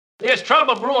There's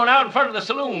trouble brewing out in front of the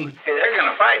saloon. Hey, they're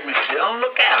gonna fight me, Still.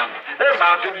 Look at them. They're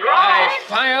about to draw. I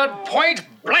fired point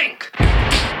blank.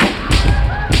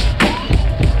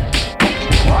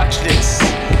 Watch this.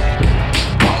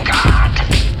 Oh, God.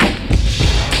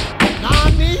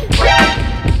 Nani?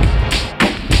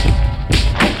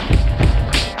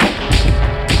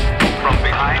 From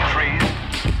behind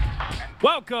trees.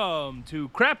 Welcome to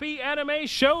Crappy Anime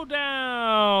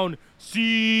Showdown,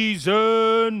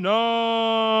 Season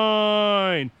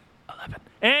 9. 11.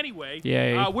 Anyway,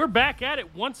 Yay. We're back at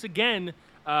it once again.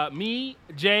 Me,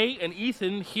 Jay, and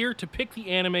Ethan here to pick the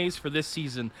animes for this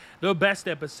season. The best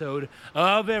episode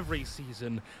of every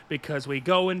season, because we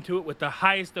go into it with the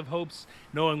highest of hopes,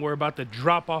 knowing we're about to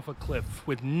drop off a cliff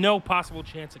with no possible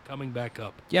chance of coming back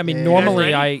up. Yeah, I mean, You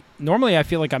normally guys I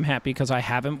feel like I'm happy because I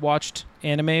haven't watched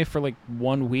anime for like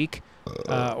 1 week,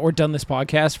 or done this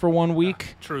podcast for 1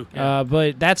 week. True. Yeah.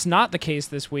 But that's not the case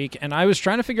this week, and I was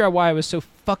trying to figure out why I was so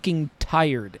fucking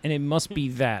tired, and it must be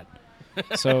that.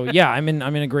 So yeah, I'm in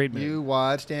a great mood. You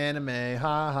watched anime,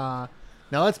 ha ha.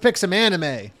 Now let's pick some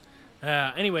anime.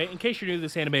 Anyway, in case you're new,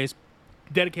 this anime is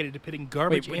dedicated to pitting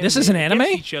garbage. Wait, this is an anime?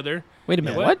 against each other. Wait a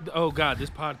minute, what? Oh God, this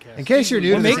podcast. In case you're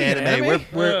new to this making an anime,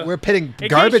 anime? we're pitting In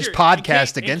garbage case you're-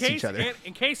 podcasts in against case- each other.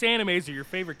 In case animes are your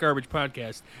favorite garbage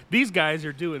podcast, these guys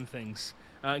are doing things.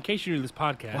 In case you're new to this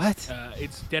podcast, What?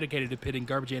 It's dedicated to pitting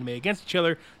garbage anime against each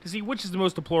other to see which is the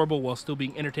most deplorable while still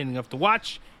being entertaining enough to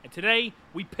watch. And today,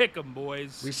 we pick them,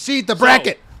 boys. We seed the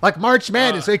bracket like March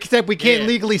Madness, except we can't yeah.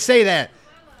 legally say that.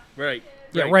 Right.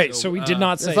 Yeah, right. So we did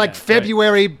not say It's like that.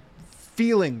 February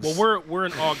feelings. Well, we're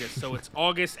in August, so it's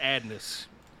August Adness.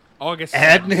 August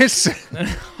Adness?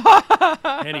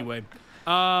 Anyway,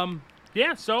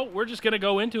 yeah, so we're just going to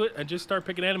go into it and just start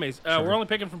picking animes. We're only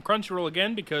picking from Crunchyroll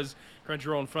again because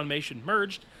Crunchyroll and Funimation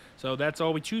merged, so that's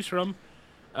all we choose from.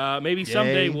 Maybe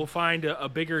someday we'll find a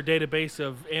bigger database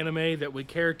of anime that we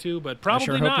care to, but probably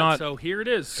sure hope not. so here it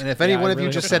is. And if any one of you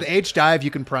really just hope said H-dive,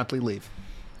 you can promptly leave.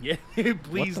 Yeah,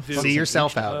 please do. See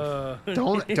yourself out.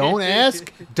 Don't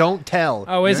ask, don't tell.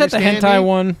 Oh, is You that the understand hentai me?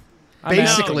 one? I'm out.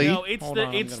 Basically. No, it's Hold the on,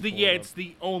 I'm it's gonna the pull yeah, it up. it's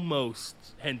the almost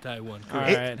hentai one. All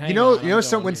Correct. right, hang you know, on, I'm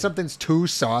going when here. something's too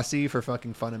saucy for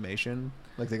fucking Funimation,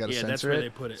 like they gotta Yeah, censor that's where it. they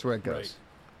put it. That's where it goes.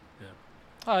 Right.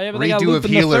 Oh yeah, but they got Redo of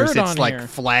Lupin the Healers, Third it's on like here.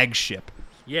 flagship.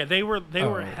 Yeah, they were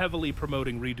right. heavily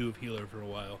promoting Redo of Healer for a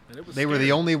while. And it was They were the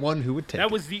scary. only one who would take That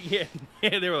it. was the yeah.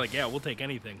 They were like, yeah, we'll take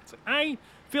anything. It's like, I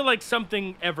feel like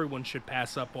something everyone should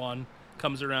pass up on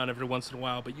comes around every once in a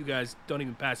while, but you guys don't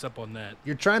even pass up on that.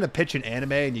 You're trying to pitch an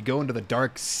anime and you go into the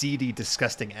dark, seedy,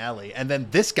 disgusting alley, and then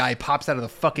this guy pops out of the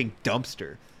fucking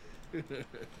dumpster.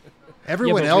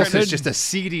 Everyone but else could- is just a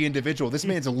seedy individual. This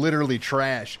man's literally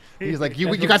trash. He's like,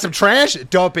 you got some trash?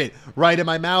 Dump it right in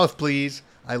my mouth, please.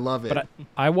 I love it. But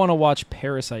I want to watch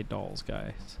Parasite Dolls,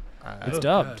 guys. It's Oh,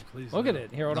 dubbed. God, please Look no. at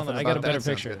it. Here, hold on. Nothing I got a about better that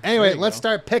sounds picture. good. Anyway, There you let's go.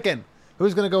 start picking.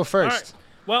 Who's going to go All first? right.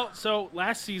 Well, so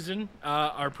last season,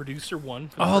 our producer won.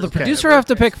 for Oh, the first producer ever have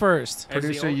to pick first. as the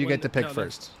Producer, only you one get to that- pick no,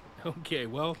 first. Okay,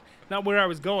 well, not where I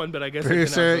was going, but I guess I can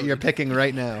Producer, outvote you're it. picking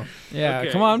right now. Yeah,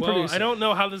 Okay, come on, well, producer. I don't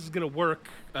know how this is gonna work,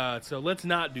 so let's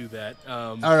not do that.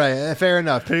 All right, fair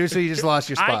enough. Producer, you just lost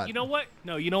your spot. You know what?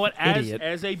 No, you know what? As Idiot.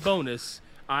 as a bonus,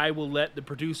 I will let the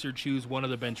producer choose one of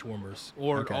the bench warmers,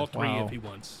 or Okay. all three Wow. if he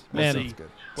wants. We'll Man, see Sounds good.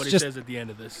 what It's he just- says at the end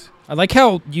of this. I like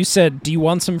how you said, "Do you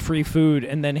want some free food?"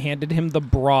 and then handed him the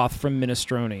broth from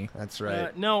minestrone. That's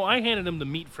right. No, I handed him the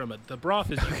meat from it. The broth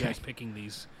is you guys picking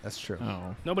these. That's true.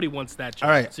 Oh, Nobody wants that. All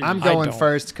right, Seriously. I'm I going don't.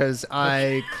 first because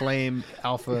I claim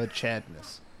alpha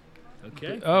chadness.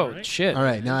 Okay. oh all right. shit! All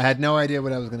right, now I had no idea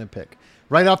what I was going to pick.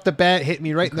 Right off the bat, hit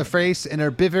me right in the face. An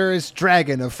herbivorous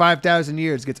dragon of 5,000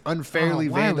 years gets unfairly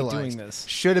Oh, why are we vandalized. doing this?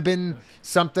 Should have been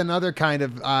something other kind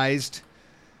of ized.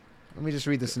 Let me just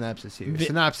read the synopsis here.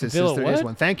 Synopsis, Villa since there is what?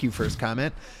 one. Thank you, first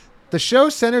comment. The show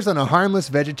centers on a harmless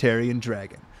vegetarian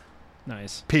dragon.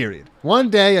 Nice. Period. One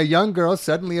day, a young girl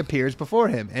suddenly appears before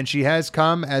him, and she has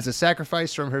come as a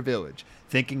sacrifice from her village,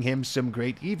 thinking him some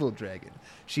great evil dragon.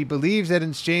 She believes that in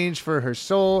exchange for her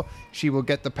soul, she will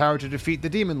get the power to defeat the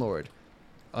demon lord.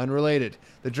 Unrelated.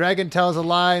 The dragon tells a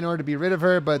lie in order to be rid of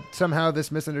her, but somehow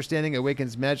this misunderstanding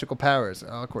awakens magical powers.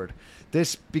 Awkward.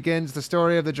 This begins the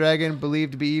story of the dragon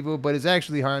believed to be evil, but is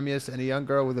actually harmless, and a young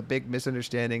girl with a big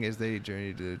misunderstanding as they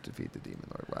journey to defeat the demon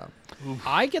lord. Wow.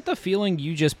 I get the feeling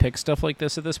you just pick stuff like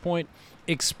this at this point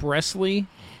expressly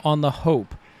on the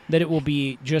hope that it will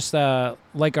be just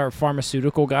like our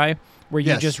pharmaceutical guy, where you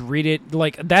Yes. just read it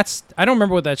like that's. I don't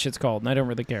remember what that shit's called, and I don't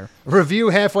really care. Review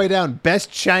halfway down.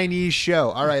 Best Chinese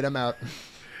show. All right, I'm out.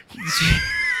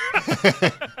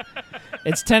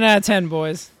 It's 10 out of 10,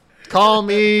 boys. Call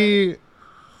me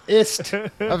ist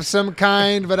of some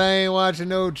kind, but I ain't watching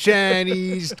no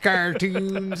Chinese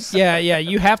cartoons. Yeah,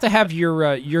 you have to have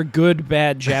your good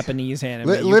bad Japanese anime.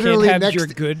 Literally you can't have next, your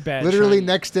good bad. Literally Chinese.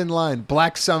 next in line,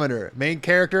 Black Summoner, main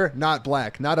character, not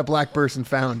black, not a black person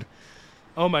found.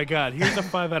 Oh my God! Here's a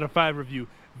 5 out of 5 review.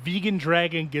 Vegan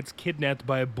dragon gets kidnapped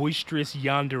by a boisterous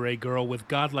yandere girl with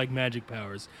godlike magic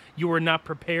powers. You were not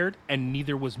prepared, and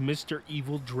neither was Mr.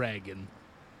 Evil Dragon.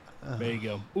 There you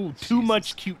go. Ooh, too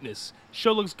much cuteness.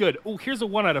 Show looks good. Ooh, here's a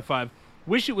 1 out of 5.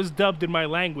 Wish it was dubbed in my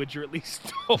language, or at least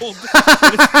told.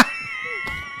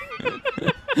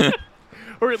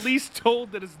 Or at least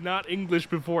told that it's not English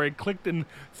before I clicked and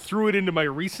threw it into my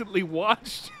recently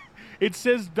watched. It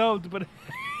says dubbed, but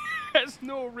has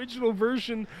no original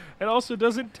version and also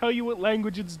doesn't tell you what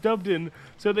language it's dubbed in,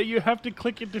 so that you have to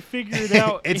click it to figure it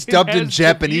out. It's dubbed in has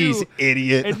Japanese, the view,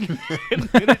 idiot.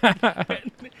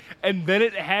 and then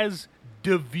it has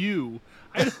the view.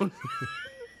 I don't.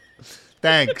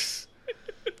 Thanks.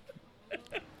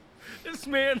 This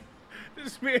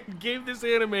man gave this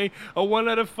anime a 1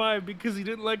 out of 5 because he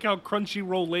didn't like how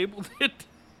Crunchyroll labeled it.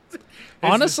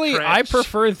 Honestly, I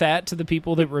prefer that to the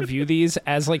people that review these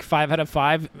as like 5 out of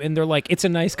 5, and they're like, it's a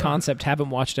nice concept, haven't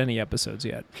watched any episodes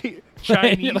yet.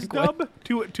 Chinese like, dub?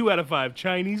 2 out of 5.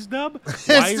 Chinese dub? Why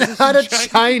is It's this not in a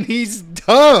Chinese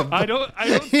dub. I don't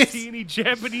It's- see any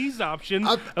Japanese option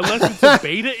unless it's a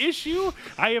beta issue.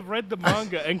 I have read the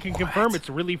manga and can confirm it's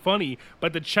really funny,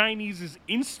 but the Chinese is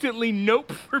instantly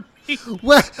nope for me.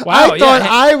 Well, Wow, I thought yeah.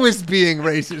 I was being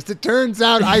racist. It turns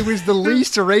out I was the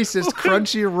least racist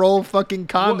Crunchyroll fucking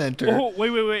commenter. Oh,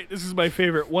 wait. This is my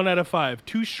favorite. 1 out of 5.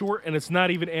 Too short, and it's not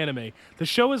even anime. The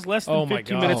show is less than Oh my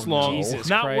 15 God. minutes Oh, long. Jesus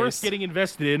not Christ. worth getting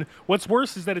invested in. What's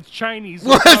worse is that it's Chinese.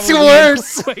 What's Probably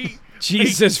worse?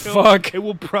 Jesus so fuck. It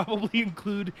will probably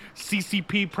include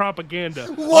CCP propaganda.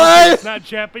 What? Also, it's not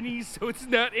Japanese, so it's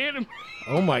not anime.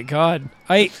 Oh my God.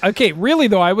 Okay, really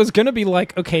though, I was gonna be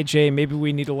like, okay, Jay, maybe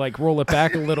we need to like roll it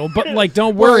back a little, but like,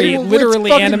 don't worry, Well,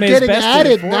 literally, it's fucking anime is getting best at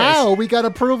in it for us. now. We got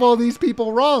to prove all these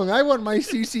people wrong. I want my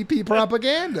CCP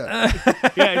propaganda.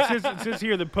 Yeah, it says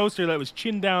here the poster that was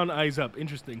chin down, eyes up.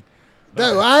 Interesting.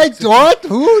 What?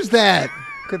 Who's that?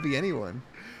 Could be anyone.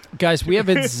 Guys, we have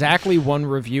exactly one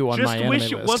review on Just my anime wish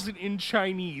list. it wasn't in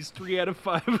Chinese. 3 out of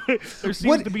 5. There seems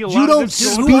What? to be a You lot don't of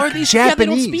this speak going Who are these? Japanese. Yeah, they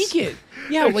don't speak it.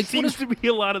 Yeah, There like what seems is to be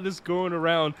a lot of this going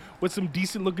around with some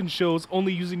decent looking shows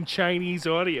only using Chinese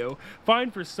audio.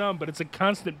 Fine for some, but it's a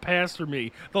constant pass for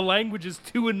me. The language is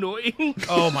too annoying.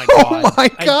 Oh my God. my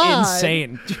God.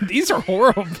 Insane. Dude, these are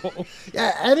horrible.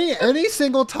 Yeah, any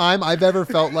single time I've ever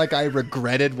felt like I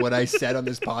regretted what I said on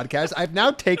this podcast, I've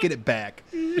now taken it back.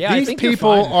 Yeah, I These think you're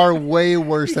people fine. are way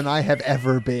worse than I have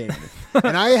ever been.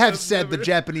 And I have said the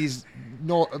Japanese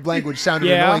language sounded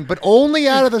Yeah. annoying, but only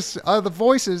out of the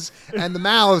voices and the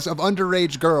mouths of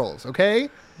underage girls, okay?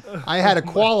 I had a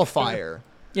qualifier.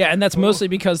 Yeah, and that's mostly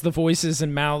because the voices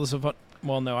and mouths of...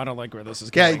 Well, no, I don't like where this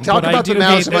is Yeah, going. talk but I about the do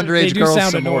mouths hate of that they underage do girls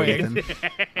sound some more, annoying. Ethan.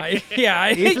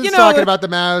 Ethan's Ethan's talking about the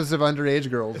mouths of underage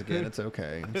girls again. It's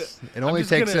okay. It only just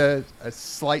takes gonna- a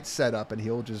slight setup, and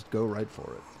he'll just go right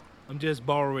for it. I'm just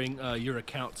borrowing your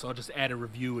account, so I'll just add a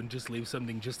review and just leave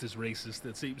something just as racist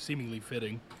that's seemingly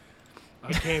fitting.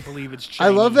 I can't believe it's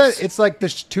Chinese. I love that it's like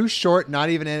too short, not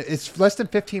even. It's less than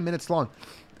 15 minutes long.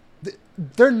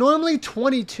 They're normally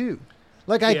 22.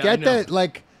 Like, I Yeah, I get know. that,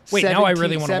 like, Wait, now I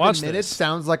really wanna 7 watch minutes this.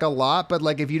 sounds like a lot, but,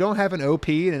 like, if you don't have an OP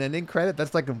and an ending credit,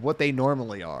 that's, like, what they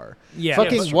normally are. Yeah,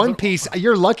 Fucking but- One Piece,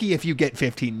 you're lucky if you get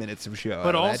 15 minutes of show. But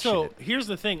out of that also, shit. here's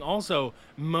the thing. Also,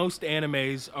 most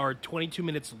animes are 22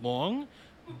 minutes long,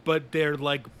 but they're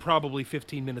like probably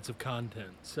 15 minutes of content.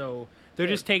 So they're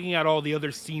just taking out all the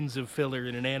other scenes of filler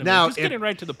in an anime. Now, just if- getting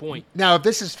right to the point. Now, if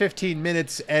this is 15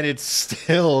 minutes and it's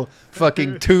still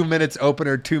fucking 2 minutes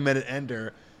opener, 2-minute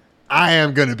ender, I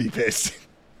am going to be pissed.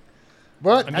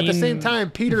 But at the same mean-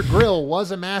 time, Peter Grill was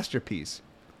a masterpiece.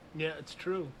 Yeah, it's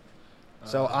true.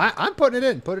 So I'm putting it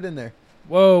in. Put it in there.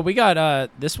 Whoa, we got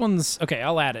this one's okay.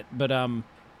 I'll add it, but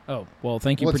Oh well,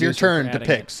 thank you. Well, it's your producer, for turn to adding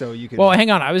pick, it. so you can. Well,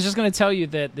 hang on. I was just going to tell you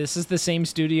that this is the same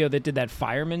studio that did that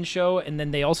Fireman show, and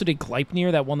then they also did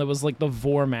Gleipnir, that one that was like the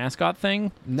Vor mascot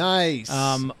thing. Nice.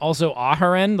 Also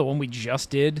Aharen, the one we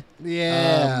just did.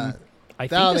 Yeah. I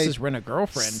think Now this they- is Rent a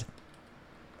Girlfriend.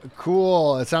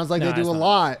 Cool. It sounds like No, they do it's a not.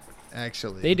 lot,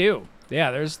 actually. They do.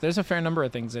 Yeah, there's a fair number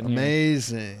of things in here.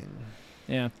 Amazing.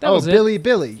 Yeah, that Oh, was it.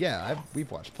 Billy. Yeah,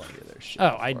 we've watched plenty of their shit.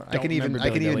 Oh, I before. don't remember I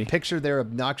can Billy even Billy. picture their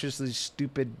obnoxiously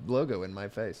stupid logo in my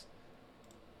face.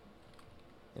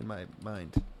 In my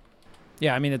mind.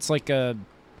 Yeah, I mean it's like I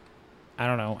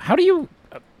don't know. How do you?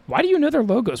 Why do you know their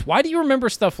logos? Why do you remember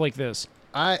stuff like this?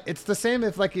 It's the same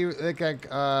if like you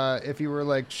if you were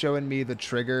like showing me the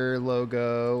Trigger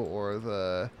logo or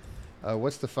the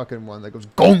what's the fucking one that goes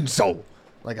Gonzo?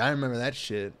 Like I remember that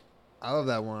shit. I love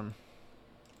that one.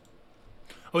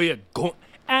 Oh yeah,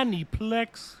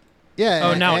 Aniplex. Yeah.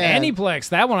 Oh no, Aniplex.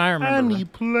 That one I remember.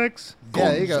 Aniplex.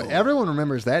 Yeah, there you go. Everyone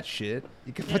remembers that shit.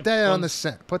 You can put that on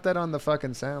Gonzo. put that on the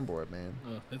fucking soundboard, man.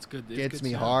 Oh, that's good. That's Gets good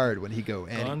me sound. hard when he go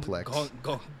Aniplex.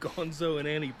 Gonzo and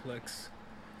Aniplex.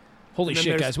 Holy And then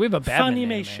shit, there's guys! We have a Badminton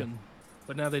Funimation, anime.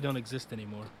 but now they don't exist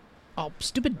anymore. Oh,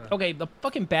 stupid. Okay, the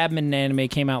fucking Badminton anime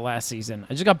came out last season.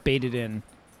 I just got baited in.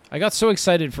 I got so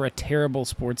excited for a terrible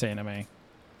sports anime.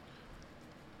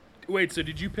 Wait, so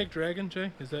did you pick Dragon,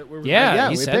 Jay? Is that where we're Yeah. Yeah,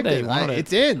 he we said picked that he it. wanted it.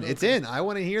 It's in. It's in. I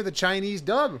want to hear the Chinese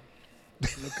dub,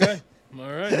 Okay. All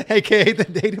right. aka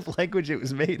the native language it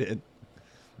was made in.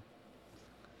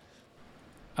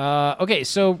 Okay,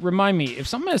 so remind me, if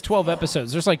something has 12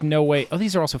 episodes, there's like no way. Oh,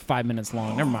 these are also 5 minutes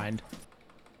long. Never mind.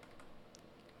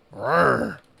 You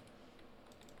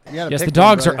gotta Yes, pick the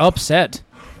dogs one, are brother. upset.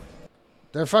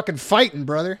 They're fucking fighting,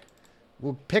 brother.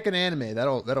 We'll pick an anime.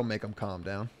 That'll make them calm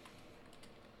down.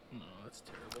 Oh, that's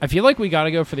terrible. I feel like we got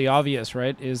to go for the obvious,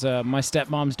 right? Is my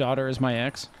stepmom's daughter is my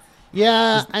ex?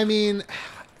 Yeah, I mean,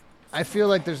 I feel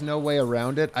like there's no way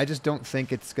around it. I just don't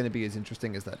think it's going to be as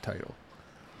interesting as that title.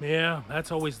 Yeah,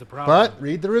 that's always the problem. But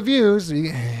read the reviews.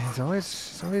 It's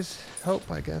always hope,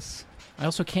 I guess. I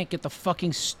also can't get the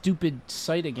fucking stupid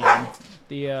site again.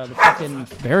 The fucking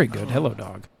very good. Hello,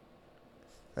 dog.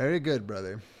 Very good,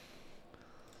 brother.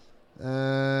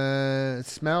 It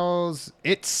smells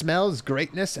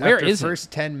greatness Where after is it?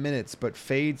 first 10 minutes, but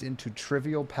fades into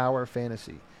trivial power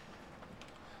fantasy.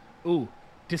 Ooh,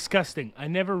 disgusting. I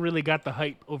never really got the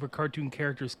hype over cartoon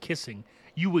characters kissing.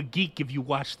 You a geek if you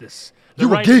watch this. The You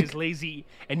a writing geek. is lazy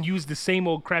and use the same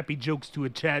old crappy jokes to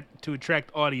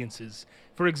attract audiences.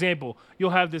 For example, you'll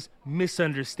have this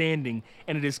misunderstanding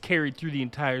and it is carried through the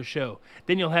entire show.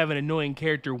 Then you'll have an annoying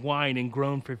character whine and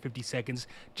groan for 50 seconds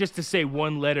just to say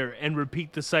one letter and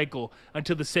repeat the cycle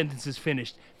until the sentence is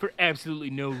finished for absolutely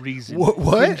no reason. What?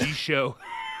 Cringy show.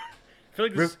 I feel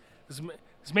like this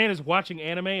man is watching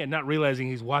anime and not realizing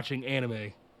he's watching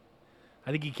anime.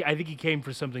 I think he came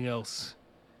for something else.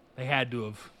 They had to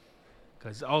have,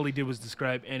 because all he did was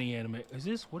describe any anime.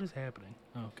 What is happening?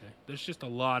 Oh, okay, there's just a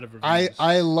lot of reviews.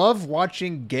 I love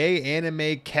watching gay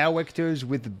anime characters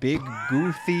with big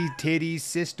goofy titty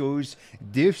sisters.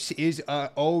 This is an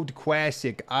old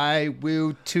classic. I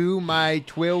will to my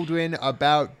children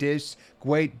about this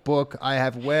great book I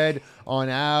have read on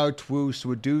how to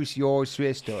seduce your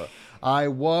sister. I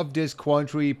love this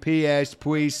country. P.S.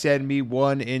 Please send me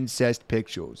one incest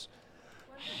pictures.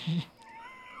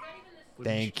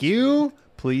 Thank you.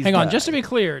 Please. Hang on, die. just to be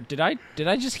clear, did I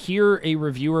just hear a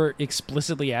reviewer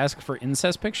explicitly ask for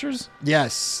incest pictures?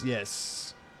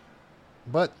 Yes.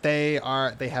 But they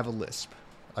have a lisp,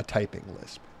 a typing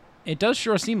lisp. It does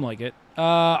sure seem like it.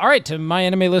 All right, to my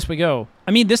anime list we go.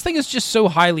 I mean, this thing is just so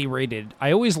highly rated.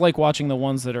 I always like watching the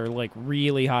ones that are like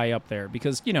really high up there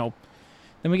because, you know,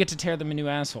 then we get to tear them a new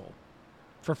asshole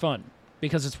for fun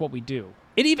because it's what we do.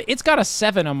 It's got a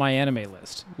 7 on my anime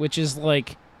list, which is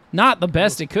like not the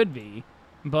best it could be,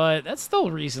 but that's still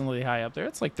reasonably high up there.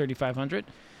 It's like 3,500.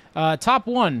 Top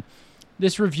 1.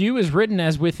 This review is written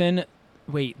as within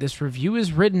 3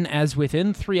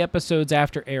 episodes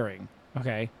after airing.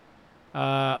 Okay.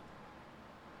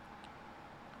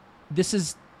 This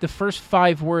is the first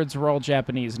 5 words were all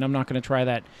Japanese, and I'm not going to try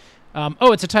that.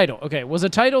 It's a title. Okay, it was a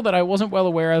title that I wasn't well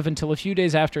aware of until a few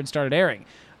days after it started airing.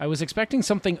 I was expecting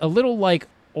something a little like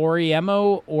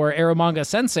Oriemo or Eromanga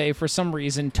Sensei for some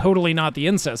reason, totally not the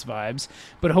incest vibes,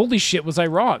 but holy shit was I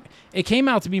wrong. It came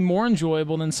out to be more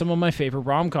enjoyable than some of my favorite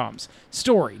rom-coms.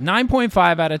 Story,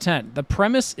 9.5 out of 10. The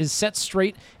premise is set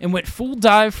straight and went full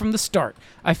dive from the start.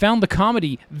 I found the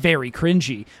comedy very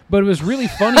cringy, but it was really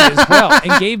funny as well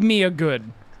and gave me a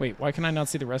good... Wait, why can I not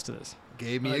see the rest of this?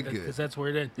 Gave me a Because good. that's where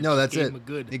it is. No, that's Gave it. him a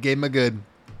good. It gave him a good.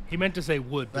 He meant to say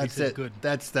would, but That's he said it. good.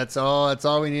 That's all. That's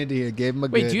all we needed to hear. Gave him a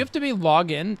good. Wait, do you have to be logged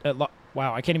in?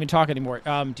 Wow, I can't even talk anymore. Do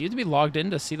you have to be logged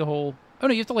in to see the whole... Oh,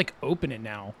 no, you have to, like, open it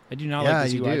now. I do not Yeah, like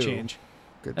this you UI do. change.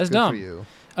 Good, That's good dumb. for you.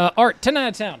 Art, 10 out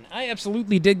of 10. I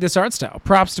absolutely dig this art style.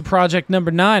 Props to Project Number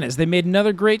 9 as they made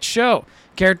another great show.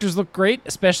 Characters look great,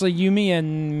 especially Yumi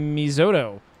and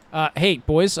Mizoto. Hey,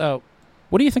 boys,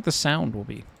 what do you think the sound will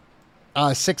be?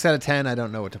 6 out of 10. I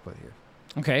don't know what to put here.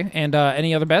 Okay, and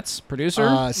any other bets?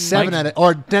 Producer? 7 Mike? out of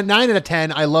or 9 out of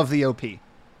 10. I love the OP.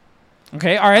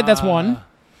 Okay, all right, that's one.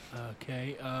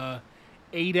 Okay,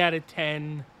 8 out of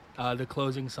 10. The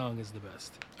closing song is the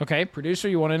best. Okay, producer,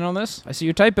 you want in on this? I see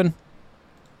you typing.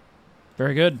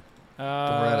 Very good.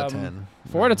 out of 10.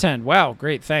 4 out of 10. Wow,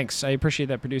 great. Thanks. I appreciate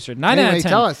that, producer. 9 out Anyway, of 10.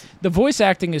 tell us. The voice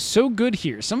acting is so good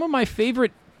here. Some of my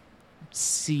favorite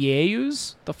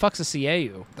CAUs? The fuck's a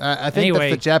CAU? I think Anyway.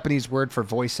 that's the Japanese word for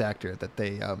voice actor that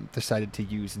they decided to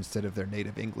use instead of their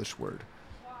native English word.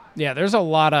 Yeah, there's a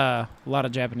lot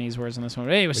of Japanese words in this one.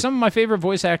 But anyway, some of my favorite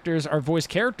voice actors are voice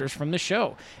characters from the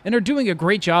show, and are doing a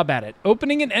great job at it.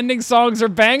 Opening and ending songs are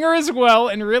banger as well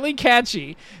and really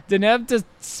catchy. Deneb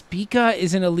Speaka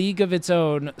is in a league of its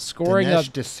own, scoring Dinesh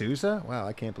up. D'Souza? Wow,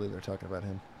 I can't believe they're talking about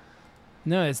him.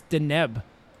 No, it's Deneb.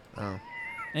 Oh.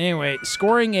 Anyway,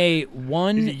 scoring a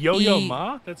 1 Is it Yo-Yo E.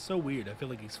 Ma? That's so weird. I feel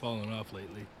like he's fallen off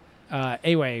lately.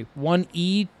 Anyway, 1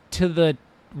 E to the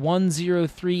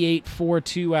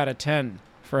 103842 out of 10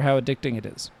 for how addicting it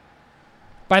is.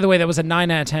 By the way, that was a 9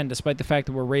 out of 10, despite the fact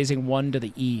that we're raising 1 to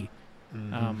the E.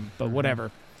 But whatever.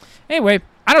 Anyway,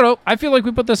 I don't know. I feel like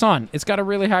we put this on. It's got a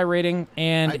really high rating,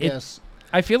 and I guess.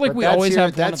 I feel like But we that's always your,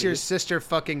 have one That's of your these. sister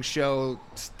fucking show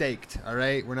staked, all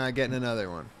right? We're not getting another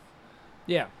one.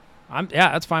 Yeah.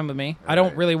 That's fine with me. I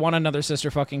don't really want another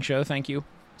sister fucking show. Thank you.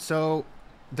 So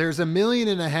there's 1.5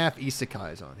 million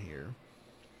isekais on here.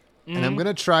 And I'm going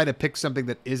to try to pick something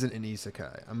that isn't an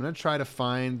isekai. I'm going to try to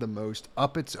find the most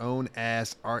up its own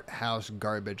ass art house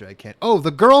garbage I can. Oh,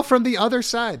 The Girl from the Other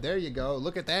Side. There you go.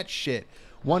 Look at that shit.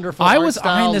 Wonderful I art was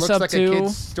style. eyeing this Looks up like too. a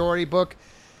kid's storybook.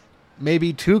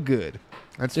 Maybe too good.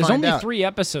 Let's There's find only out. 3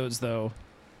 episodes, though.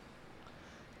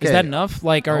 Is Okay. that enough?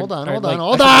 Like, Hold on. I Hold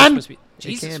thought on. they were supposed to be- It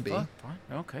Jesus, can be. fuck. Fine.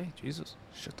 Okay, Jesus.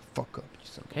 Shut the fuck up, you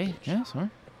son of a Okay, bitch. yeah, sorry.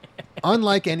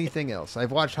 Unlike anything else,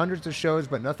 I've watched hundreds of shows,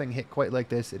 but nothing hit quite like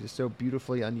this. It is so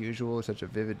beautifully unusual, such a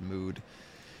vivid mood.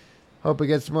 Hope it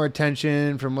gets more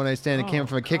attention from what I stand. It came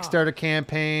from a Kickstarter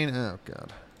campaign. Oh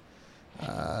God.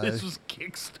 This was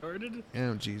kickstarted?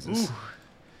 Oh Jesus. Ooh.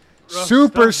 Rough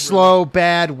Super stuff, slow,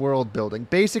 bad world building.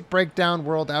 Basic breakdown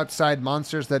world outside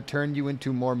monsters that turn you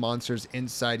into more monsters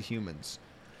inside humans.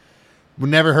 We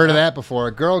never heard of that before.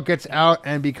 A girl gets out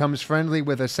and becomes friendly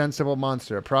with a sensible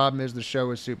monster. A problem is the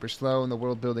show is super slow and the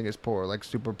world building is poor. Like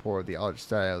super poor. The art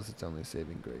style is its only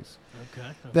saving grace. Okay.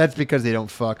 That's because they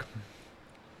don't fuck.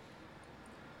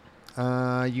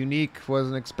 Unique.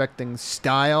 Wasn't expecting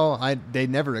style. They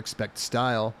never expect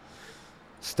style.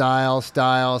 Style.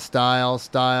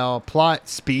 Plot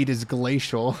speed is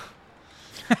glacial.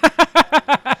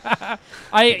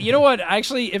 You know what?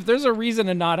 Actually, if there's a reason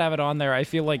to not have it on there, I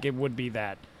feel like it would be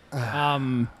that.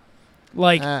 Do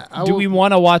we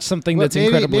want to watch something that's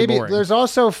incredibly boring? There's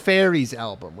also Fairy's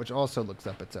album, which also looks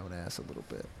up its own ass a little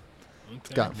bit.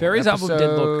 Okay. Got more Fairy's album did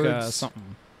look episodes.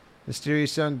 something.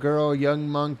 Mysterious young girl, young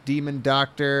monk, demon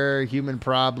doctor, human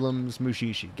problems,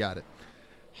 Mushishi. Got it.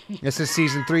 This is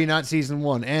season 3, not season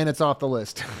 1, and it's off the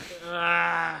list.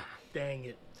 Dang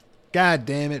it. God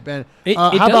damn it, Ben. It How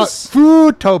about does-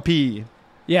 Futopia?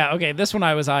 Yeah, okay, this one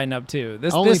I was eyeing up too.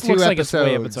 This Only this 2 looks like episodes,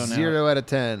 it's way up its own alley. 0 out of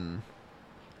 10.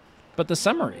 But the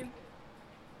summary.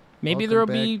 Maybe Welcome there'll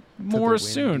back be to the more Windy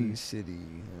soon. City.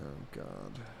 Oh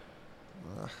God.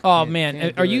 Oh Can't- man,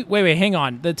 can't are do you? it. Wait, hang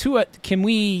on. Can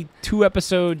we 2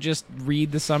 episode just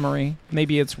read the summary?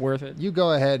 Maybe it's worth it. You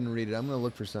go ahead and read it. I'm gonna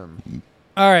look for some.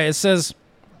 All right, it says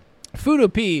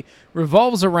Fudopi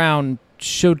revolves around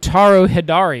Shotaro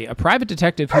Hidari, a private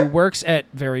detective who works at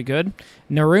very good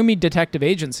Narumi Detective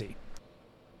Agency,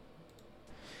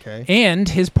 Okay. and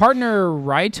his partner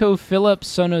Raito Philip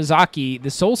Sonozaki, the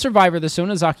sole survivor of the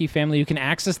Sonozaki family who can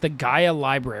access the Gaia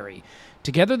Library.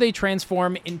 Together they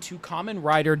transform into Kamen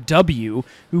Rider W,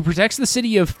 who protects the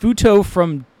city of Futo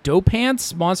from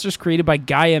dopants, monsters created by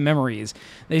Gaia memories.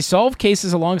 They solve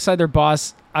cases alongside their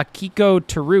boss, Akiko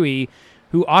Terui,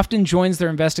 who often joins their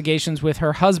investigations with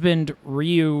her husband,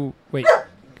 Ryu... Wait,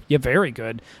 yeah, very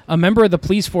good. A member of the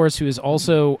police force who is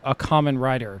also a Kamen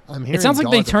Rider. I'm It hearing sounds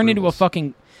like they dog turned into a approvals.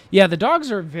 fucking... Yeah, the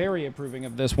dogs are very approving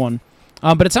of this one.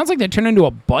 But it sounds like they turned into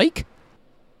a bike?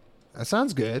 That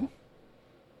sounds good.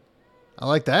 I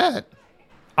like that.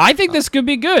 I think this could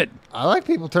be good. I like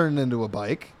people turning into a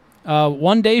bike.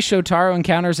 One day, Shotaro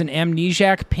encounters an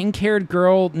amnesiac, pink-haired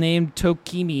girl named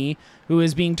Tokimi, who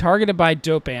is being targeted by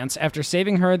dope ants. After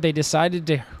saving her, they decided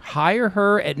to hire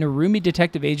her at Narumi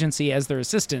Detective Agency as their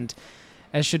assistant.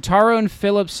 As Shotaro and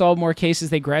Philip solve more cases,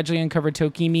 they gradually uncover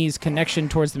Tokimi's connection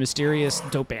towards the mysterious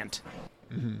dope ant.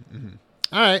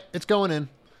 All right, it's going in.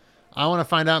 I want to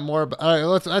find out more. All right,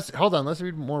 let's hold on. Let's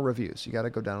read more reviews. You got to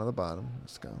go down to the bottom.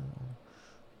 Let's go.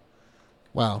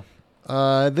 Wow.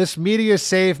 This media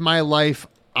saved my life.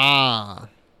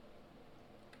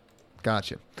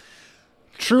 Gotcha.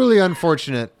 Truly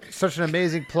unfortunate. Such an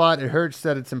amazing plot. It hurts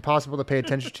that it's impossible to pay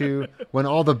attention to when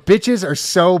all the bitches are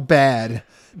so bad.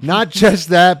 Not just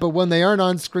that, but when they aren't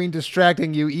on screen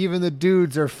distracting you, even the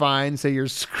dudes are fine, so you're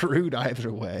screwed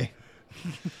either way.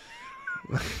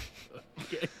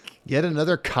 Yet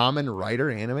another Kamen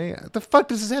Rider anime? What the fuck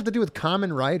does this have to do with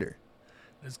Kamen Rider?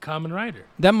 It's Kamen Rider.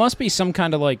 That must be some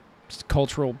kind of like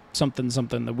cultural something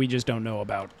that we just don't know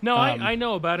about. No, I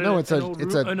know about it. No,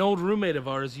 an old roommate of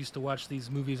ours used to watch these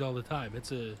movies all the time.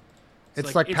 It's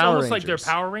like it's Power almost like they're Rangers.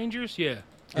 Power Rangers. Yeah.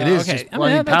 It is. okay. Just, I well,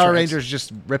 mean, that Power tracks. Rangers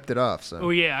just ripped it off. So. Oh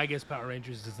yeah, I guess Power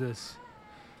Rangers is this.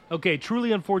 Okay,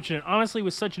 truly unfortunate. Honestly,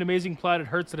 with such an amazing plot, it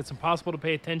hurts that it's impossible to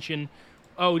pay attention.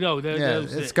 Oh no,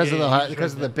 It's because of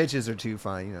the bitches are too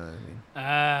fine. You know what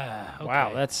I mean? Okay.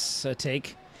 Wow, that's a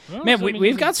take. Well, Man, so, I mean,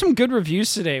 we've got some good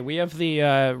reviews today. We have the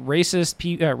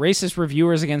racist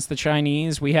reviewers against the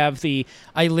Chinese. We have the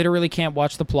I literally can't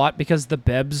watch the plot because the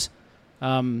Bebs.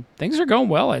 Things are going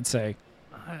well, I'd say.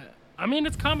 I mean,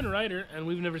 it's Kamen Rider, and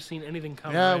we've never seen anything Kamen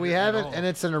Rider. Yeah, we at haven't, all. and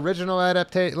it's an original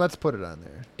adaptation. Let's put it on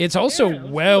there. It's also Yeah, let's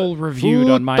well do reviewed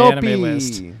on my Futopi. anime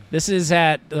list. This is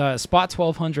at spot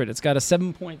 1200. It's got a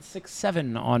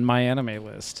 7.67 on my anime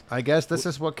list. I guess this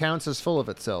is what counts as full of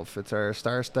itself. It's our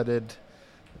star-studded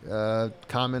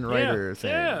Kamen Rider thing.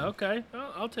 Yeah, okay.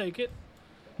 I'll take it.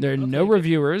 There are I'll no take it.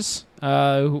 reviewers.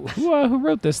 Who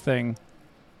wrote this thing?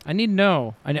 I need to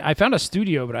know. I found a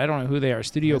studio, but I don't know who they are.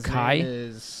 Studio His Kai? name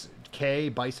is K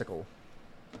Bicycle.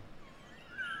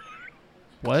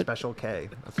 What? Special K.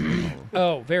 That's what they call him.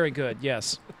 Oh, very good.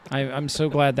 Yes. I'm so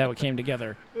glad that came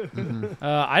together.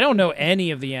 I don't know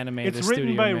any of the anime It's this written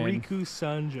studio by made. Riku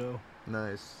Sanjo.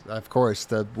 Nice. Of course,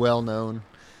 the well-known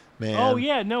man. Oh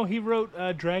yeah, no, he wrote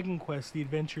Dragon Quest: The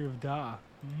Adventure of Da.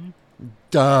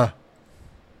 Duh.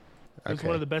 It was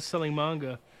one of the best-selling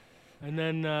manga. And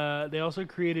then they also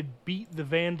created Beat the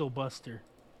Vandal Buster.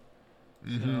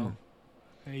 So,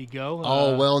 there you go.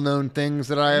 All well-known things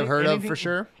that I have heard of anything- for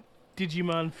sure.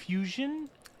 Digimon Fusion.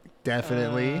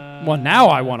 Definitely. Well, now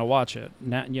I want to watch it.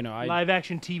 Now,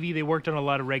 Live-action TV. They worked on a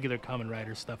lot of regular Kamen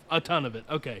Rider stuff. A ton of it.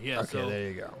 Okay, yeah. Okay, so there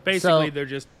you go. basically, So- they're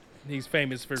just he's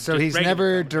famous for. So just he's regular never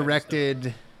Kamen Rider stuff.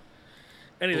 directed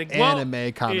anything. anime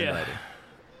Kamen yeah.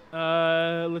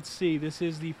 Rider. Let's see. This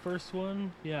is the first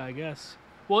one. Yeah, I guess.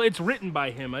 Well, it's written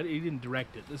by him. He didn't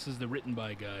direct it. This is the written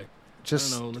by guy.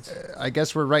 Just, I don't know, let's- I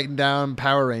guess we're writing down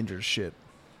Power Rangers shit.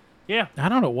 Yeah. I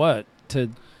don't know what to.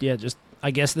 Yeah, just. I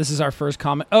guess this is our first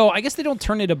comment. Oh, I guess they don't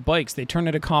turn into bikes. They turn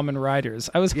into Kamen Riders.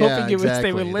 I was hoping it was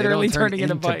they were literally they don't turn turning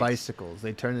into bikes. bicycles.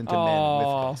 They turn into men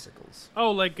Aw. with bicycles.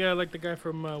 Oh, like the guy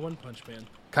from One Punch Man.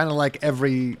 Kind of like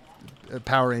every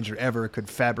Power Ranger ever could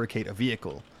fabricate a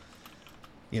vehicle,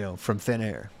 from thin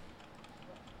air,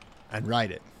 and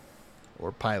ride it,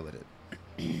 or pilot it.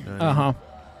 You know what I mean?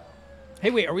 Hey,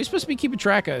 wait. Are we supposed to be keeping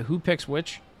track of who picks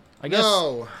which? I guess.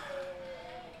 No.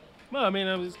 Well, I mean,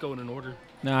 I was just going in order.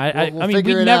 No, We'll I mean, we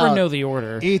figure it never out. know the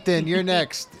order. Ethan, you're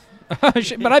next.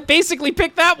 But I basically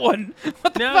picked that one.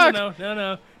 What the fuck?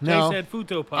 No. No. Jay said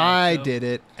Futo Pie. I so- did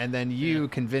it, and then you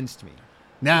convinced me.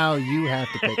 Now you have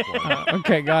to pick one.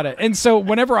 Okay, got it. And so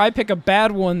whenever I pick a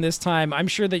bad one this time, I'm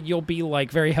sure that you'll be like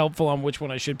very helpful on which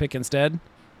one I should pick instead.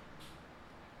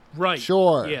 Right.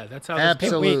 Sure. Yeah, that's how this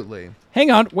Absolutely. Hang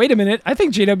on, wait a minute. I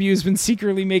think JW has been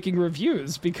secretly making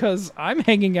reviews because I'm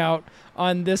hanging out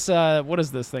on this, what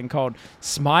is this thing called?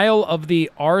 Smile of the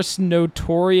Ars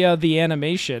Notoria, the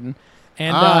animation.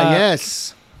 And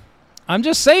yes. I'm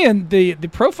just saying the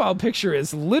profile picture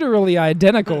is literally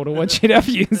identical to what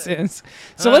JW's is.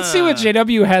 So let's see what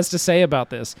JW has to say about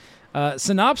this.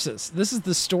 Synopsis. This is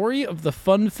the story of the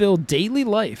fun-filled daily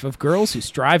life of girls who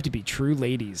strive to be true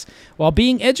ladies, while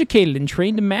being educated and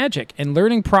trained in magic and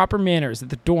learning proper manners at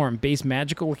the dorm-based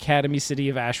magical academy city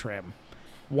of Ashram.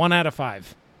 1 out of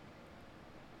 5.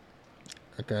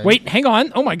 Okay. Wait, hang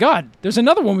on. Oh my god. There's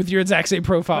another one with your exact same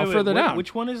profile Wait, further wait, down.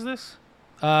 Which one is this?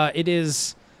 It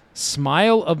is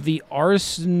Smile of the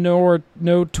Ars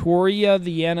Notoria,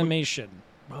 the animation.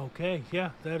 Okay, yeah,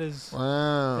 that is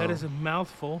Wow. that is a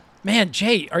mouthful. Man,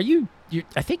 Jay,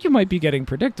 I think you might be getting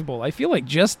predictable. I feel like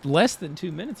just less than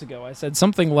 2 minutes ago I said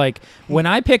something like, when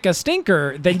I pick a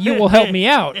stinker, then you will help me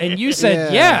out. And you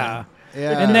said, yeah.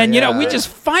 Yeah, And then, yeah. we just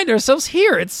find ourselves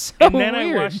here. It's so And then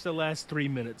weird. I watched the last 3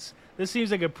 minutes. This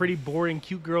seems like a pretty boring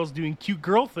cute girls doing cute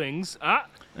girl things. With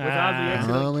oddly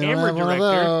excellent Well, we don't camera have one of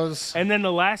director. those. And then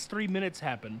the last 3 minutes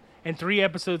happen, and 3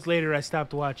 episodes later I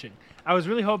stopped watching. I was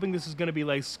really hoping this was going to be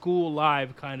like School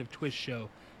Live kind of twist show,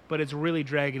 but it's really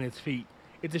dragging its feet.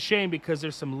 It's a shame because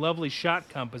there's some lovely shot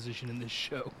composition in this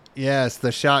show. Yes,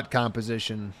 the shot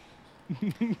composition.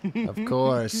 Of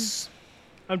course.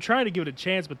 I'm trying to give it a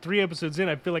chance, but 3 episodes in,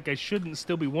 I feel like I shouldn't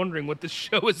still be wondering what the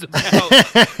show is about.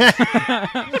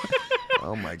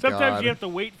 Oh my god. Sometimes you have to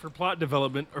wait for plot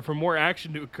development or for more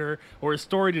action to occur or a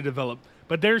story to develop.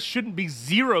 But there shouldn't be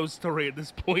zero story at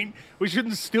this point. We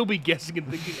shouldn't still be guessing and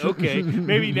thinking, okay,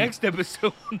 maybe next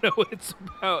episode we'll know what it's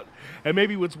about. And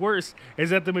maybe what's worse is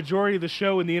that the majority of the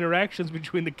show and the interactions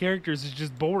between the characters is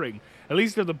just boring. At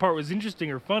least if the part was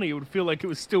interesting or funny, it would feel like it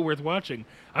was still worth watching.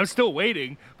 I'm still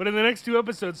waiting, but in the next 2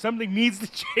 episodes, something needs to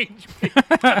change.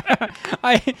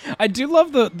 I do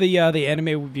love the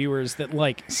anime viewers that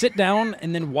like sit down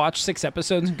and then watch 6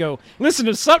 episodes and go, listen,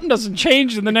 if something doesn't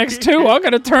change in the next 2, I'm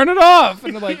gonna turn it off.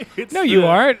 And they're like, no, you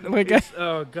aren't. Like,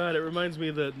 oh god, it reminds me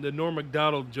of the Norm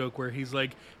Macdonald joke where he's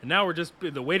like, and now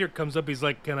the waiter comes up, he's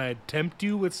like, can I tempt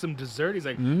you with some dessert? He's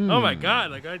like, oh my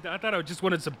god, like I thought I just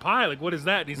wanted some pie. Like, what is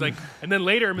that? And he's like, and then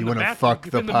later I'm in the bathroom fuck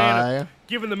the pie?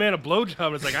 Giving the man a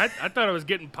blowjob. It's like, I thought I was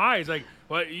getting pie. He's like,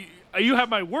 well, you have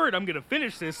my word. I'm going to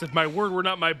finish this. If my word were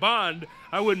not my bond,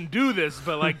 I wouldn't do this.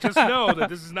 But, like, just know that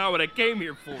this is not what I came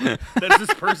here for. That's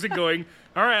this person going,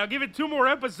 all right, I'll give it 2 more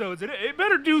episodes. It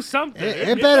better do something.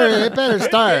 It better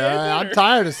start. I'm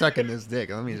tired of sucking this dick.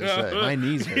 Let me just say. My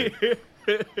knees hurt.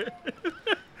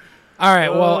 all right,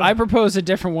 well, I propose a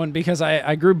different one because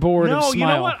I grew bored of Smile. No, you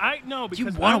know what?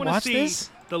 Because wanna I want to watch see this?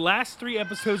 the last 3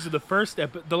 episodes of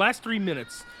the last 3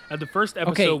 minutes of the first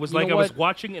episode was like I was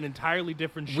watching an entirely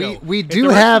different show. We do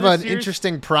have an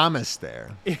interesting promise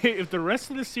there. If the rest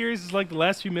of the series is like the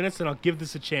last few minutes, then I'll give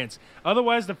this a chance.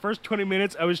 Otherwise, the first 20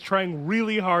 minutes, I was trying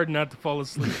really hard not to fall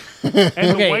asleep.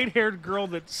 And the white-haired girl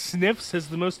that sniffs has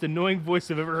the most annoying voice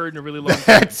I've ever heard in a really long time.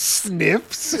 That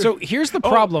sniffs? So here's the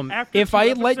problem. After If 2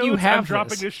 I let you episodes, have I'm dropping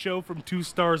this, this show from 2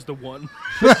 stars to 1.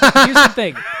 here's the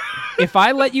thing. If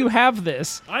I let you have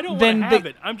this, I don't then want to have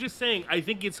it. I'm just saying I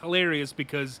think it's hilarious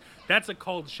because that's a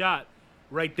called shot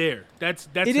right there. That's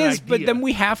it an is, idea. but then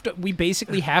we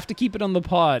basically have to keep it on the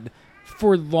pod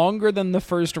for longer than the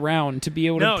first round to be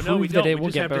able to prove we that don't. it We will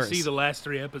just get have worse. to see the last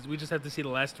 3 episodes. We just have to see the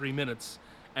last 3 minutes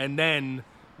and then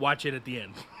watch it at the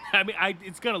end. I mean,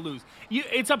 it's gonna lose.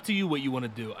 It's up to you what you want to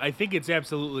do. I think it's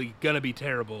absolutely gonna be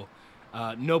terrible.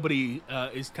 Nobody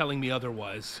is telling me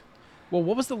otherwise. Well,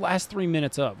 what was the last 3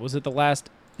 minutes of? Was it the last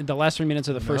 3 minutes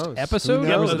of the first knows? episode? Who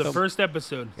Yeah, it knows? was the first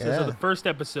episode. It says Yeah. the first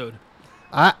episode.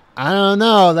 I don't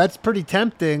know. That's pretty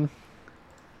tempting.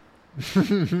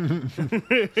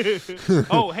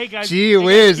 Oh, hey guys. Gee hey,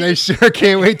 whiz, guys, I sure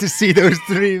can't wait to see those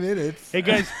 3 minutes. Hey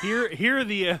guys, here are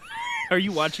the. Are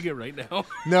you watching it right now?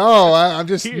 No, I'm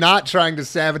just not trying to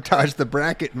sabotage the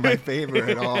bracket in my favor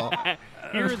at all.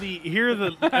 Here are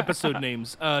the episode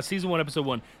names. Season 1, episode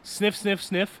 1. Sniff, sniff,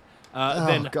 sniff.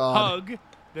 Then God. hug.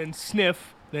 Then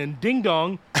sniff. Then ding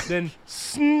dong. Then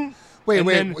sn. Wait, and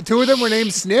then 2 of them were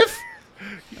named Sniff?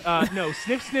 No,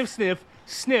 sniff, sniff, sniff.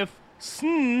 Sniff.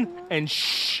 Sn. And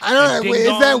shh. I don't and know. ding Is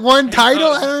dong, that one and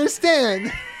title? hug. I don't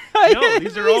understand. No,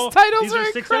 these are all. titles these are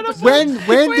 6 incredible. episodes. When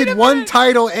Wait did a one minute.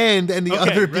 title end and the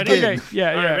Okay, other ready? begin? Okay, yeah,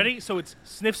 All yeah. right, ready? So it's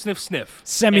sniff, sniff, sniff.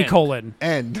 Semicolon.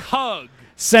 End. Hug.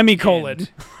 Semicolon.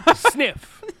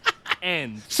 Sniff.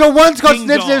 And. So one's called Ding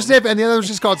Sniff, dong. Sniff, Sniff, and the other one's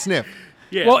just called Sniff.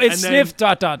 Yeah, Well, it's and then- sniff ...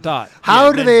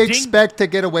 How do then they ding- expect to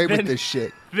get away with then- this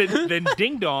shit? Then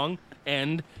ding dong,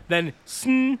 and then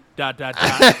sn ...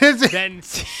 then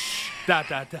sh ...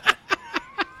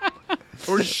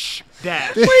 or sh ...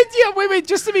 dash. Wait.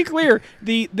 Just to be clear,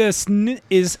 the sn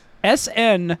is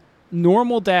SN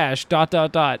normal dash ...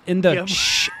 and the Yep.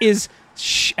 sh is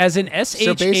sh as in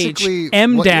SHH basically,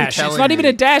 M what you're dash. It's telling not even me-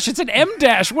 a dash. It's an M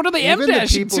dash. What are they M Even the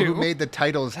dashing people to? who made the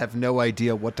titles have no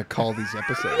idea what to call these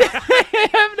episodes. I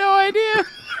have no idea.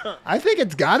 I think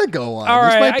it's got to go on. All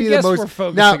this right, might I be guess the most. we're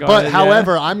focusing now, on but it, yeah.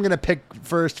 however, I'm gonna pick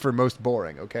first for most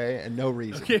boring. Okay, and no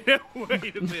reason. Wait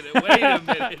a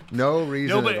minute. No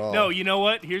reason at all. No, you know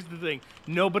what? Here's the thing.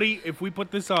 Nobody, if we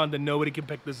put this on, then nobody can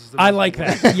pick this as the I most like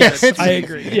boring. that. Yes, It's- I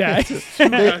agree. Yeah.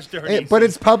 Gosh darn easy. But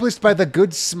it's published by the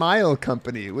Good Smile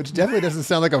Company, which definitely doesn't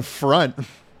sound like a front.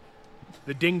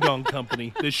 the Ding Dong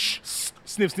Company. The sniff,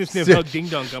 sniff, sniff, Sniff. hug Ding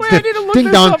Dong Company. Wait, I need to look Ding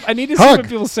this dong. up. I need to see Hug. what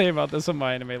people say about this on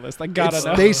my anime list. I gotta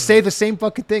know. They say the same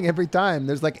fucking thing every time.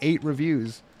 There's like 8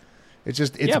 reviews. It's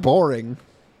Yeah, but- boring.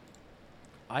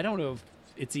 I don't know if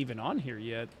it's even on here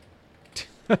yet.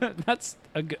 That's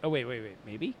a good. Oh wait.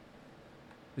 Maybe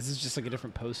this is just like a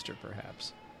different poster,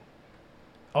 perhaps.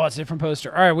 Oh, it's a different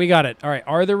poster. All right, we got it. All right,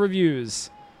 are there reviews?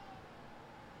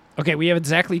 Okay, we have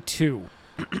exactly 2.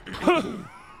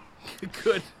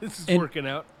 Good. This is And- working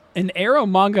out. An Arrow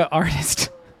manga artist.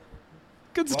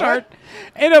 Good start.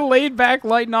 And a laid-back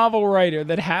light novel writer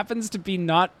that happens to be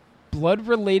not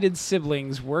blood-related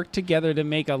siblings work together to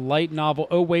make a light novel.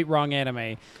 Oh, wait, wrong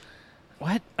anime.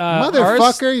 What?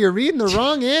 Motherfucker, you're reading the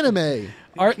wrong anime.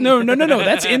 No.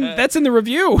 That's in the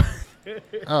review.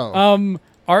 Oh.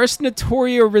 Ars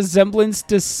Notoria resemblance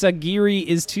to Sagiri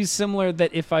is too similar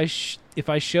that if I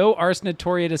show Ars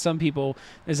Notoria to some people,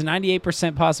 there's a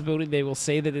 98% possibility they will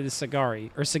say that it is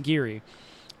Sagiri.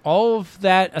 All of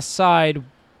that aside,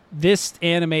 this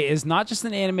anime is not just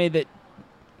an anime that...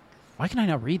 Why can I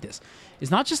not read this?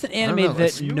 It's not just an anime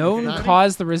that known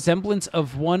caused the resemblance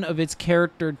of one of its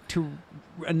character to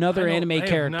another anime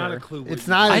character. I have not a clue. It's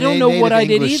not. I don't know what I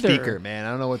did English either. Speaker, man.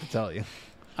 I don't know what to tell you.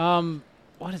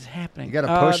 What is happening? You got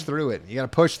to push through it. You got to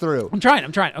push through. I'm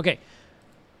trying. Okay.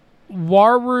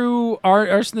 Waru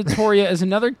Ars Notoria is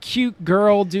another cute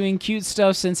girl doing cute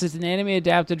stuff since it's an anime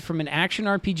adapted from an action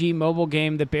RPG mobile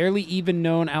game that barely even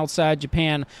known outside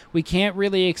Japan. We can't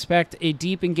really expect a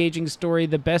deep, engaging story.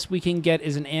 The best we can get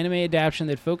is an anime adaptation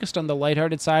that focused on the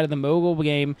lighthearted side of the mobile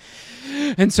game,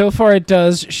 and so far it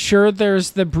does. Sure,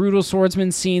 there's the brutal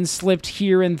swordsman scene slipped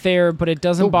here and there, but it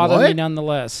doesn't bother me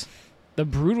nonetheless. The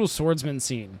brutal swordsman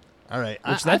scene. All right,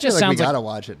 Which I that just feel like sounds we like... gotta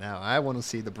watch it now. I want to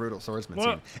see the brutal swordsman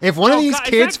scene. If one of these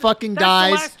kids fucking that's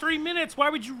dies, the last 3 minutes. Why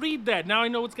would you read that? Now I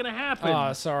know what's gonna happen.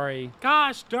 Oh, sorry.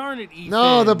 Gosh darn it, Ethan.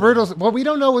 no, the brutal. Well, we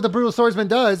don't know what the brutal swordsman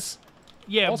does.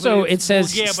 Yeah. Also, but it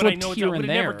says but I slipped know here but and it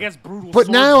never there. gets brutal. But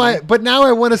now swordsman.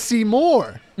 I want to see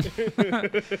more.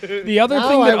 The other Now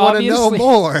thing I that want to know obviously...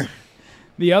 more.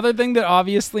 The other thing that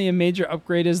obviously a major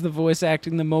upgrade is the voice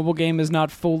acting. The mobile game is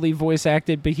not fully voice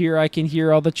acted, but here I can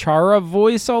hear all the Chara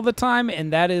voice all the time,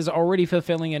 and that is already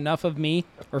fulfilling enough of me,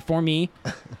 or for me.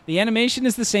 The animation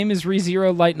is the same as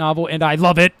ReZero light novel, and I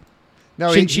love it. No,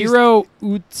 Shinjiro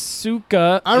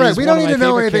Utsuka. All right, is we one don't of need my to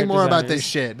know favorite anything more character about this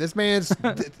designers. shit. This man's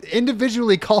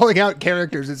individually calling out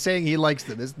characters and saying he likes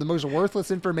them. It's the most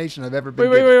worthless information I've ever been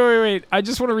given. Wait. I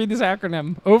just want to read this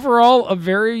acronym. Overall, a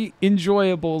very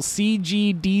enjoyable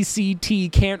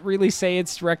CGDCT. Can't really say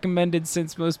it's recommended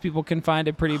since most people can find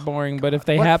it pretty boring, but if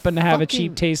they What happen to have a fucking-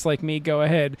 cheap taste like me, go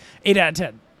ahead. 8 out of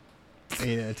 10.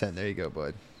 8 out of 10. There you go,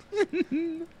 bud.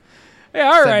 Yeah,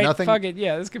 all Said right. nothing? Fuck it.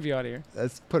 Yeah, this could be on here.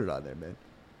 Let's put it on there, man.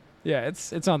 Yeah,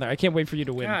 it's on there. I can't wait for you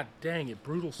to win. God dang it,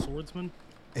 brutal swordsman.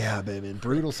 Yeah, baby.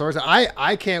 Brutal swordsman.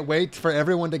 I can't wait for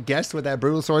everyone to guess what that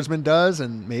brutal swordsman does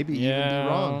and maybe even Yeah. be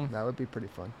wrong. That would be pretty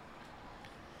fun.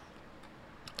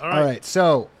 All All right.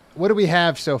 So, what do we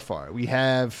have so far? We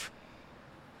have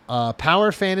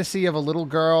Power Fantasy of a Little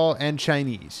Girl and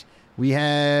Chinese. We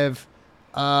have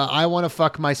I Want to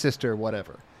Fuck My Sister,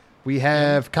 whatever. We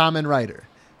have Kamen Rider.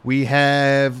 We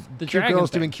have The cute dragon girls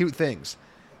thing. doing cute things.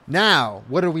 Now,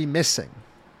 what are we missing?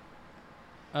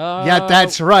 Uh, Yeah,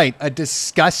 that's right. A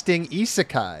disgusting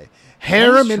isekai.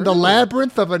 Harem in the true.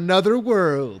 labyrinth of another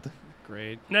world.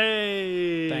 great.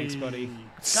 Hey. Thanks, buddy.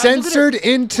 Censored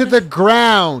into the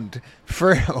ground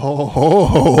for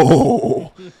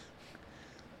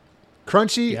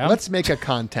Crunchy, Yeah? let's make a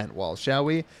content wall, shall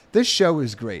we? This show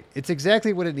is great. It's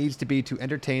exactly what it needs to be to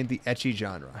entertain the ecchi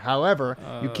genre. However,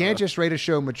 you can't just rate a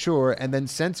show mature and then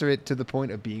censor it to the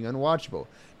point of being unwatchable.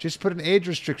 Just put an age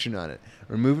restriction on it.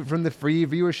 Remove it from the free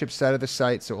viewership side of the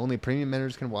site so only premium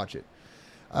members can watch it.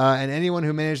 And anyone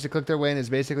who managed to click their way in is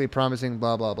basically promising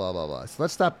blah, blah, blah, blah, blah. So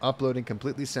let's stop uploading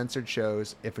completely censored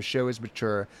shows. If a show is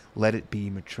mature, let it be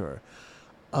mature.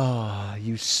 Ah,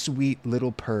 you sweet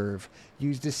little perv.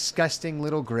 You disgusting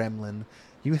little gremlin.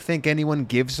 You think anyone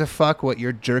gives a fuck what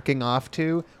you're jerking off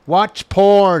to? Watch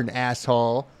porn,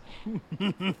 asshole.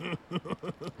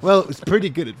 Well, it was pretty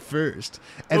good at first.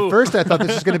 At first, I thought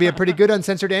this was going to be a pretty good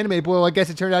uncensored anime. Well, I guess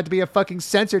it turned out to be a fucking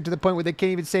censored to the point where they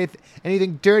can't even say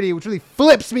anything dirty, which really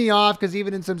flips me off because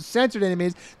even in some censored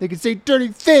animes, they can say dirty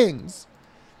things.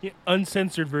 Yeah,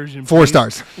 uncensored version. 4 please.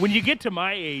 stars. When you get to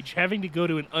my age, having to go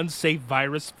to an unsafe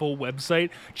virus full website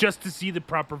just to see the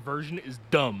proper version is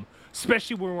dumb.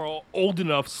 Especially when we're all old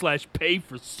enough / pay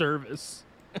for service.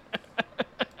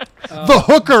 The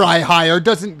hooker I hire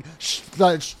doesn't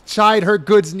chide her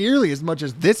goods nearly as much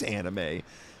as this anime.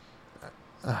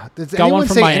 Does Got anyone one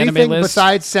from say my anime anything list.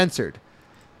 besides censored?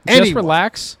 Just Anyone?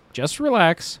 relax. Just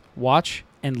relax. Watch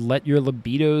and let your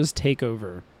libidos take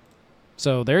over.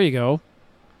 So there you go.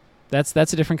 That's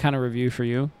a different kind of review for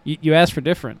you. You asked for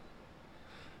different.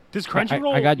 Does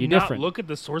Crunchyroll I got you not different. look at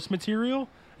the source material?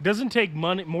 It doesn't take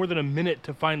more than a minute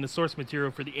to find the source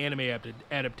material for the anime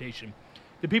adaptation.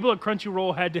 The people at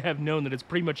Crunchyroll had to have known that it's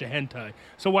pretty much a hentai.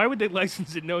 So why would they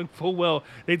license it knowing full well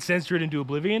they'd censor it into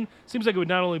oblivion? Seems like it would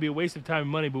not only be a waste of time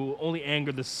and money, but will only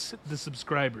anger the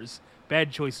subscribers. Bad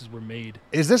choices were made.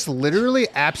 Is this literally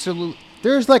absolute?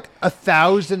 There's like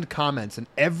 1,000 comments, and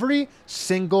every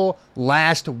single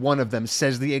last one of them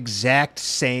says the exact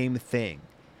same thing.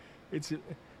 It's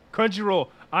Crunchyroll.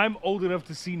 I'm old enough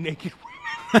to see naked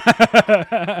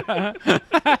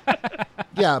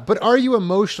Yeah, but are you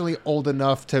emotionally old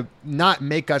enough to not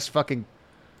make us fucking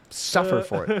suffer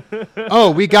for it?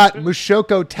 Oh, we got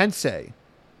Mushoku Tensei.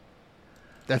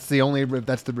 That's the only.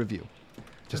 That's the review.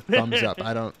 Just thumbs up.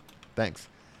 I don't. Thanks.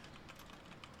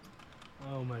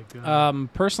 Oh my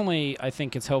god. Personally, I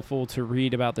think it's helpful to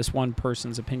read about this one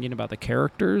person's opinion about the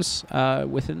characters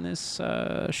within this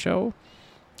show.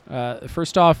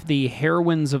 First off, the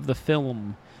heroines of the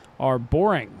film are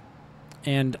boring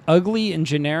and ugly in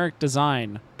generic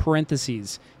design.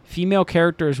 Parentheses. Female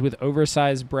characters with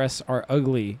oversized breasts are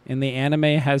ugly, and the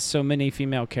anime has so many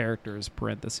female characters.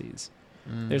 Parentheses.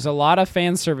 There's a lot of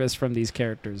fan service from these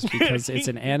characters because it's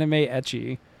an anime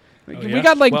ecchi. Oh, We yeah?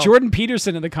 got like Well, Jordan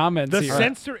Peterson in the comments The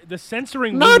here. the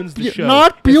censoring ruins the show.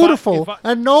 Not beautiful, If I-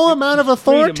 and no amount of wait a minute,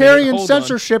 authoritarian hold on.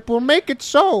 censorship will make it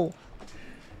so.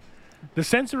 The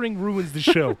censoring ruins the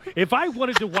show. If I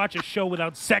wanted to watch a show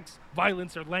without sex,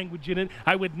 violence, or language in it,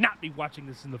 I would not be watching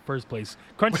this in the first place.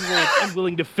 Crunchyroll is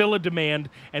unwilling to fill a demand,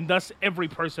 and thus every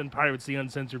person pirates the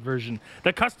uncensored version.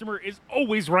 The customer is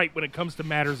always right when it comes to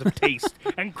matters of taste,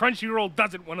 and Crunchyroll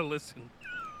doesn't want to listen.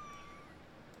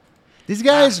 These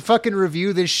guys fucking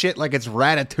review this shit like it's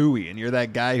Ratatouille, and you're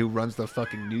that guy who runs the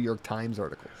fucking New York Times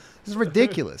article. This is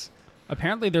ridiculous.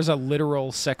 Apparently, there's a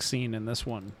literal sex scene in this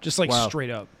one, just like Wow. straight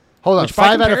up. Hold on, Which by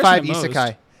 5 out of 5 comparison to isekai.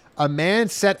 most- A man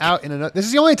set out in another. This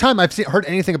is the only time I've heard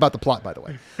anything about the plot, by the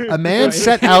way. A man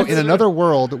set out in another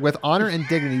world with honor and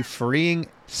dignity, freeing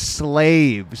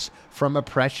slaves from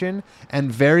oppression,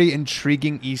 and very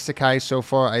intriguing isekai so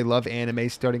far. I love anime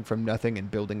starting from nothing and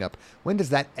building up. When does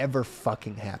that ever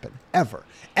fucking happen? Ever.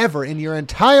 Ever in your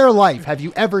entire life have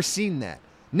you ever seen that?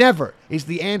 Never is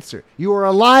the answer. You are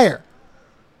a liar.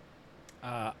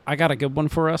 I got a good one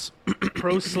for us.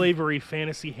 Pro-slavery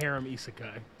fantasy harem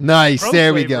isekai. Nice.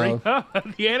 There we Pro-slavery. go.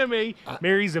 The anime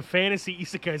marries a fantasy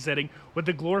isekai setting with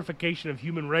the glorification of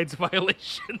human rights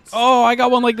violations. Oh, I got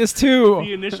one like this too.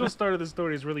 The initial start of the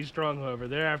story is really strong, however.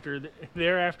 Thereafter,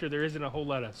 there isn't a whole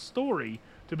lot of story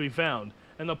to be found,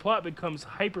 and the plot becomes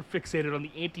hyper-fixated on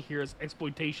the anti-hero's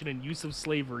exploitation and use of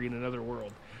slavery in another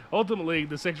world. Ultimately,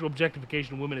 the sexual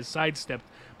objectification of women is sidestepped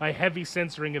by heavy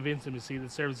censoring of intimacy that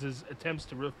serves as attempts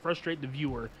to frustrate the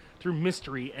viewer through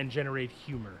mystery and generate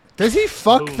humor. Does he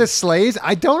fuck Boom. the slaves?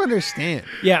 I don't understand.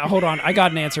 Yeah, hold on. I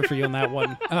got an answer for you on that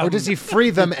one. Or does he free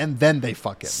them and then they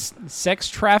fuck him? Sex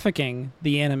trafficking,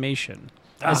 the animation.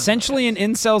 Essentially an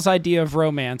incel's idea of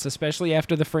romance, especially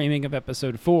after the framing of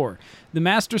episode 4. The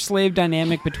master-slave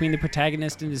dynamic between the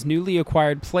protagonist and his newly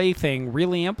acquired plaything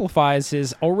really amplifies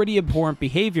his already abhorrent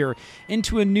behavior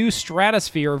into a new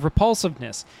stratosphere of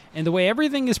repulsiveness. And the way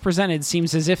everything is presented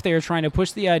seems as if they are trying to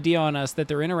push the idea on us that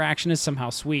their interaction is somehow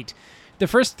sweet. The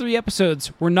first 3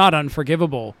 episodes were not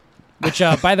unforgivable, which,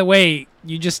 by the way,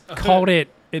 you just called it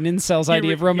an incel's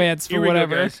idea of romance for Here we go,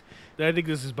 whatever. guys. I think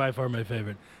this is by far my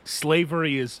favorite.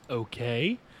 Slavery is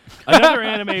okay. Another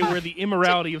anime where the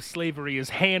immorality of slavery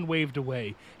is hand-waved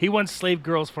away. He wants slave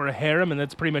girls for a harem, and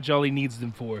that's pretty much all he needs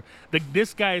them for.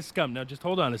 This guy is scum. Now, just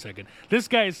hold on a second. This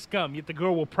guy is scum, yet the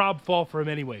girl will fall for him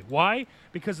anyway. Why?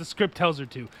 Because the script tells her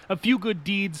to. A few good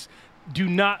deeds do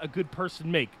not a good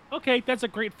person make. Okay, that's a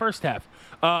great first half.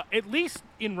 At least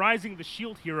in Rising the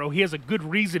Shield Hero, he has a good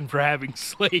reason for having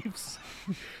slaves.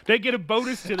 They get a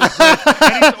bonus to this,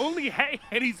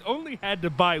 and he's only had to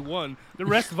buy one. The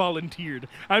rest volunteered.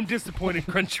 I'm disappointed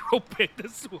Crunchyroll picked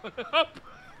this one up.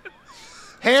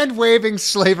 Hand waving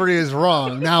slavery is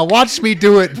wrong. Now watch me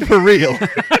do it for real.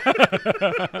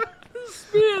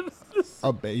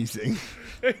 Amazing.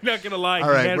 Not gonna lie, All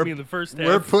he right, had me in the first half.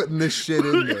 we're putting this shit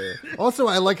in there. Also,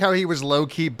 I like how he was low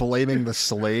key blaming the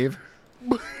slave.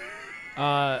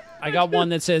 I got one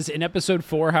that says, in episode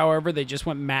 4, however, they just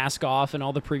went mask off and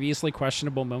all the previously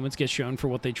questionable moments get shown for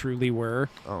what they truly were.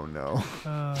 Oh no!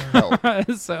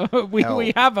 Help! So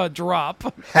we have a drop.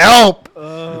 Help!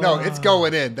 No, it's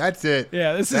going in. That's it.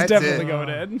 Yeah, this is That's definitely it. going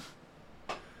in.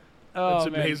 Oh, That's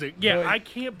amazing. man. Yeah, I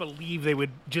can't believe they would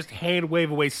just hand wave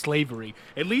away slavery.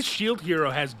 At least Shield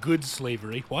Hero has good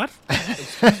slavery. What?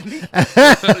 Excuse me?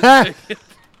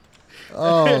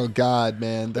 Oh God,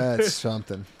 man, that's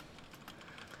something.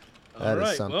 That is All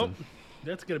right, something. well,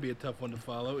 that's going to be a tough one to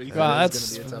follow. Wow, That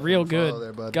is that's gonna be a tough real one to follow good.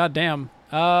 there, bud. God damn.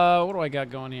 What do I got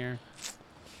going here?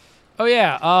 Oh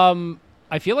yeah.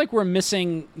 I feel like we're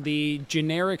missing the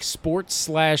generic sports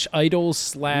 /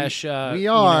 idols / We are. you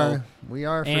know, We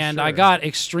are. For and sure. I got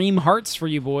Extreme Hearts for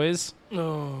you boys.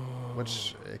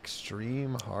 Which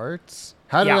Extreme Hearts?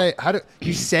 How do Yeah. How do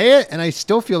you say it? And I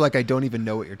still feel like I don't even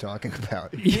know what you're talking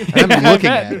about. I'm looking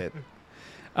bet. at it.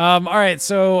 All right,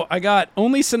 so I got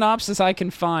only synopsis I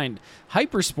can find.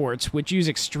 Hypersports, which use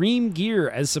extreme gear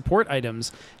as support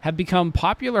items, have become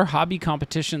popular hobby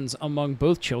competitions among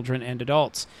both children and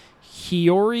adults.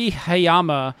 Hiyori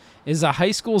Hayama is a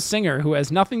high school singer who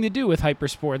has nothing to do with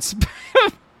hypersports,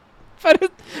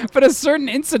 but a certain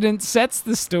incident sets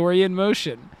the story in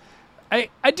motion.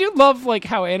 I do love like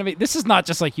how anime. This is not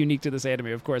just like unique to this anime,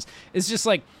 of course. It's just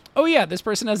like, oh yeah, this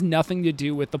person has nothing to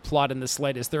do with the plot in the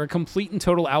slightest. They're a complete and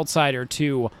total outsider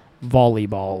to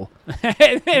volleyball.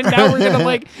 and now we're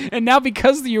gonna and now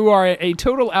because you are a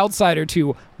total outsider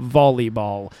to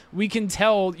volleyball, we can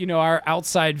tell, our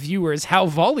outside viewers how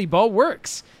volleyball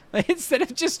works. Instead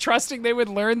of just trusting they would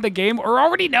learn the game or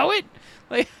already know it.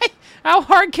 Like, how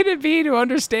hard can it be to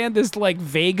understand this like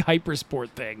vague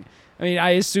hypersport thing? I mean, I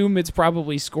assume it's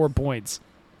probably score points.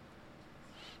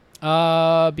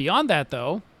 Beyond that,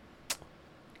 though,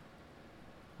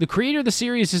 the creator of the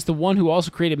series is the one who also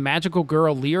created Magical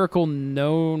Girl Lyrical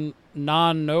Non-Noah,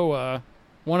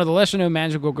 one of the lesser-known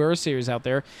Magical Girl series out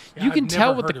there. Yeah, you can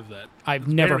tell what with of that. I've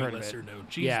It's never very heard of lesser it. known.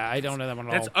 Jesus. Yeah, I don't know that one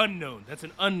at all. That's unknown. That's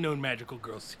an unknown Magical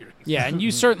Girl series. Yeah, and you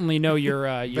certainly know your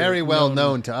Very well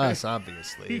known to us,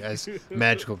 obviously, as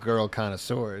magical girl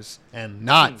connoisseurs and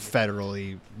not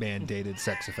federally mandated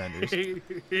sex offenders.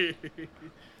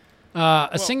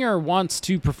 A singer wants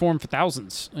to perform for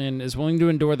thousands and is willing to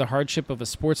endure the hardship of a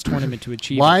sports tournament to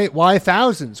achieve it. Why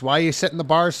thousands? Why are you setting the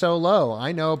bar so low?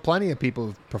 I know plenty of people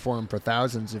who've performed for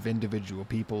thousands of individual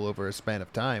people over a span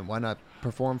of time. Why not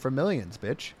perform for millions,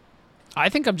 bitch? I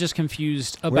think I'm just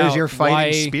confused about Where's your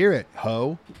fighting spirit,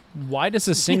 ho? Why does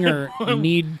a singer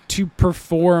need to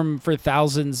perform for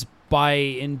thousands by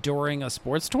enduring a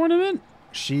sports tournament?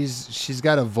 She's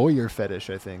got a voyeur fetish,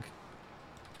 I think.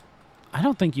 I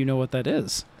don't think you know what that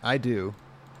is. I do.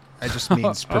 I just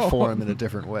means perform in a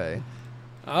different way.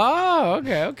 Oh,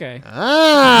 okay.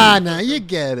 Ah, now you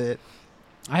get it.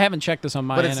 I haven't checked this on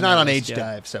my But it's anime not on list yet.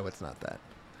 H-Dive, so it's not that.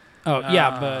 Oh,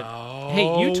 yeah, but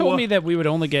hey, you told me that we would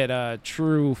only get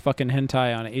true fucking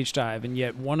hentai on H-Dive, and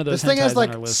yet one of those This thing hentais has like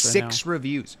on our list 6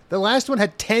 reviews. The last one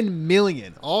had 10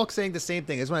 million, all saying the same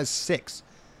thing. This one has 6.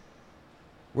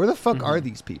 Where the fuck are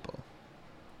these people?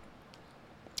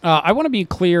 I want to be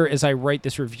clear as I write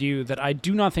this review that I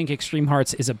do not think Extreme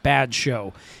Hearts is a bad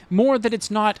show. More that it's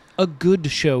not a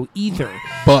good show either.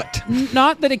 But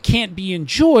Not that it can't be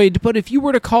enjoyed, but if you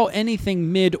were to call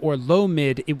anything mid or low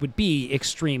mid, it would be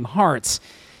Extreme Hearts.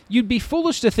 You'd be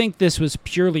foolish to think this was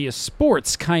purely a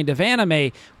sports kind of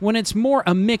anime when it's more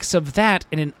a mix of that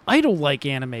and an idol-like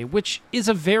anime, which is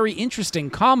a very interesting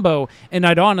combo, and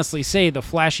I'd honestly say the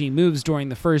flashy moves during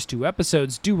the first 2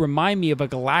 episodes do remind me of a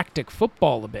galactic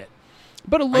football a bit.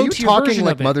 But a are you low-tier talking version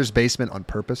like of it. Mother's Basement on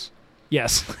purpose?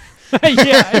 Yes.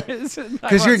 Yeah.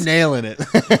 Because you're nailing it.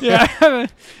 Yeah.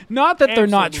 Not that they're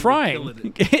not Absolutely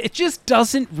trying. killing It just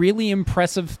doesn't really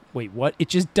impressive. Wait, what? It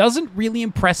just doesn't really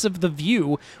impressive the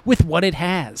view with what it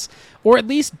has. Or at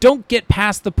least don't get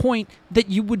past the point that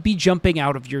you would be jumping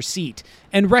out of your seat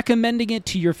and recommending it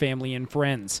to your family and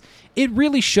friends. It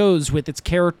really shows with its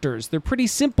characters. They're pretty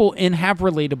simple and have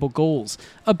relatable goals.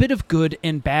 A bit of good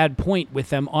and bad point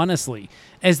with them, honestly,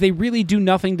 as they really do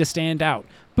nothing to stand out.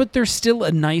 But they're still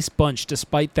a nice bunch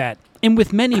despite that, and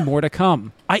with many more to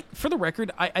come. For the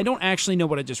record, I don't actually know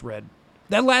what I just read.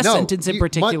 That last sentence in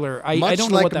particular, I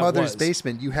don't know like what that Mother's was.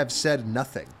 Basement, you have said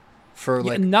nothing for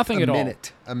like nothing a at all.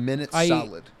 minute. A minute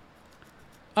solid.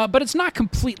 But it's not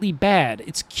completely bad.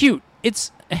 It's cute. It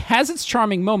has its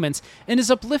charming moments and is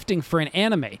uplifting for an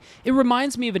anime. It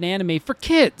reminds me of an anime for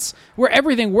kids, where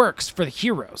everything works for the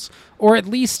heroes, or at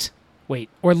least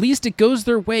it goes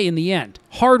their way in the end.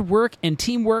 Hard work and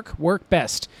teamwork work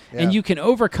best, and you can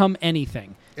overcome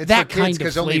anything. It's that for kids kind of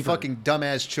because flavor. only fucking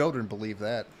dumbass children believe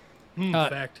that.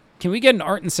 Fact. Can we get an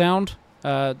art and sound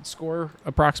score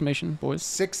approximation, boys?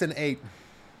 6 and 8.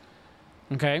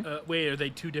 Okay. Wait, are they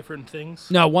 2 different things?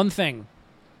 No, one thing.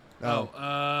 Oh.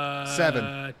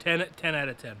 7. 10 out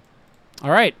of 10.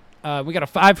 All right. We got a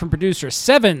 5 from producer.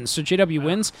 7, so JW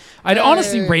wins. I'd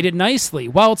honestly rate it nicely.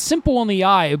 While it's simple on the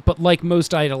eye, but like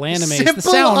most idol animes, Simple the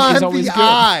sound on is always the good.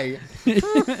 eye. That's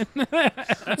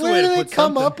Where a do way they to put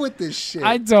come something. up with this shit?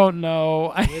 I don't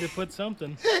know. Way to put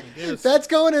something. I guess. That's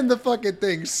going in the fucking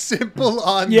thing. Simple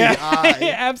on the Yeah,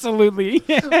 eye. absolutely.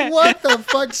 What the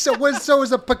fuck? So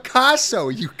is a Picasso,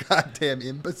 you goddamn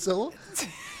imbecile.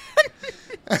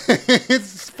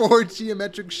 It's 4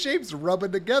 geometric shapes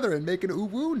rubbing together and making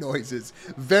ooh-woo noises.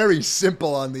 Very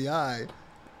simple on the eye.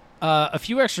 A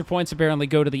few extra points apparently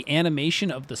go to the animation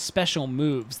of the special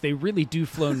moves. They really do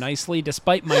flow nicely.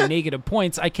 Despite my negative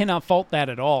points, I cannot fault that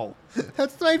at all.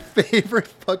 That's my favorite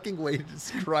fucking way to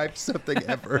describe something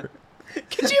ever.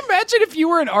 Could you imagine if you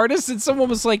were an artist and someone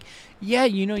was like, yeah,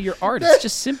 your art is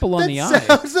just simple on the eye. That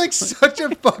sounds like such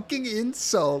a fucking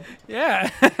insult. Yeah,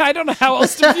 I don't know how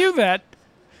else to view that.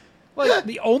 Like,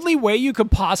 the only way you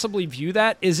could possibly view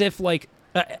that is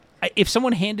if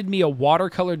someone handed me a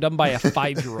watercolor done by a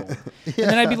 5-year-old, and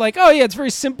then I'd be like, "Oh yeah, it's very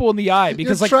simple in the eye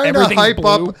because You're like trying everything's to hype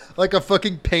blue." up like a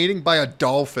fucking painting by a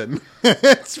dolphin.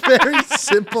 It's very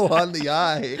simple on the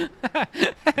eye.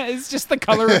 It's just the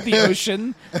color of the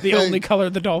ocean, the only color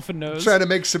the dolphin knows. Trying to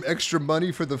make some extra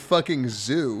money for the fucking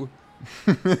zoo.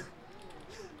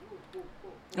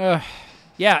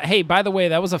 Yeah. Hey, by the way,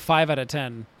 that was a 5 out of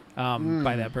 10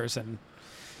 by that person.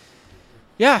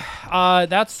 Yeah,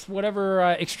 that's whatever.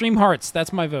 Extreme Hearts.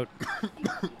 That's my vote.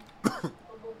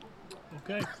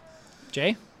 Okay.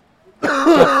 Jay?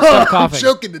 Stop coughing. I'm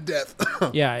choking to death.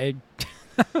 Yeah,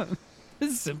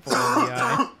 it's simple in the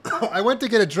eye. I went to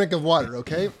get a drink of water,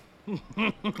 okay?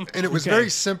 And it was very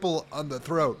simple on the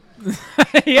throat.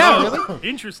 Yeah, really?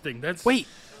 Interesting. Wait,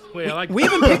 I like we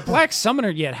haven't picked Black Summoner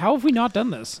yet. How have we not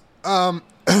done this?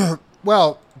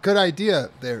 Well, good idea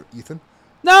there, Ethan.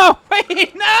 No,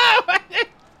 wait, no!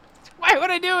 Why would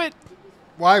I do it?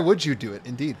 Why would you do it,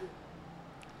 indeed?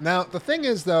 Now, the thing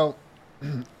is, though,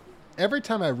 every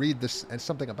time I read this and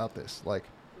something about this, like,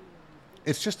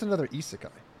 it's just another isekai.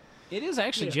 It is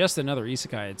actually just another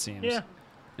isekai, it seems. Yeah.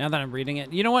 Now that I'm reading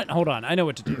it. You know what? Hold on. I know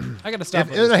what to do. I got to stop.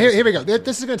 Here we go.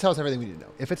 This is going to tell us everything we need to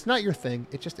know. If it's not your thing,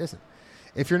 it just isn't.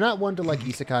 If you're not one to like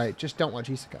isekai, just don't watch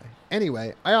isekai.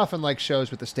 Anyway, I often like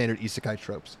shows with the standard isekai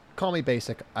tropes. Call me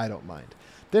basic, I don't mind.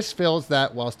 This fills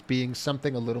that whilst being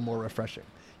something a little more refreshing.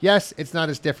 Yes, it's not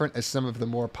as different as some of the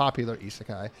more popular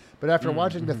isekai, but after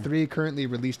watching the 3 currently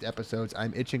released episodes,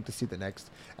 I'm itching to see the next,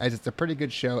 as it's a pretty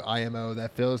good show, IMO,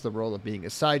 that fills the role of being a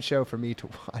sideshow for me to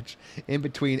watch in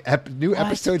between new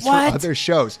episodes from other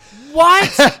shows.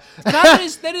 What?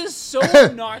 that is so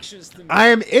obnoxious to me. I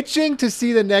am itching to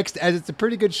see the next, as it's a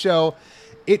pretty good show.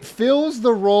 It fills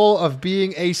the role of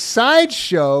being a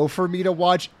sideshow for me to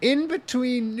watch in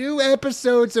between new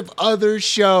episodes of other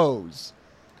shows.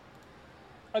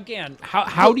 Again,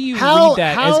 how do you read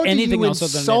that as anything else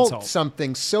other than an insult?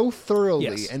 Something so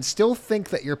thoroughly and still think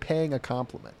that you're paying a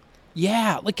compliment?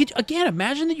 Yeah, like again,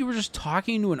 imagine that you were just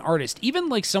talking to an artist, even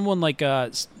like someone like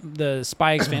the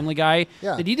Spy X Family guy,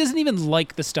 that he doesn't even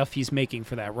like the stuff he's making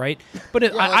for that, right?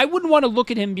 But I wouldn't want to look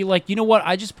at him and be like, you know what,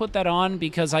 I just put that on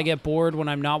because I get bored when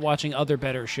I'm not watching other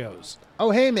better shows.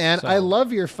 Oh, hey, man, I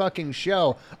love your fucking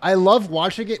show. I love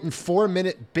watching it in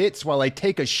 4-minute bits while I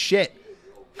take a shit.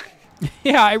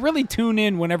 Yeah, I really tune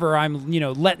in whenever I'm,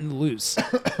 letting loose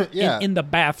in the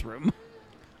bathroom.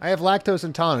 I have lactose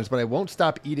intolerance, but I won't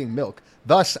stop eating milk.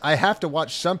 Thus, I have to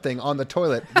watch something on the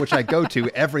toilet, which I go to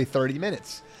every 30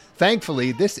 minutes. Thankfully,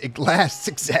 it lasts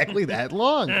exactly that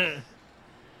long. So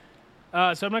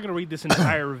I'm not going to read this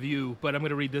entire review, but I'm going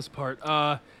to read this part.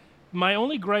 My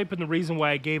only gripe and the reason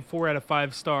why I gave 4 out of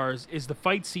 5 stars is the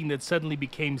fight scene that suddenly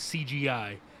became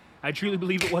CGI. I truly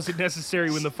believe it wasn't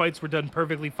necessary when the fights were done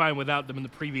perfectly fine without them in the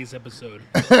previous episode.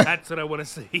 That's what I want to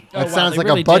see. That sounds like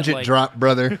really a budget drop,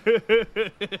 brother.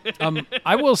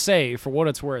 I will say, for what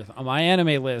it's worth, on my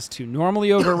anime list, who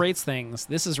normally overrates things,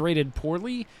 this is rated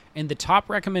poorly, and the top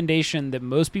recommendation that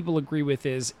most people agree with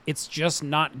is it's just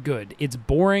not good. It's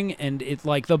boring, and it's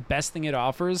like the best thing it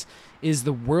offers is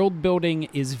the world building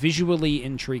is visually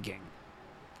intriguing.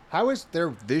 How is their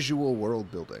visual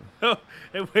world building? Oh,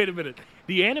 hey, wait a minute.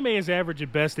 The anime is average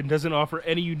at best and doesn't offer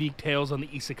any unique tales on the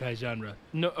isekai genre.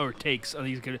 Takes on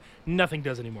the isekai. Nothing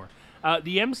does anymore.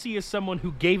 The MC is someone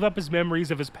who gave up his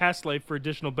memories of his past life for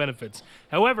additional benefits.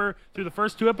 However, through the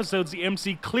first 2 episodes, the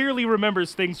MC clearly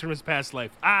remembers things from his past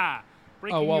life.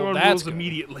 Breaking your own rules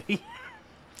immediately.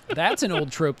 That's an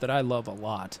old trope that I love a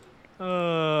lot.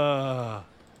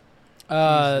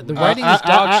 The writing is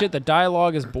dog shit, the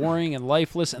dialogue is boring and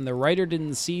lifeless, and the writer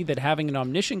didn't see that having an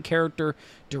omniscient character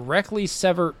directly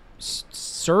server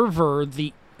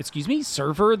the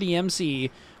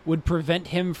MC would prevent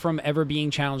him from ever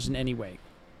being challenged in any way.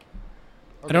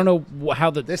 Okay. I don't know how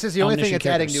This is the only thing that's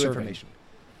adding new information.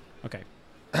 Okay.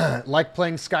 Like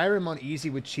playing Skyrim on easy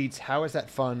with cheats, how is that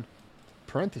fun?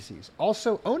 Parentheses.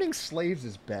 Also, owning slaves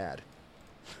is bad.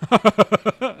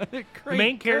 The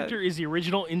main character is the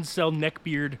original incel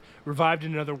neckbeard revived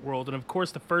in another world, and of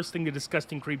course the first thing the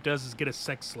disgusting creep does is get a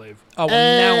sex slave. Oh,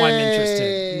 well, now I'm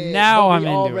interested. Now I'm into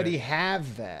it. We already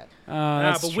have that.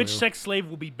 But which sex slave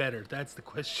will be better? That's the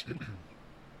question.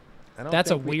 That's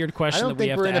a weird question that we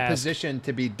have to ask. I don't think we're in a position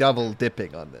to be double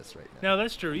dipping on this right now. No,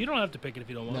 that's true. You don't have to pick it if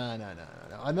you don't want. No.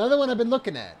 Another one I've been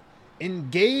looking at.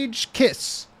 Engage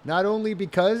Kiss. Not only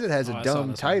because it has a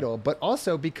dumb title, but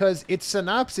also because its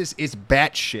synopsis is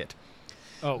batshit.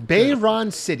 Oh,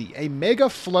 Bayron City, a mega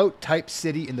float type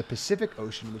city in the Pacific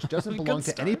Ocean, which doesn't belong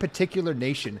to any particular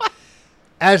nation.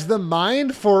 As the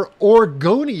mine for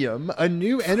orgonium, a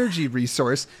new energy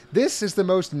resource, this city is the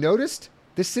most noticed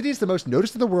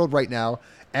in the world right now,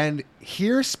 and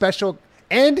here special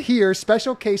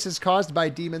cases caused by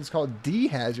demons called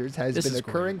D-hazards has been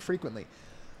occurring frequently.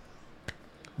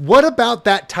 What about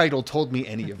that title told me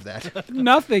any of that?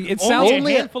 Nothing. It sounds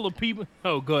only a handful of people.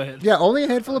 Oh, go ahead. Yeah, only a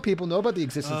handful of people know about the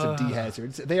existence of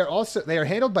D-hazards. They are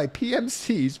handled by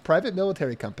PMCs, private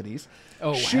military companies.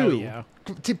 Oh, Shu, hell yeah.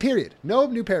 Period. No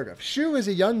new paragraph. Shu is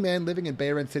a young man living in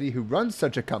Bayron City who runs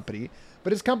such a company,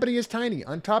 but his company is tiny.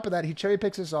 On top of that, he cherry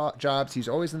picks his jobs. He's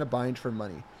always in a bind for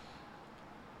money.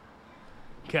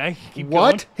 Okay, keep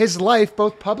What? going. His life,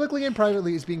 both publicly and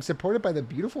privately, is being supported by the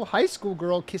beautiful high school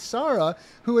girl, Kisara,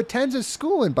 who attends a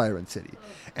school in Bayron City.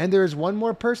 And there is one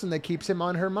more person that keeps him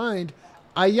on her mind,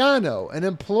 Ayano, an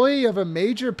employee of a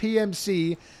major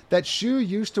PMC that Shu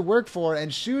used to work for,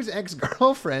 and Shu's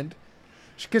ex-girlfriend.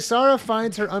 Kisara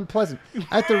finds her unpleasant.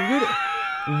 At the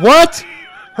root... What?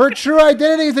 Her true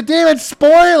identity is a demon.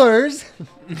 Spoilers!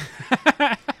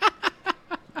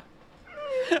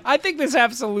 I think this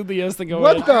absolutely has to go in.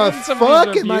 What the Some of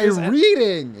fuck these am I reviews-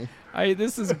 reading?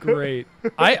 This is great.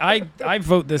 I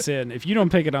vote this in. If you don't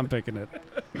pick it, I'm picking it.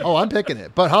 Oh, I'm picking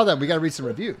it. But hold on, we got to read some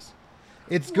reviews.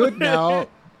 It's good now.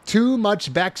 Too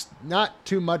much back. Not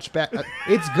too much back.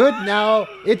 It's good now.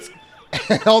 It's.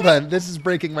 Hold on. This is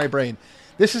breaking my brain.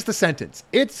 This is the sentence.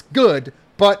 It's good,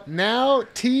 but now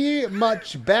too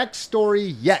much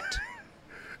backstory yet.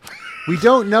 We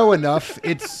don't know enough.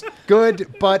 It's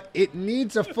good, but it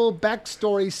needs a full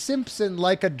backstory. Simpson,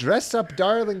 like a dress-up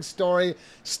darling story,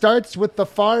 starts with the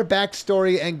far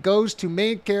backstory and goes to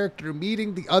main character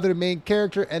meeting the other main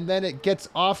character, and then it gets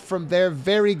off from there.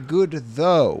 Very good,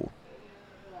 though.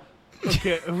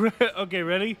 Okay, okay,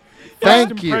 ready?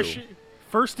 Thank you.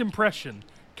 First impression,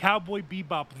 Cowboy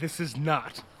Bebop. This is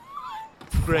not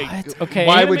great. What? Okay.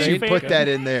 Why would Anime you put that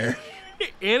in there?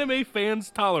 Anime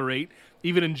fans tolerate,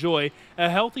 even enjoy, a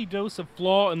healthy dose of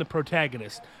flaw in the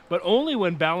protagonist, but only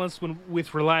when balanced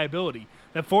with reliability.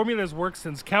 That formula has worked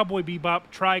since Cowboy Bebop,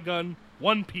 Trigun,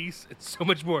 One Piece, and so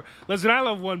much more. Listen, I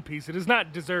love One Piece. It does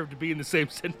not deserve to be in the same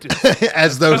sentence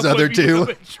As those Cowboy other two. Bebop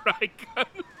and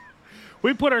Trigun.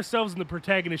 We put ourselves in the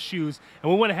protagonist's shoes,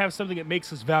 and we want to have something that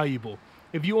makes us valuable.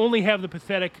 If you only have the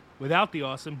pathetic without the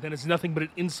awesome, then it's nothing but an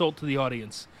insult to the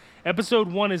audience.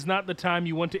 Episode 1 is not the time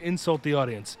you want to insult the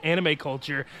audience, anime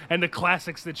culture, and the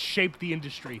classics that shaped the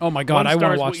industry. Oh my God, I wanna One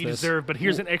star is watch what you this. deserve, but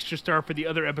here's an extra star for the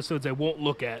other episodes I won't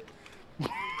look at.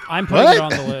 I'm putting What? it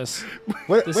on the list.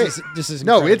 What, This wait, is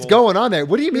no, incredible. it's going on there.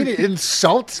 What do you mean it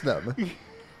insults them?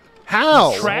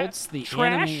 How? Insults the anime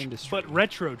trash, industry. but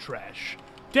retro trash.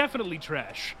 Definitely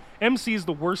trash. MC is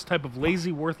the worst type of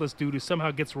lazy, worthless dude who somehow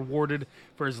gets rewarded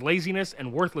for his laziness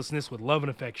and worthlessness with love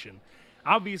and affection.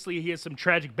 Obviously, he has some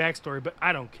tragic backstory, but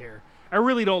I don't care. I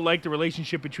really don't like the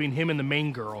relationship between him and the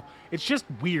main girl. It's just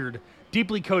weird,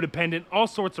 deeply codependent, all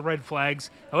sorts of red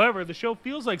flags. However, the show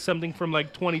feels like something from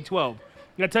like 2012.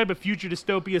 That type of future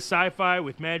dystopia sci-fi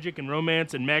with magic and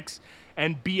romance and mechs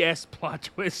and BS plot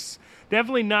twists.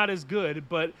 Definitely not as good,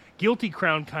 but Guilty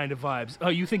Crown kind of vibes. Oh,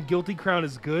 you think Guilty Crown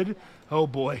is good? Oh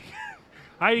boy.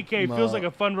 IDK feels like a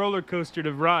fun roller coaster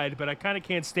to ride, but I kind of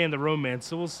can't stand the romance,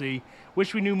 so we'll see.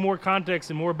 Wish we knew more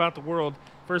context and more about the world.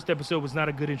 First episode was not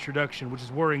a good introduction, which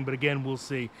is worrying, but again, we'll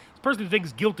see. This person who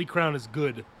thinks Guilty Crown is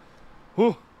good.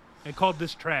 Whew. And called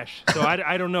this trash. So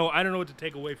I don't know. I don't know what to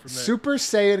take away from that. Super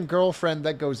Saiyan girlfriend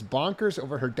that goes bonkers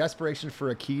over her desperation for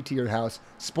a key to your house.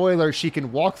 Spoiler, she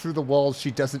can walk through the walls.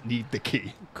 She doesn't need the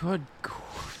key. Good.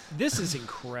 This is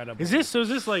incredible. Is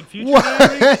this like future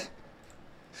anime?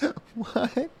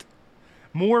 What?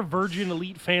 More Virgin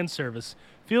Elite fan service.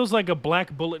 Feels like a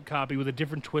Black Bullet copy with a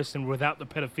different twist and without the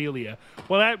pedophilia.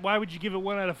 Well, why would you give it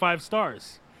 1 out of 5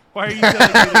 stars? Why are you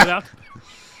telling me without...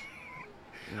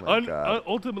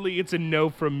 Ultimately, it's a no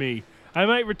from me. I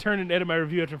might return and edit my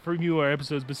review after a few more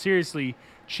episodes, but seriously,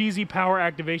 cheesy power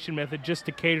activation method just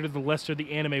to cater to the lesser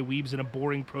the anime weebs and a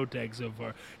boring protag so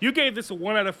far. You gave this a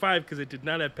 1 out of 5 because it did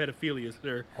not have pedophilia,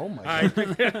 sir. Oh my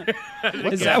God.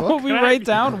 Is that what we write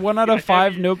down? 1 out of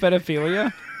 5, no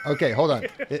pedophilia? Okay, hold on.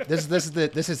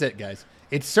 This is it, guys.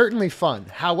 It's certainly fun.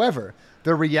 However,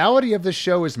 the reality of the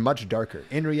show is much darker.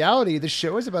 In reality, the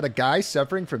show is about a guy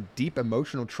suffering from deep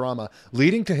emotional trauma,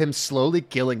 leading to him slowly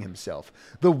killing himself.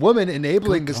 The woman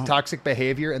enabling this toxic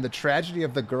behavior and the tragedy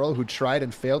of the girl who tried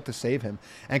and failed to save him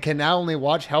and can now only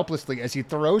watch helplessly as he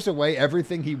throws away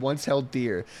everything he once held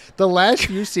dear. The last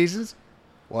few seasons...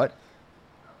 What?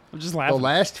 I'm just the laughing.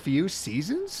 last few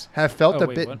seasons have felt a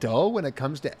wait, bit what? dull when it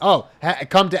comes to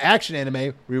come to action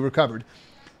anime. We recovered.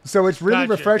 So it's really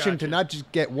Gotcha, refreshing gotcha. to not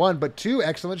just get one, but two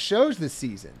excellent shows this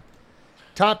season.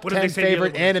 Top What did they 10 say the other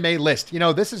favorite ones? anime list.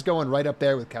 This is going right up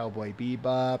there with Cowboy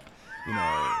Bebop.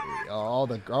 All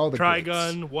the greats.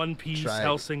 Trigun, One Piece, Tri-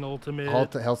 Hellsing Ultimate.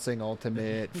 Hellsing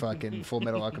Ultimate, fucking Full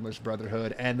Metal Alchemist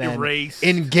Brotherhood, and then Erase.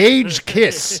 Engage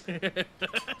Kiss.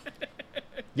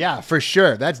 Yeah, for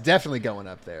sure. That's definitely going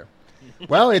up there.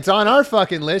 Well, it's on our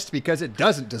fucking list because it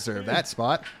doesn't deserve that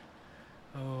spot.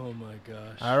 Oh my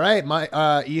gosh. All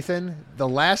right, Ethan, the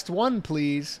last one,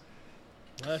 please.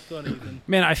 Last one, Ethan.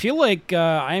 Man, I feel like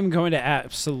I am going to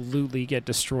absolutely get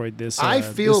destroyed this. I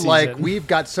feel this like season. we've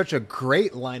got such a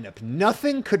great lineup.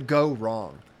 Nothing could go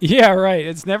wrong. Yeah, right.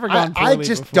 It's never gone I poorly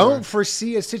just before. don't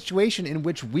foresee a situation in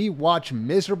which we watch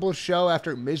miserable show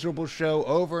after miserable show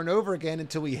over and over again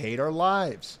until we hate our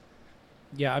lives.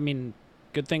 Yeah, I mean,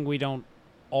 good thing we don't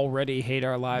already hate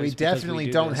our lives. We because definitely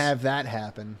do don't this. have that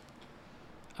happen.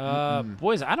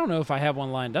 Boys, I don't know if I have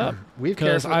one lined up. We've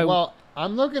 'cause carefully, well,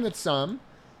 I'm looking at some.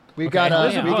 We Okay, got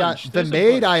there's a we got bunch. the There's a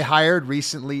maid bunch. I hired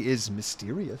recently is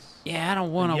mysterious. Yeah, I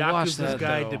don't want to watch Yakuza's that.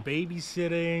 Guide though. to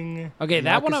Babysitting. Okay,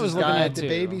 that one I was Yakuza's looking Guide at to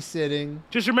too. babysitting.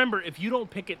 Just remember, if you don't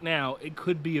pick it now, it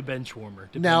could be a bench warmer.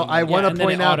 Now depending I on- want and to then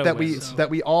point it out that auto-wins.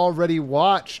 we already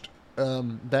watched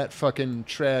that fucking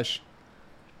trash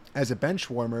as a bench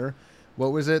warmer.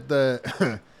 What was it?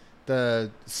 The the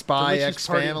Spy Delicious X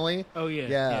Party. Family. Oh yeah.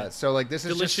 Yeah. So like this is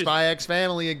Delicious- just Spy X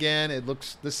Family again. It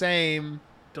looks the same.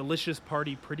 Delicious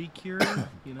Party Pretty Cure.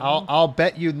 You know. I'll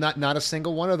bet you not a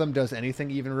single one of them does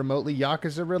anything even remotely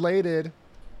Yakuza related.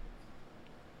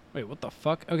 Wait, what the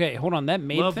fuck? Okay, hold on. That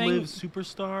maid Love thing. Live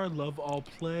Superstar. Love All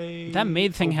Play. That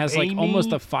maid thing has like Obey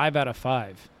almost Me. a 5 out of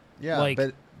 5. Yeah, Like-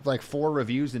 but like 4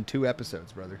 reviews in 2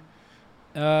 episodes, brother.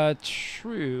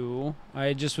 True.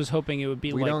 I just was hoping it would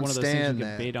be We like don't one of those things you stand could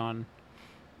that. bait on.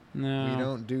 No. We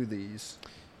don't do these.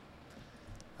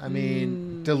 I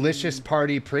mean, Delicious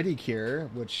Party Pretty Cure,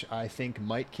 which I think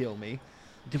might kill me.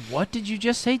 What did you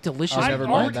just say? Delicious. Oh, never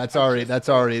Party? mind. That's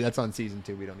on season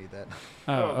 2. We don't need that.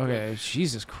 Oh, okay.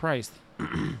 Jesus Christ. Wait,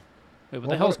 what the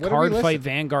Well, hell's what are we Card listing? Fight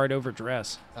Vanguard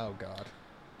Overdress? Oh God.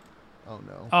 Oh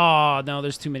no. Oh, no,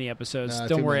 there's too many episodes. No,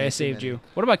 Don't too worry, many, I too saved many. you.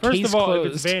 What about First Case of all, Closed?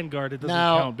 if it's Vanguard, it doesn't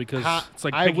Now, count because it's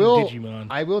like I picking will. Digimon.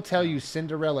 I will tell you,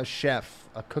 Cinderella Chef,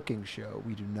 a cooking show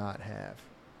we do not have.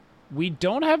 We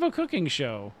don't have a cooking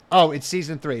show. Oh, it's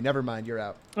season 3. Never mind. You're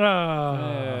out.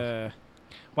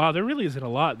 Wow, there really isn't a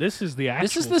lot. This is the actual.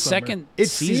 This is the summer. second It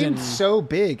season. seemed so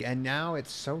big, and now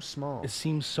it's so small. It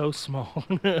seems so small.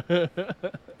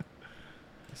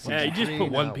 Yeah, you just Three,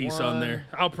 put One not Piece one. on there.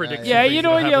 I'll predict. Yeah, some you things know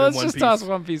that'll what? Yeah, happen in let's One just Piece. toss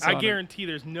One Piece I on it. guarantee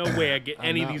there's no way I get I'm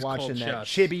any of not these watching cold that shots.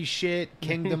 chibi shit.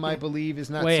 Kingdom, I believe, is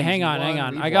not. Wait, season hang on.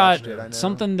 one. I We've got watched it, I know.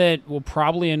 something that will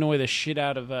probably annoy the shit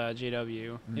out of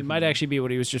JW. It might actually be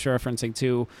what he was just referencing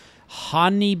to.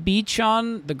 Hani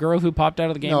Bichan, the girl who popped out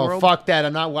of the game No, world. fuck that.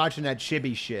 I'm not watching that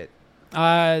chibi shit.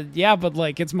 Yeah, but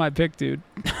like it's my pick, dude.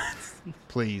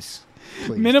 Please.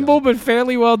 Minimal don't. but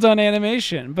fairly well done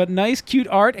animation, but nice, cute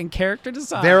art and character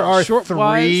design. There are Short 3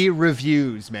 wise-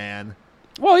 reviews, man.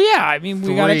 Well, yeah, I mean,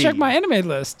 we gotta 3. check my anime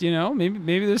list. You know,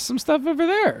 maybe there's some stuff over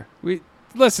there.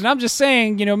 Listen. I'm just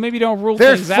saying, you know, maybe don't rule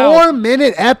There's things out.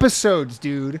 4-minute episodes,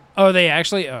 dude. Oh, they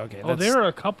actually. Oh, okay. Oh, that's- there are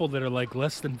a couple that are like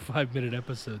less than 5-minute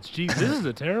episodes. Jeez, this is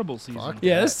a terrible season. Fuck.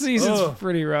 Yeah, this season's Ugh.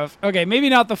 pretty rough. Okay, maybe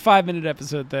not the 5-minute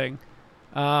episode thing.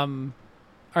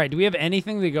 All right, do we have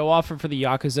anything to go off for the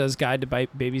Yakuza's Guide to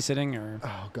Babysitting? Or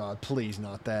Oh God, please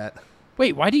not that.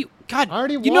 wait, why do you? God, I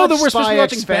already you know that watched we're supposed to Spy be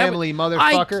X watching Family,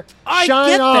 motherfucker. I Shine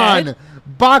get on, that.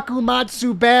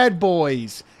 Bakumatsu Bad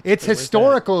Boys. It's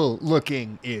historical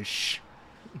looking ish,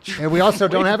 and we also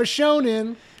don't have a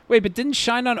shonen. Wait, but didn't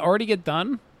Shine On already get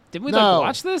done? Didn't we No. like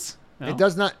watch this? No? It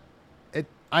does not.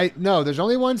 No. There's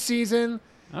only one season.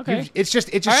 Okay. It's just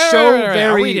All right, so all right, all right. I'll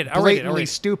very read it, I'll read it, I'll blatantly read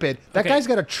it. stupid. That Okay. guy's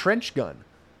got a trench gun.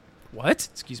 What?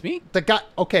 Excuse me? The guy.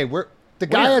 Okay, the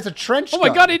guy Where? has a trench Oh gun.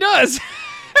 my God, he does.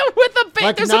 With a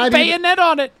Like there's a not even- bayonet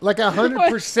on it. Like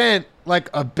 100%, like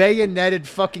a bayoneted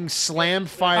fucking slam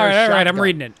fire. All right, I'm shotgun.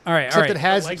 reading it. All right, all Except right. it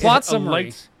has Plot A summary.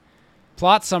 light-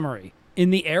 Plot summary. In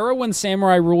the era when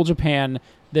samurai ruled Japan,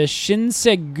 the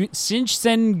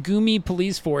Shinsengumi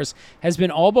police force has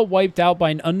been all but wiped out by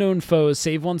an unknown foe,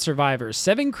 save one survivor.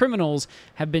 7 criminals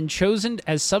have been chosen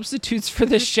as substitutes for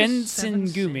the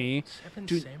Shinsengumi. Seven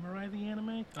Dude. Samurai, the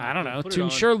anime? I don't know. Put it To on.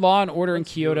 ensure law and order in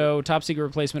Let's do it. Kyoto, top secret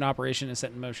replacement operation is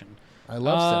set in motion. I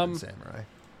love Um, Seven Samurai.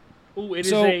 Ooh, it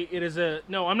So- is a.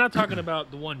 No, I'm not talking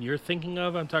about the one you're thinking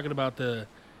of. I'm talking about the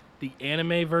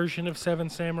anime version of Seven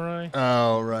Samurai.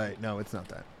 Oh right, no, it's not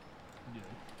that.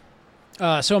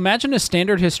 So imagine a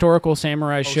standard historical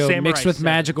samurai show Samurai mixed with 7's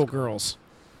magical cool. girls.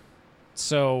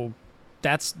 So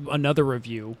that's another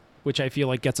review, which I feel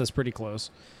like gets us pretty close.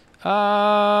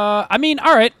 I mean,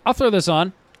 all right, I'll throw this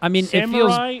on. I mean, it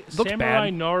Samurai looks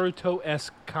bad.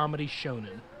 Naruto-esque comedy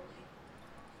shonen.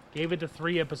 Gave it a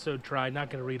 3-episode try.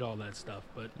 Not going to read all that stuff,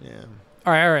 but Yeah.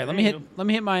 All right. Let me There you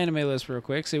hit my anime list real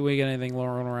quick. See if we get anything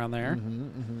rolling around there.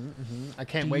 I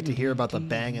can't wait to hear about the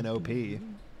banging OP. Okay.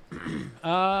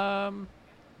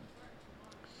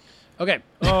 and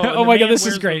Oh the my man god, this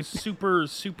wears is great.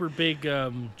 those super big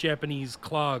Japanese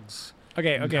clogs.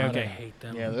 Okay. God, I hate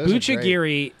them. Yeah, those are great.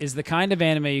 Buchigiri is the kind of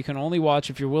anime you can only watch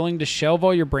if you're willing to shelve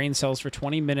all your brain cells for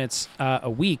 20 minutes a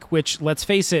week, which, let's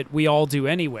face it, we all do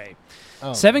anyway.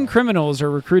 Oh, 7 God. criminals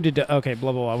are recruited to... Okay,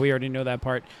 blah, blah, blah. We already know that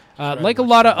part. Like a watch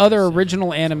lot of that other episode.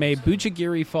 original anime,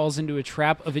 Buchigiri falls into a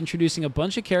trap of introducing a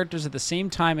bunch of characters at the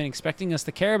same time and expecting us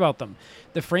to care about them.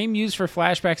 The frame used for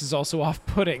flashbacks is also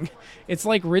off-putting. It's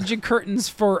like rigid curtains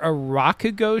for a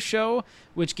Rakugo show,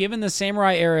 which, given the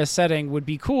samurai era setting, would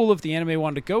be cool if the anime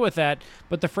wanted to go with that,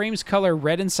 but the frames color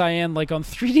red and cyan like on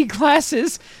 3D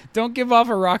glasses don't give off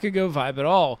a Rakugo vibe at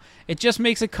all. It just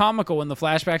makes it comical when the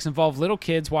flashbacks involve little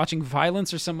kids watching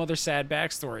violence or some other sad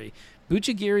backstory.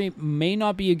 Buchigiri may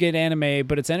not be a good anime,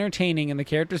 but it's entertaining, and the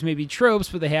characters may be tropes,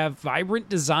 but they have vibrant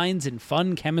designs and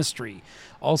fun chemistry.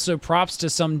 Also, props to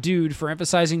some dude for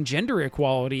emphasizing gender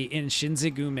equality in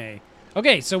Shinsegume.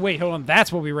 Okay, so wait, hold on.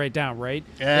 That's what we write down, right?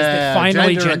 Is that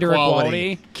finally gender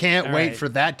equality? Can't All wait right. for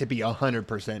that to be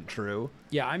 100% true.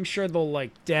 Yeah, I'm sure they'll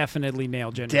definitely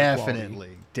nail gender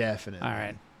equality. Definitely. All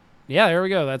right. Yeah, there we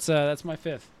go. That's my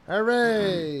 5th.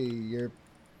 Hooray! You're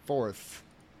 4th.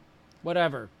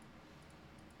 Whatever.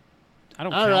 I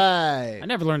don't All count. right. I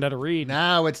never learned how to read.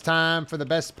 Now it's time for the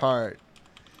best part.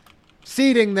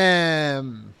 Seating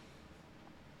them.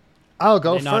 I'll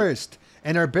go They not- first.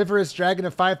 An herbivorous dragon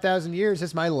of 5,000 years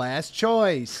is my last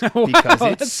choice. Wow, because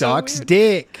it that's so sucks weird.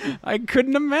 dick. I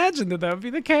couldn't imagine that would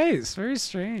be the case. Very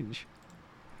strange.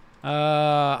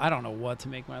 I don't know what to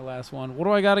make my last one. What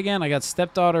do I got again? I got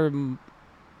stepdaughter,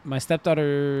 my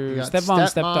stepdaughter, You got stepmom,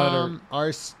 stepdaughter.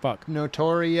 Ars Fuck.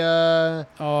 Notoria,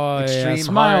 Oh, Extreme yeah.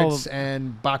 Smile. Hearts,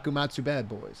 and Bakumatsu Bad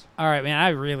Boys. All right, man. I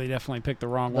really definitely picked the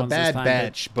wrong The ones this Bad time.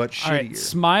 Batch, but All right, shittier.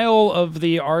 Smile of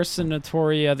the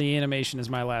Arsenatoria, the animation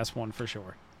is my last one for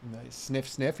sure. Nice. Sniff,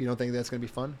 sniff. You don't think that's going to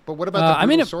be fun? But what about the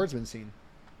brutal swordsman scene?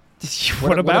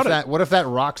 What about it? What if that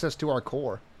rocks us to our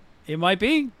core? It might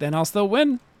be. Then I'll still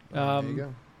win. There you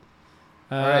go.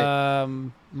 right.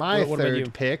 My what about you?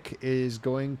 third pick is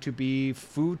going to be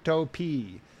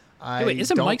Futopi. Hey, wait,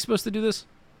 isn't Mike supposed to do this?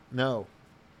 No.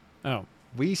 Oh.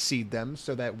 We seed them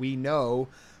so that we know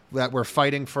that we're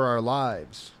fighting for our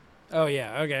lives. Oh,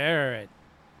 yeah. Okay. All right.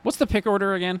 What's the pick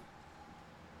order again?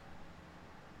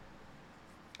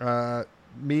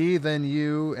 Me, then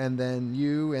you, and then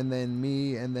you, and then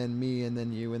me, and then me, and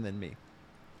then you, and then me.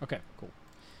 Okay, cool.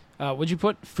 Would you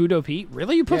put Fudo P?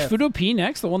 Really? You put Yeah. Fudo P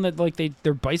next? The one that, like,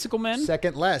 they're bicycle men?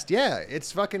 Second last. Yeah,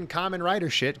 it's fucking Kamen Rider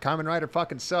shit. Kamen Rider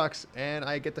fucking sucks, and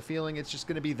I get the feeling it's just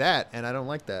going to be that, and I don't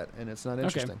like that, and it's not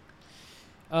interesting.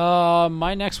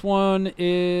 My next one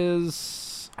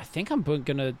is... I think I'm going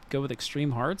to go with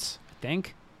Extreme Hearts. I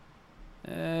think.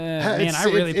 Man, I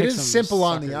really it picked is some simple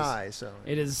on the suckers. eye, so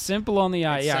It is simple on the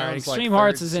eye. It Yeah, all right. sounds like Extreme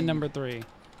Hearts third is in seed. number 3.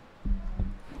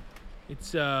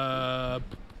 It's odds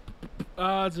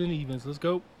and evens. Let's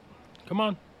go. Come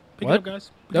on. Pick What? it up,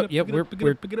 guys. Pick Nope, it up, yep, pick it up, pick it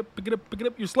we're- up, pick it up, pick it up, pick it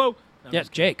up. You're slow. No, I'm Yeah,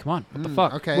 just kidding. Jake, come on. What the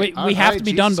fuck? okay. We All have right, to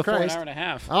be done Jesus before Christ. an hour and a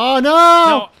half. Oh, no!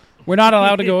 No, We're not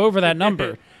allowed to go over that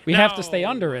number. We have to stay No.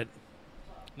 under it.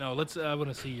 no. Let's. I want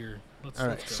to see your. Let's. All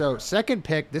right, let's go. so second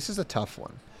pick, this is a tough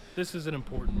one. This is an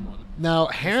important one. Now,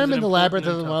 is Harem an in the important Labyrinth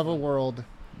of and the tough Marvel one. World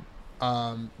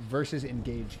versus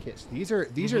Engage Kiss. These are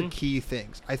Mm-hmm. key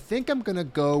things. I think I'm going to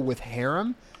go with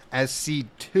Harem as seed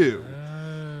 2.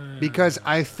 Because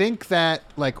I think that,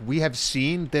 like, we have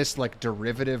seen this, like,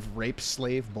 derivative rape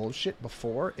slave bullshit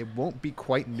before. It won't be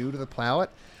quite new to the palate.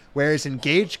 Whereas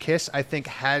Engage Kiss, I think,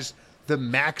 has the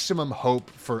maximum hope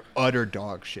for utter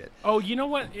dog shit. Oh, you know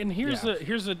what? And here's Yeah.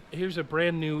 here's a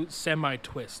brand new semi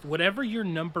twist. Whatever your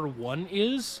number one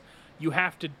is, you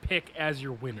have to pick as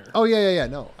your winner. Oh, yeah.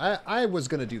 No, I was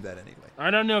going to do that anyway.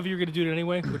 I don't know if you're going to do it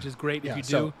anyway, which is great Yeah, if you do.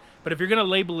 so- But if you're going to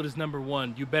label it as number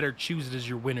one, you better choose it as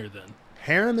your winner then.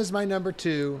 Harem is my number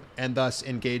 2, and thus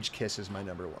Engage Kiss is my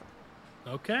number 1.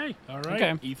 Okay. All right.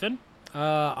 Okay. Ethan?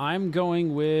 I'm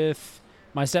going with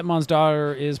My Stepmom's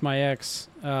Daughter is My Ex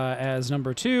as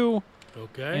number 2.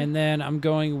 Okay. And then I'm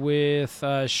going with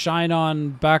Shine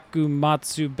On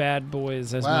Bakumatsu Bad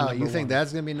Boys as my Wow, number you think 1.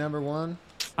 that's going to be number 1?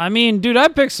 I mean, dude, I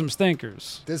picked some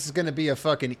stinkers. This is gonna be a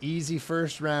fucking easy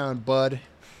first round, bud.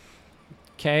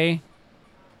 Okay.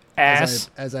 Ass.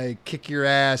 As I kick your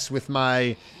ass with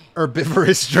my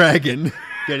herbivorous dragon,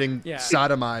 getting Yeah.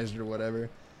 sodomized or whatever.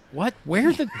 What?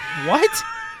 Where the... What?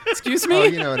 Excuse me? Oh,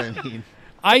 you know what I mean.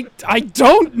 I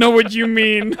don't know what you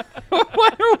mean.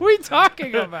 What are we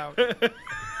talking about?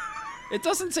 It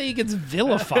doesn't say he gets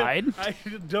vilified. I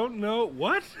don't know.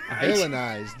 What?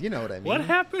 Villainized. You know what I mean. What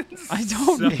happens? I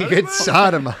don't know. He gets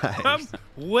sodomized. I'm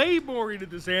way more into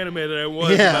this anime than I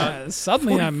was Yeah. about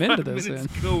Suddenly I'm into 45 this. minutes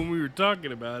Man. ago when we were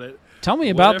talking about it. Tell me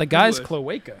about the Whatever guy's it was.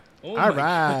 cloaca. Oh All my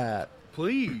right.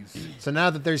 Please. So now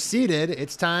that they're seated,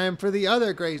 it's time for the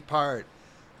other great part.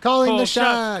 Calling the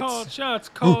shots. Called shots.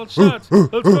 Called shots.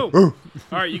 Let's go. All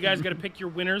right, you guys got to pick your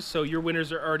winners. So your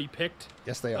winners are already picked.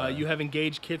 Yes, they are. You have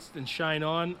engaged Kits and Shine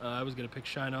On. I was going to pick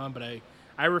Shine On, but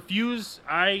I refuse.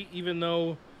 Even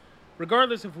though,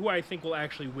 regardless of who I think will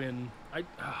actually win, I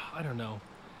don't know.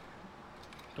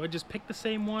 Do I just pick the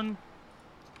same one?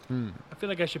 I feel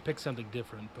like I should pick something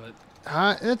different, but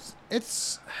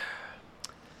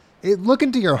Look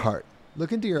into your heart.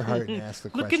 Look into your heart and ask the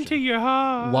question. look into your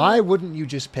heart. Why wouldn't you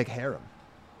just pick harem?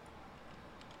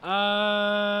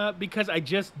 Because I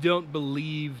just don't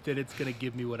believe that it's going to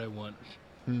give me what I want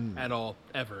at all,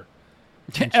 ever.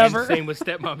 Ever? Same with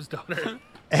Stepmom's Daughter.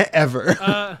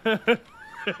 Ever.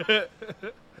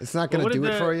 It's not going What to did do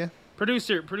it the- for you.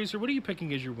 Producer, what are you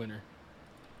picking as your winner?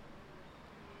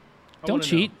 I Don't wanna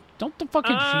cheat. know. Don't the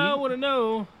fucking I cheat. want to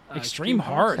know. Extreme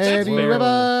Hearts. That's Have you fair.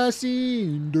 ever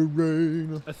seen the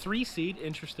rain? A 3 seed,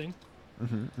 interesting.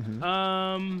 Picking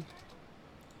I was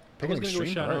gonna go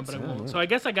Extreme Shine On, Hearts, but I yeah, won't. yeah. So I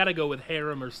guess I gotta go with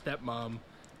Harem or Stepmom,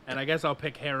 and I guess I'll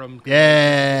pick Harem.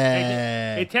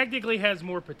 Yeah. It technically has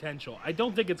more potential. I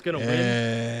don't think it's gonna win,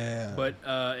 Yeah. but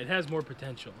it has more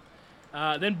potential.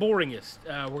 Then boringest.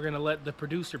 We're gonna let the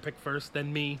producer pick first,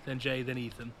 then me, then Jay, then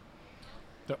Ethan.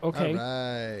 Okay. All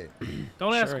right.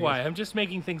 Don't ask I why. guess. I'm just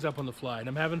making things up on the fly, and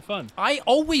I'm having fun. I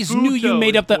always knew you Futo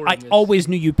made is up the. I boringest. always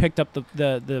knew you picked up the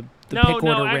pick order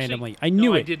actually, randomly. I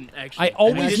knew no, it. I didn't actually. I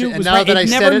always knew it And was now right. that It I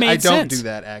never said it, made I don't sense. do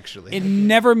that actually. It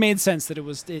never made sense that it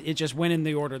was. It just went in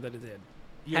the order that it did.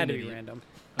 You're Had an to be idiot.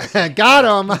 random. Got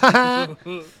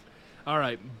him. All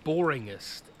right,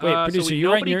 boringest. Wait, so producer, you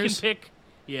writing nobody yours? can pick.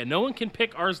 Yeah, no one can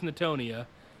pick Ars Natonia,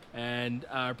 and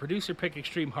producer picked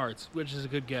Extreme Hearts, which is a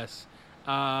good guess.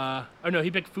 Oh no,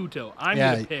 he picked Futo. I'm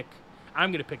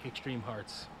gonna pick Extreme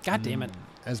Hearts. God damn it!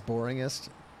 As boringest.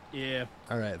 Yeah.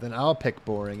 All right, then I'll pick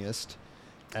boringest.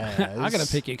 As I gotta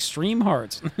pick Extreme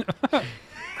Hearts.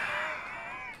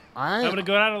 I'm gonna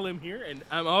go out on a limb here, and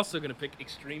I'm also gonna pick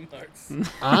Extreme Hearts.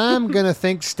 I'm gonna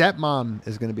think stepmom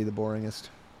is gonna be the boringest.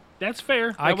 That's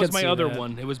fair. I That was could my see other that.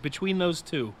 one. It was between those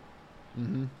two.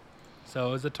 Mm-hmm. So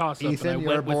it was a toss-up. and I Ethan, you're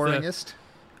went with the- boringest.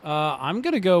 I'm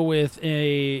gonna go with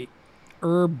a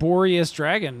Herboreous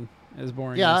Dragon as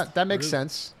boring. Yeah, that makes Rude.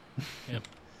 sense. Yeah.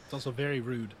 It's also very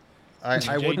rude. I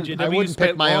wouldn't. I JW wouldn't pick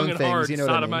spent my long own and things. hard You know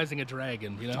what I mean? sodomizing a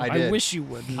dragon. You know. I I did. wish you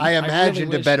wouldn't. I really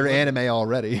imagined a wish better you wouldn't. anime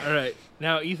already. All right.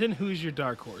 Now, Ethan, who's your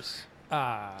dark horse?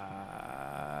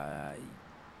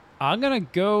 I'm gonna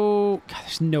go. God,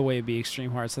 there's no way it'd be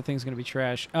Extreme Hearts. That thing's gonna be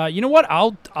trash. You know what?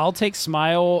 I'll take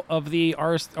Smile of the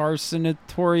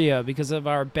Arsenatoria because of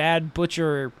our bad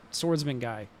butcher swordsman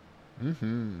guy.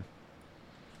 Mm-hmm.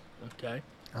 Okay.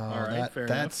 Oh, All right, fair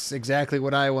that's exactly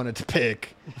what I wanted to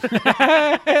pick.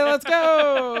 Hey, let's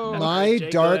go. My Jay, go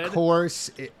dark ahead.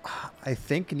 horse, I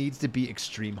think, needs to be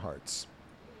Extreme Hearts.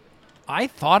 I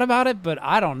thought about it, but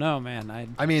I don't know,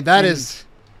 man. I mean, that is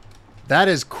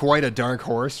quite a dark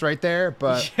horse right there,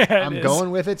 but Yeah, it I'm is. going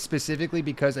with it specifically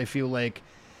because I feel like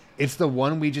it's the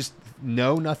one we just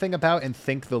know nothing about and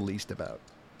think the least about.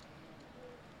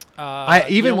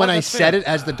 Even when I said it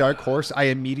as the dark horse, I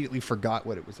immediately forgot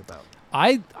what it was about.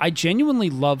 I genuinely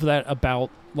love that about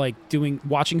like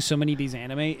watching so many of these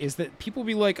anime is that people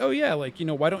be like, oh yeah, like, you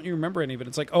know, why don't you remember any of it?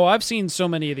 It's like, oh, I've seen so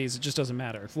many of these, it just doesn't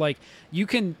matter. Like, you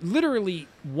can literally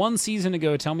one season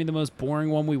ago tell me the most boring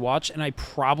one we watched, and I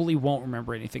probably won't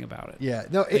remember anything about it. Yeah,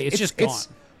 no, It's just gone.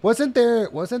 Wasn't there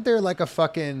like a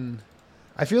fucking?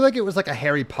 I feel like it was like a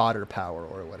Harry Potter power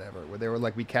or whatever, where they were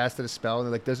like, we casted a spell and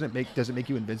they're like, does it make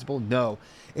you invincible? No,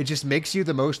 it just makes you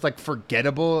the most like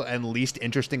forgettable and least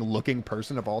interesting looking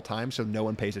person of all time, so no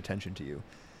one pays attention to you.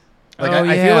 Like Oh,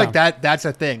 I feel yeah. like that's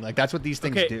a thing. Like that's what these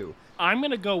things Okay. do. I'm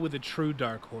gonna go with a true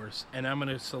dark horse, and I'm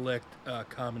gonna select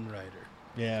Kamen Rider.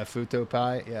 Yeah, Futo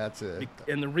Pai. Yeah, that's a.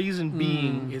 And the reason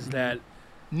being is that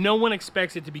no one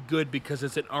expects it to be good because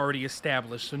it's already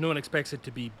established. So no one expects it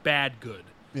to be bad good.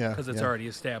 Yeah, Because it's yeah. already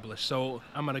established. So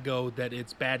I'm gonna go that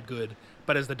it's bad good,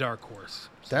 but as the dark horse.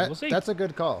 So we'll see. That's a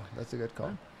good call. That's a good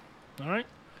call. All right.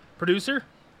 Producer,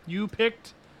 you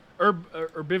picked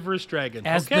herbivorous dragon.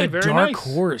 As okay, the very dark nice.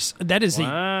 horse. That is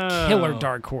Wow. a killer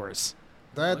dark horse.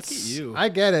 That's. Look at you. I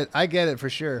get it. I get it for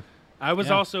sure. I was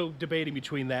Yeah. also debating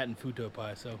between that and Futo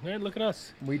Pie, so hey, look at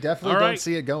us. We definitely All don't right.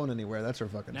 see it going anywhere. That's for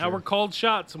fucking Now sure. we're called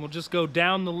shots, and we'll just go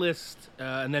down the list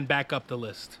and then back up the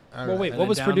list. All Well, right. wait, And what then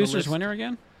was down the producer's list. winner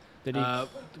again? Did he?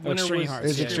 Winner Extreme was, Hearts. It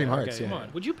was Extreme Hearts, Come yeah. on,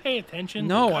 would you pay attention?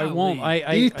 No, I won't. Golly.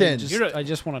 Ethan. I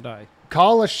just want to die.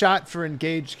 Call a shot for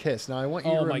engaged kiss. Now I want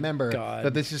you Oh to my remember God.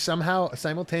 that this is somehow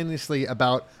simultaneously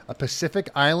about a Pacific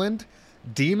island,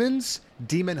 demons,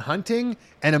 demon hunting,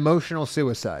 and emotional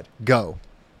suicide. Go.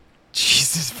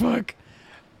 Jesus fuck.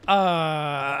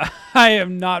 I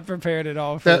am not prepared at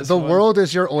all for The, this the one. world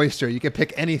is your oyster. You can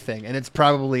pick anything, and it's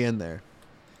probably in there.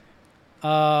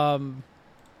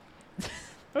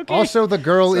 Okay. Also, the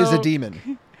girl is a So-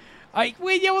 demon.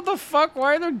 Wait, yeah, what the fuck?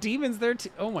 Why are there demons there too?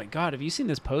 Oh my god, have you seen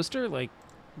this poster? Like,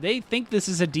 they think this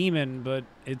is a demon, but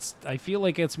I feel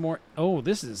like it's more,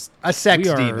 this is, A sex we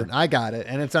are- demon. I got it,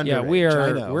 and it's underage. Yeah,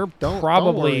 we're probably- Don't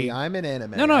worry, I'm an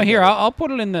anime. no, I here, get it. I'll put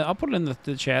it in the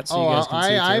chat so you guys can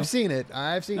see I've too. seen it.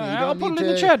 I've seen it. You I'll don't put need it in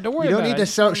to, the chat. Don't worry You don't about need it. I to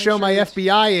just wanna show make my sure it's-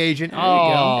 FBI agent. There you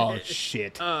go. Oh shit!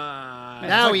 It's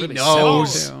Now he really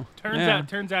knows. self, too. Turns Yeah.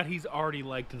 turns out he's already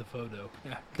liked the photo.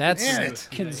 Yeah. That's Damn it.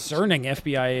 concerning,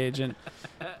 FBI agent.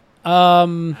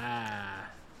 Ah.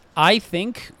 I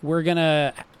think we're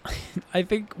gonna. I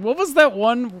think what was that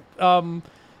one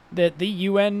that the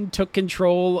UN took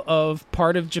control of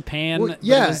part of Japan? Well, but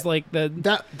yeah. it was like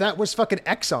That was fucking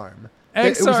X-Arm. It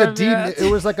was X-Arm, yeah.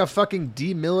 It was like a fucking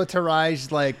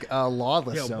demilitarized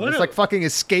lawless Yeah, zone. what It's a- like fucking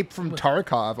Escape from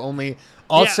Tarkov, only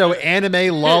also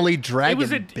anime lolly dragon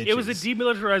bitches. It was a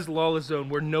demilitarized lawless zone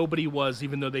where nobody was,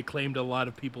 even though they claimed a lot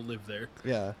of people lived there.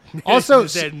 Yeah. Also,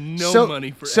 Just had no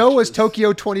money for so was extras.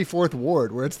 Tokyo 24th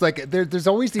Ward, where it's like there's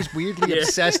always these weirdly Yeah.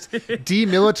 obsessed,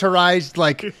 demilitarized,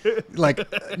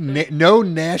 no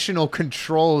national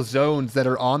control zones that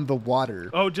are on the water.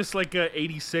 Oh, just like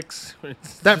 86.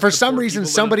 That for some reason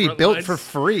somebody built for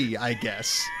free, I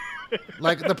guess.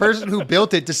 Like the person who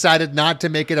built it decided not to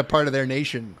make it a part of their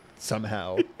nation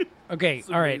somehow. okay.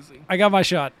 All right, amazing. I got my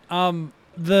shot.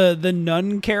 The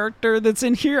nun character that's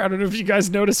in here. I don't know if you guys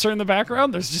noticed her in the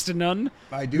background. There's just a nun.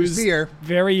 I do who's see her.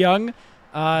 very young.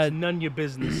 None your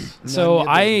business. So None your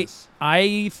I business.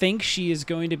 I think she is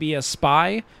going to be a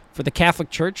spy for the Catholic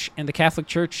Church, and the Catholic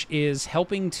Church is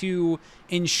helping to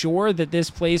ensure that this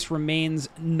place remains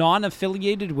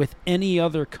non-affiliated with any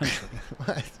other country.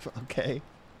 Okay.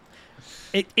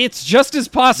 It's just as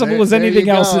possible as There anything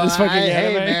you else go. in this fucking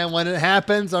Hey, anime. man, when it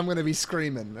happens, I'm gonna be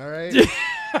screaming. All right.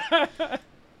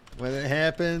 When it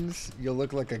happens, you'll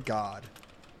look like a god.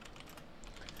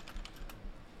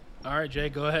 All right, Jay,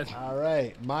 go ahead. All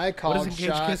right, my is called Engaged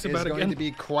shot Kiss is about going again? to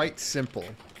be quite simple.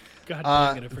 God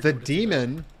dang it, I forget The what it's about.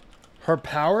 demon, her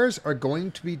powers are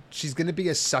going to be. She's going to be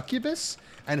a succubus,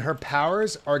 and her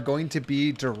powers are going to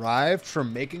be derived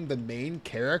from making the main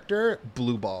character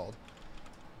blue balled.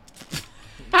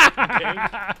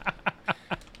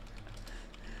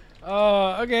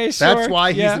 Okay, sure. That's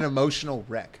why he's yeah. an emotional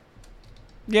wreck.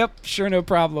 Yep, sure, no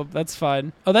problem. That's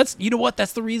fine. Oh, you know what?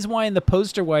 That's the reason why in the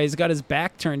poster why he's got his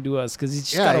back turned to us, because he's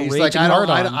just got a he's raging like, hard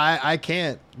on. I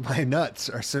can't. My nuts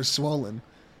are so swollen.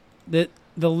 The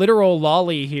literal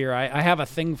lolly here, I have a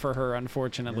thing for her,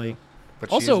 unfortunately. But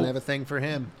Also- she doesn't have a thing for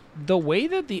him. The way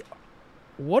that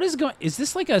is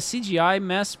this like a CGI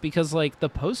mess? Because like the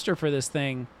poster for this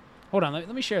thing, hold on, let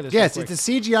me share this. Yes, real quick. it's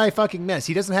a CGI fucking mess.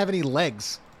 He doesn't have any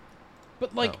legs.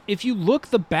 But like, Oh. if you look,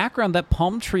 the background, that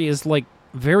palm tree is like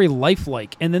very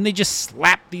lifelike, and then they just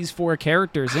slap these four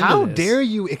characters into How this. dare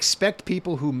you expect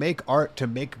people who make art to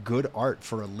make good art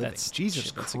for a living? That's Jesus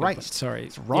shit, that's a good point. Christ! Sorry.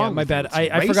 What's wrong Yeah, my with bad. you?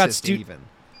 It's I forgot racist even.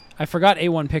 I forgot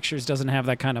A1 Pictures doesn't have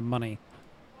that kind of money.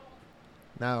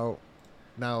 Now,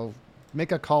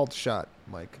 make a called shot,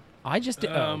 Mike. I just did.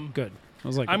 Good. I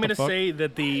was like, I'm what going the to fuck? say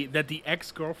that the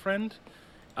ex-girlfriend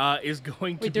is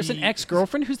going to Wait, there's be... an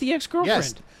ex-girlfriend? Who's the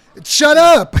ex-girlfriend? Yes. Shut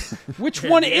up! Which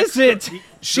one The is ex-girl- it?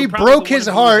 She probably broke the one his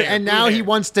with blue heart, hair, and blue now he hair.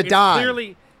 wants to It's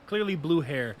die. Clearly blue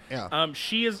hair. Yeah.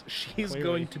 She's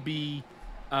going to be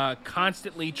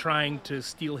constantly trying to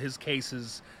steal his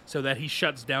cases so that he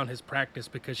shuts down his practice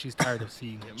because she's tired of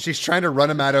seeing him. She's trying to run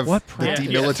him out of What the practice?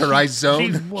 demilitarized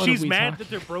zone. What She's are we mad talking- that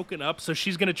they're broken up, so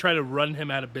she's going to try to run him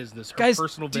out of business. Her Guys,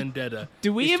 personal vendetta.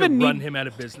 do we is even to run need- him out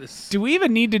of business? Do we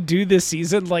even need to do this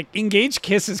season? Like, Engaged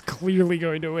Kiss is clearly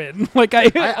going to win. Like, I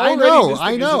already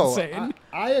this know. thing is insane.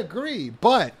 I agree,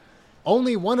 but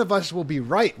only one of us will be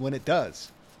right when it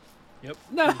does. Yep.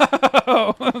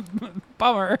 No,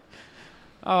 bummer.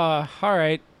 All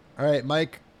right. All right,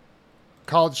 Mike.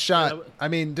 Called shot. Yeah. I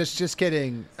mean, just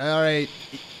kidding. All right,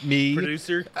 me.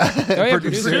 Producer. yeah,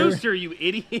 Producer, you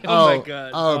idiot. Oh, my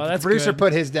God. Oh, that's producer good.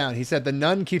 put his down. He said the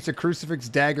nun keeps a crucifix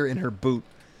dagger in her boot.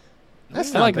 That's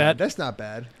I not like bad. that. That's not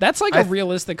bad. That's like a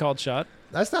realistic called shot.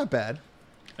 That's not bad.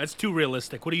 That's too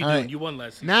realistic. What are you All doing? right. You won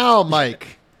last season. Now,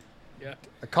 Mike, Yeah.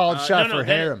 a called shot for then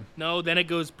harem. then it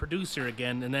goes producer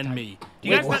again, and then me. Do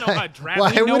you guys not know how draft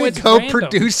Why know would it it's go random.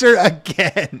 producer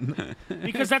again?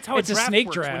 Because that's how It's a draft snake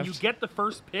works. draft. When you get the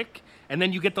first pick, and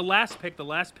then you get the last pick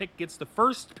gets the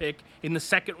first pick in the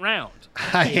second round.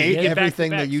 I hate You get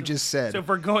everything back-to-back. that you just said. So if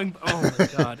we're going, oh my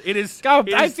God, it is. God,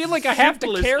 it I is feel like I have to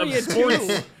simplest carry of it sports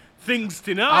too. things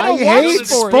to know. I don't watch hate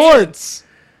sports. sports.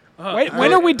 Wait,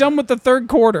 when are we done with the third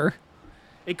quarter?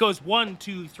 It goes 1,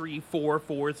 2, 3, 4,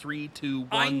 4, 3, 2,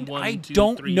 1, 1, I 2,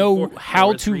 don't 3, know 4, how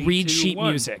 4, to 3, read 2, sheet 1.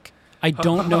 music. I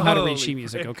don't know how to read Holy sheet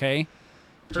music, frick. okay?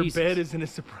 Her Jesus. bed is in a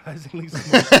surprisingly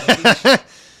small place.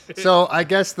 So I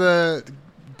guess the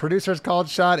producer's called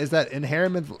shot is that in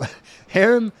harem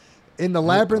in the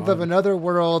labyrinth of another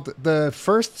world, the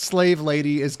first slave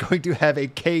lady is going to have a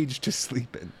cage to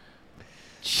sleep in.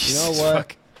 You know what?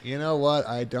 Fuck. You know what?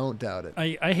 I don't doubt it.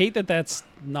 I hate that that's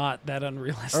not that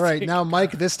unrealistic. All right, now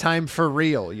Mike, this time for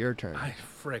real, your turn.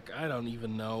 I don't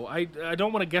even know. I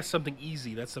don't want to guess something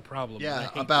easy. That's the problem. I Yeah,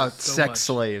 hate about this so sex much.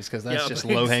 slaves, because that's Yeah, just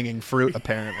but it's- low-hanging fruit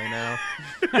apparently now.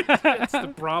 That's the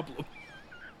problem.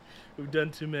 We've done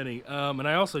too many. And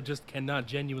I also just cannot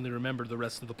genuinely remember the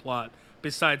rest of the plot.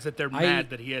 Besides that they're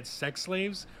mad that he had sex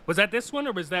slaves. Was that this one,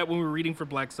 or was that when we were reading for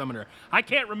Black Summoner? I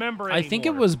can't remember anymore. I think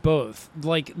it was both.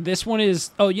 Like, this one is...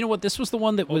 Oh, you know what? This was the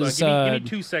one that Hold was... on, give me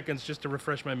 2 seconds just to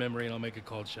refresh my memory, and I'll make a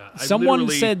called shot. Someone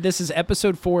said this is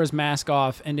episode 4 is Mask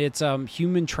Off, and it's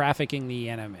human trafficking the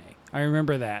anime. I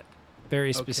remember that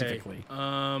very specifically.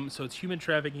 Okay. So it's human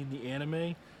trafficking the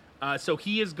anime. So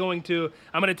he is going to.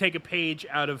 I'm going to take a page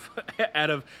out of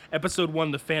episode 1,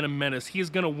 The Phantom Menace. He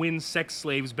is going to win sex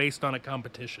slaves based on a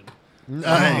competition.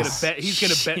 Nice. He's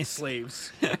going to bet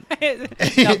slaves.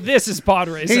 Now this is pod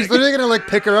racing. He's literally gonna like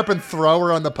pick her up and throw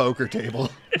her on the poker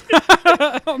table.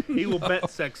 He will bet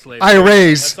sex slaves. I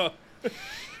raise. That's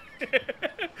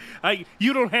all.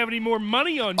 You don't have any more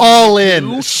money on you. All you in.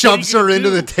 do. What Shoves are you her gonna into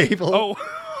the do? table.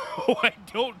 Oh, I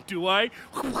don't, do I?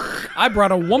 I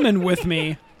brought a woman with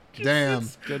me. Damn.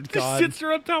 Good Just God. sits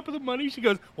her on top of the money. She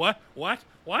goes, what?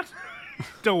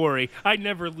 Don't worry, I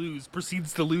never lose.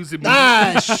 Proceeds to lose immediately.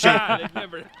 Ah, shit. God, it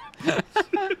never. All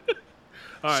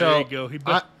right, So, there you go. He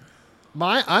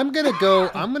I'm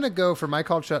gonna go for my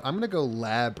called shot. I'm gonna go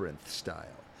labyrinth style.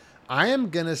 I am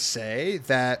gonna say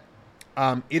that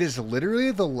it is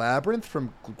literally the labyrinth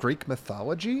from Greek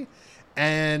mythology,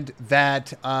 and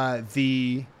that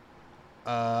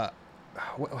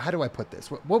how do I put this?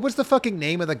 What was the fucking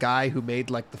name of the guy who made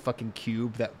like the fucking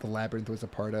cube that the labyrinth was a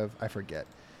part of? I forget.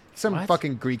 Some What?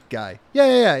 fucking Greek guy.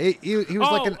 Yeah. He was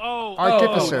like an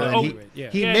artificer, and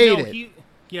he made it.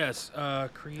 Yes,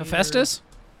 creator. Hephaestus?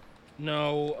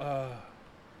 No,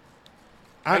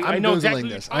 I'm know Googling exactly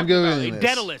this. what I'm you're Googling talking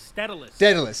this. about. Daedalus.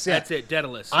 Daedalus, yeah. That's it,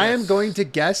 Daedalus. I am yes. going to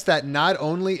guess that not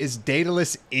only is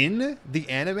Daedalus in the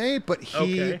anime, but he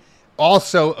Okay.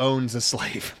 also owns a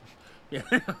slave. Yeah.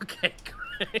 Okay.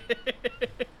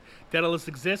 Daedalus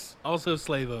exists. Also,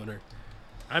 slave owner.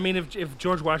 I mean, if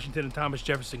George Washington and Thomas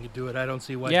Jefferson could do it, I don't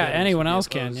see why. Yeah, Daedalus anyone would be else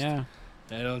can, opposed. yeah.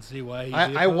 I don't see why.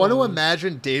 I want to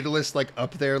imagine Daedalus like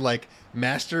up there, like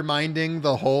masterminding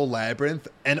the whole labyrinth,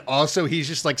 and also he's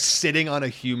just like sitting on a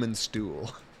human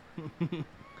stool.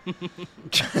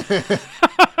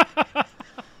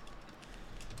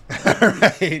 All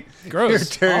right, Gross. Your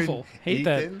turn, Awful. Hate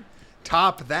that. Ethan.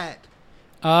 Top that.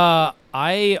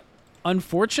 I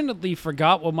unfortunately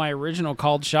forgot what my original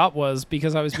called shot was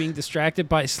because I was being distracted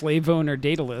by slave owner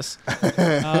Daedalus.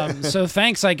 So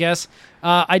thanks, I guess.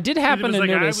 I did happen to I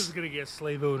notice. was going to get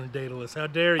slave owner Daedalus. How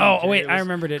dare you? Oh, Jay? wait, It I was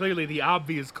remembered it. Clearly, the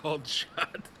obvious called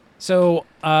shot. So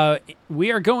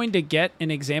we are going to get an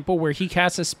example where he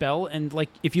casts a spell, and like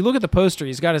if you look at the poster,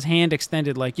 he's got his hand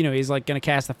extended, like he's like going to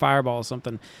cast a fireball or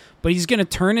something, but he's going to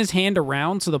turn his hand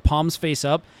around so the palms face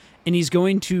up, and he's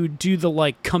going to do the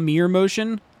like come here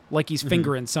motion, like he's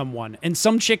fingering someone, and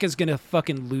some chick is going to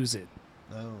fucking lose it.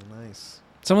 Oh, nice.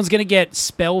 Someone's going to get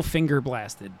spell finger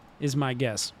blasted, is my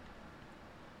guess.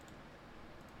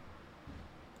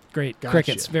 Great. Gotcha.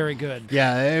 Crickets. Very good.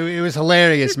 Yeah, it was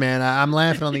hilarious, man. I'm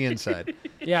laughing on the inside.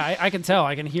 Yeah, I can tell.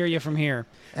 I can hear you from here.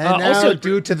 And now, also,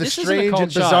 due to the this isn't a strange called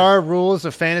and shot. bizarre rules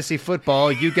of fantasy football,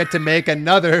 you get to make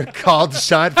another called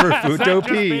shot for It's not just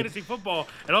Futo fantasy football.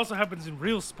 It also happens in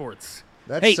real sports.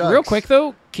 That Hey, sucks. real quick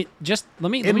though, just let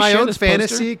me In let me my share own this poster.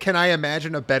 fantasy, can I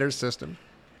imagine a better system?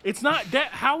 It's not that.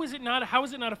 How is it not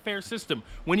a fair system?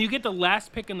 When you get the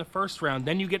last pick in the first round,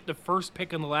 then you get the first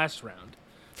pick in the last round.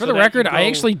 For the record, I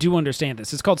actually do understand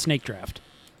this. It's called snake draft.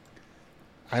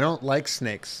 I don't like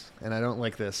snakes, and I don't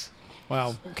like this.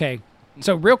 Wow. Okay.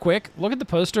 So real quick, look at the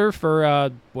poster for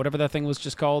whatever that thing was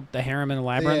just called, the Harem and the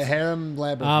Labyrinth. Yeah, harem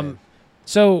labyrinth.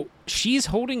 So she's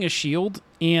holding a shield,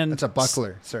 and That's a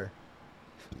buckler, sir.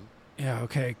 Yeah.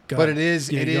 Okay. But it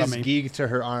is you got me. geeked to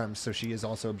her arms, so she is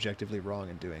also objectively wrong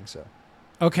in doing so.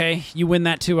 Okay, you win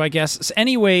that too, I guess. So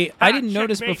anyway, I didn't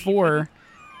notice checkmate. before.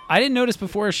 I didn't notice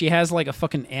before she has like a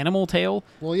fucking animal tail.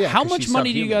 Well, yeah. How 'cause much she's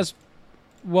money do you subhuman. guys?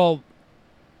 Well,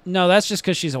 no, that's just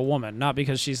because she's a woman, not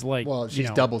because she's like. Well, you she's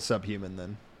know. double subhuman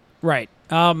then. Right.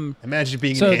 Imagine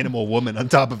being So- an animal woman on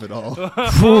top of it all.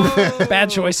 Bad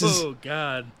choices. Oh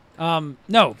God.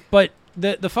 No, but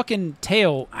the fucking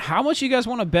tail. How much you guys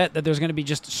want to bet that there's going to be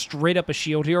just straight up a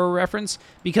Shield Hero reference?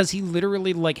 Because he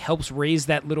literally like helps raise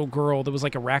that little girl that was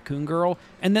like a raccoon girl,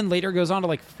 and then later goes on to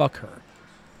like fuck her.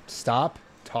 Stop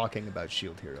talking about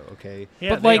Shield Hero, okay?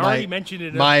 Yeah, But, they like- already mentioned it.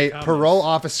 in My the comments. parole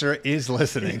officer is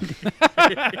listening.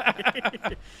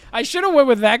 I should have went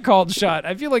with that called shot.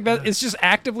 I feel like that it's just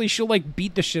actively she'll like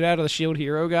beat the shit out of the Shield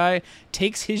Hero guy,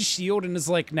 takes his shield and is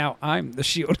like, now I'm the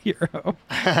Shield Hero.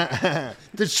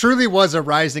 There truly was a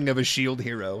rising of a Shield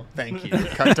Hero. Thank you.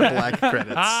 Cut to black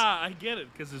credits. Ah, I get it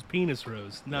because his penis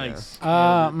rose. Nice.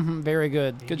 Very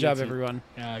good. Good job, gets it. everyone.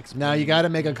 Yeah, Now you got to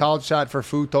make a called shot for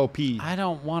Futopi, I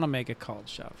don't want to make a called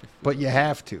shot for but you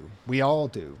have to. We all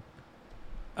do.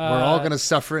 We're all going to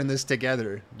suffer in this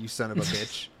together, you son of a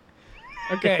bitch.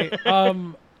 Okay.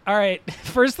 All right.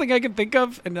 First thing I can think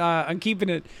of, and I'm keeping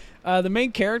it. The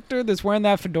main character that's wearing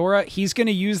that fedora, he's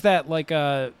gonna use that like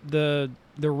the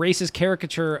racist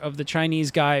caricature of the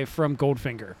Chinese guy from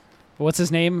Goldfinger. What's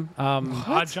his name?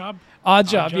 Odd job. Odd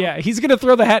Job. Yeah, he's gonna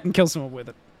throw the hat and kill someone with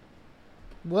it.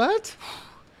 What?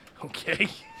 Okay.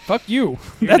 Fuck you.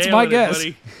 You're That's my nailing it, guess.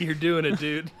 buddy. You're doing it,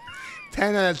 dude.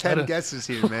 10 out of 10 guesses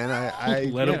here, man. I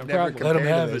Let never him- problem. compared Let him to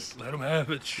have this. it. Let him have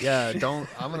it. Yeah, don't.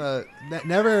 I'm going to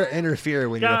never interfere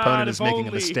when your God, opponent is if making a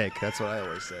only. mistake. That's what I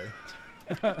always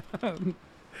say.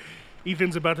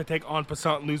 Ethan's about to take en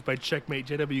passant and lose by checkmate.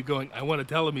 JW going, I want to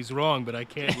tell him he's wrong, but I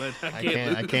can't let.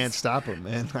 I can't stop him,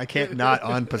 man. I can't not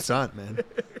on passant, man.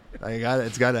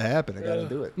 It's got to happen. I got to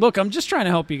do it. Look, I'm just trying to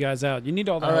help you guys out. You need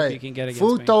all the All help right. you can get against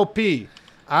me. Futopi.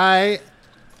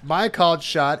 My called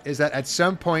shot is that at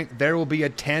some point there will be a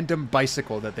tandem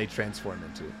bicycle that they transform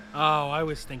into. Oh, I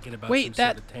was thinking about Wait, some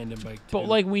that- sort of tandem bike too. But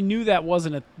like we knew that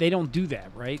wasn't a. They don't do that,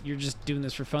 right? You're just doing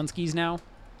this for funskies now.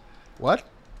 What?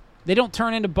 They don't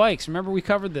turn into bikes. Remember we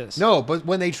covered this. No, but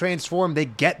when they transform, they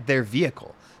get their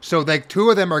vehicle. So like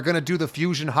two of them are gonna do the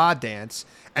fusion ha dance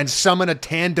and summon a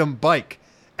tandem bike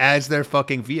as their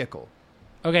fucking vehicle.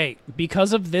 Okay,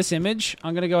 because of this image,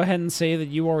 I'm gonna go ahead and say that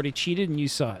you already cheated and you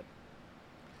saw it.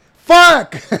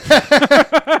 Fuck!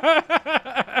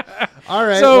 All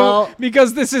right, So, well,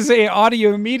 because this is a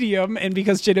audio medium, and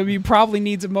because JW probably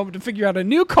needs a moment to figure out a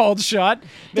new called shot,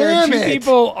 there are damn two it.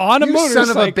 people on a you motorcycle.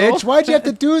 son of a bitch! Why'd you have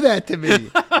to do that to me?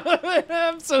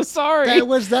 I'm so sorry. That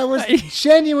was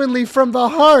genuinely from the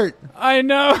heart. I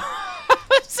know.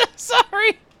 I'm so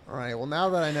sorry. All right, well now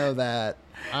that I know that,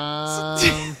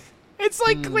 It's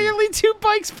like clearly two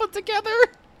bikes put together.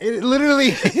 it literally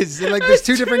is like there's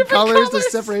two different colors. The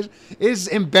separation is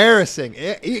embarrassing.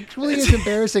 It equally as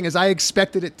embarrassing as I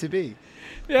expected it to be.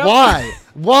 Yep.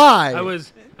 Why? I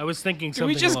was thinking Can something.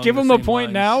 we just along give the him the same point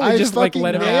lines. now? We I just like fucking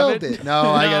let him have nailed it. No,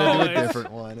 I gotta do a it's-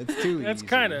 different one. It's too easy. That's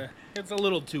kind of. It's a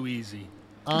little too easy.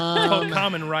 It's called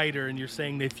Common Rider, and you're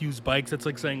saying they fuse bikes. That's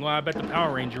like saying, well, I bet the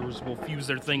Power Rangers will fuse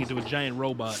their thing into a giant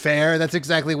robot. fair. That's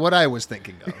exactly what I was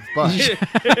thinking of. But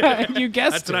You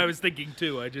guessed That's what it. I was thinking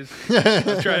too. I've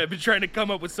been trying to come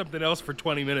up with something else for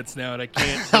 20 minutes now, and I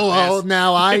can't. well,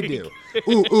 now I do.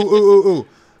 Ooh.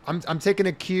 I'm taking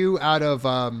a cue out of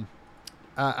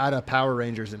Power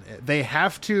Rangers, and they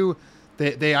have to.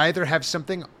 They either have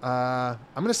something. I'm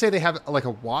gonna say they have like a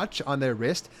watch on their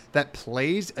wrist that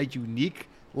plays a unique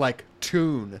like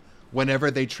tune whenever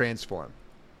they transform.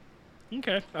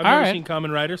 Okay, I've All never right. seen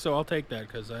Common Rider, so I'll take that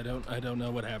because I don't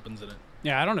know what happens in it.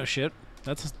 Yeah, I don't know shit.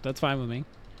 That's fine with me.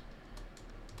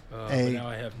 Hey. But now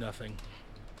I have nothing.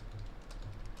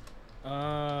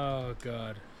 Oh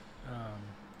God.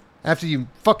 After you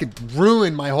fucking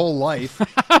ruin my whole life.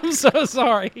 I'm so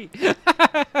sorry.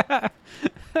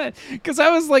 Because I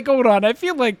was like, hold on, I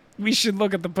feel like we should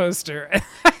look at the poster.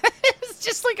 It's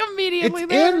just like immediately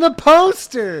It's there. in the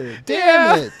poster.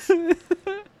 Damn Yeah. it.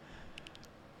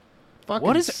 Fucking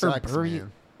What is sucks, Herburian?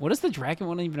 man. What is the dragon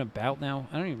one even about now?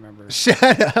 I don't even remember.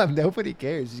 Shut up. Nobody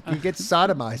cares. He gets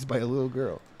sodomized by a little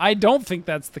girl. I don't think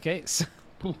that's the case.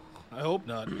 I hope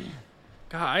not.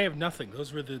 God, I have nothing.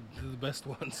 Those were the best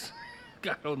ones.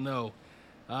 I don't know.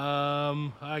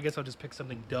 I guess I'll just pick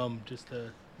something dumb just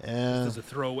as a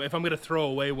throwaway. If I'm going to throw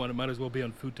away one, it might as well be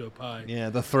on Futo Pie.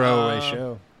 Yeah, the throwaway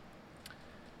show.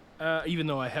 Even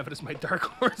though I have it as my dark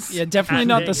horse. Yeah, definitely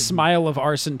not the smile of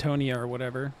Arsentonia or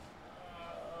whatever.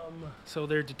 So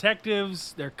they're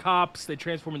detectives, they're cops, they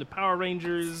transform into Power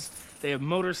Rangers, they have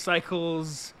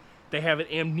motorcycles, they have an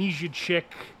amnesia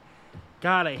chick.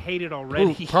 God, I hate it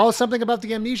already. Ooh, tell us something about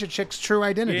the amnesia chick's true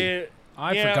identity. Yeah,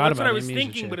 I forgot that's about what I was Amnesia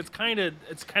thinking, chick. but it's kind of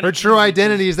Her true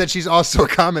identity is that she's also a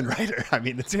common writer. I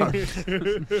mean, it's hard.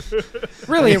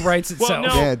 Really, it writes itself. Well,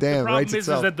 no, Yeah, damn, the problem writes is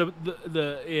itself. that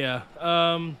the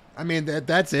I mean,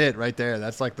 that's it right there.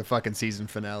 That's like the fucking season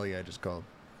finale I just called.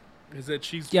 is that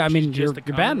she's Yeah, I mean, she's you're just a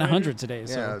batting common 100 writer? today.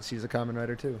 So. Yeah, she's a common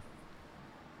writer too.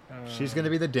 She's going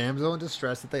to be the damsel in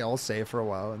distress that they all say for a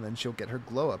while, and then she'll get her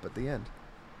glow up at the end.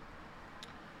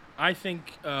 I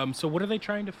think. So what are they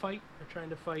trying to fight? They're trying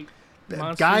to fight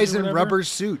monsters Guys or in whatever? rubber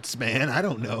suits, man. I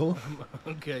don't know.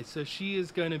 Okay, so she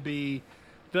is going to be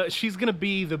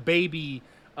the baby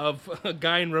of a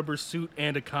guy in rubber suit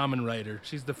and a common writer.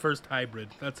 She's the first hybrid.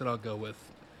 That's what I'll go with.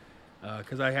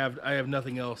 Because I have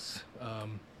nothing else.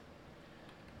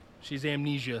 She's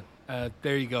amnesia.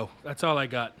 There you go. That's all I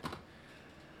got.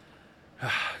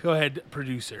 Go ahead,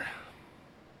 producer.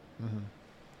 Mm-hmm.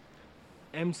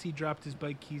 MC dropped his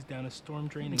bike keys down a storm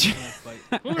drain and can't fight.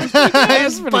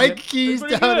 His pretty bike good. keys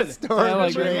That's down pretty a good. storm I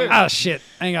like drain. it. Oh shit!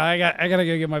 Hang on, I gotta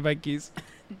go get my bike keys.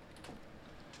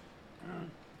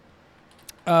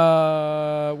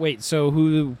 Wait. So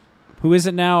who is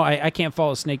it now? I can't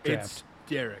follow Snake Draft. It's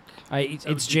Derek. It's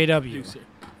That was the JW. producer.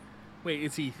 Wait,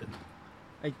 it's Ethan.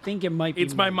 I think it might be.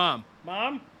 It's my mom.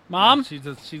 Mom? Mom? She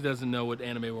doesn't know what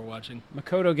anime we're watching.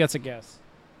 Makoto gets a guess.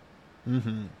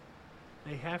 Mm-hmm.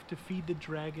 They have to feed the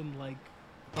dragon like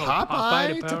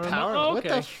Popeye to him power. up? Oh, What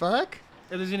okay. the fuck?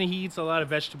 He eats a lot of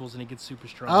vegetables and he gets super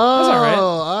strong. Oh, all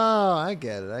right. I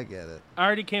get it. I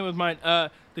already came with mine.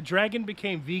 The dragon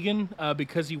became vegan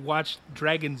because he watched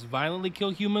dragons violently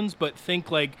kill humans, but think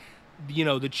like,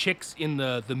 the chicks in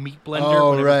the meat blender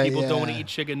Oh, whenever right, people don't want to yeah. eat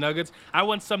chicken nuggets. I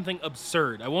want something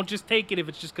absurd. I won't just take it if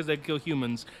it's just because they kill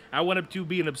humans. I want it to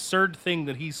be an absurd thing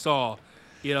that he saw.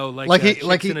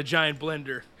 Chicks in a giant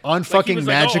blender. On Like, he fucking was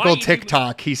like, "Oh, I magical eat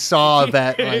TikTok, he saw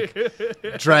that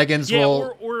like dragons Yeah,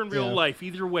 will. or in real life.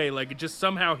 Either way, like it just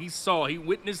somehow he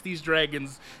witnessed these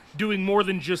dragons doing more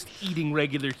than just eating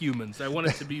regular humans. I want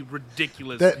it to be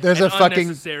ridiculous. There's and a fucking-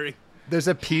 unnecessary. There's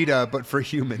a PETA, but for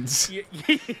humans. Yeah,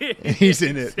 He's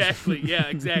in it. Exactly. Yeah,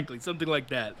 exactly. Something like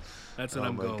that. That's what Oh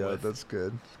I'm my going god, with. that's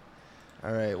good.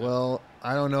 All right, well,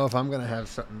 I don't know if I'm gonna have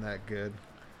something that good.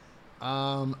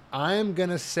 I'm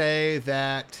gonna say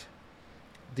that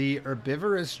the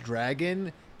herbivorous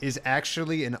dragon is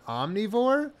actually an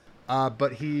omnivore,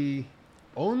 but he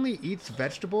only eats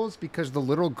vegetables because the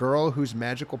little girl whose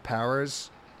magical powers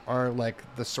are like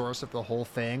the source of the whole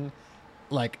thing,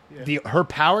 like her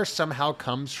power somehow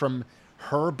comes from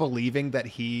her believing that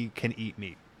he can eat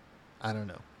meat. I don't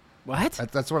know. What?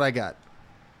 That's what I got.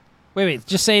 Wait.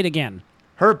 Just say it again.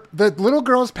 The little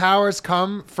girl's powers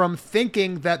come from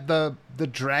thinking that the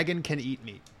dragon can eat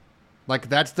meat. Like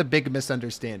that's the big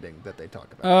misunderstanding that they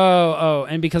talk about. Oh,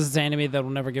 and because it's anime, that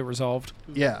will never get resolved.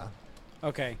 Yeah.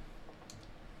 Okay.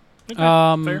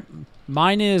 Fair.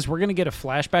 Mine is we're gonna get a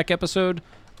flashback episode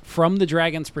from the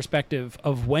dragon's perspective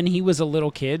of when he was a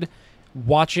little kid,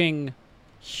 watching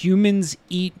humans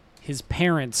eat his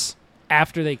parents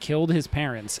after they killed his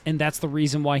parents, and that's the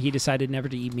reason why he decided never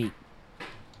to eat meat.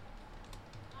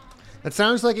 That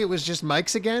sounds like it was just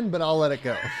Mike's again, but I'll let it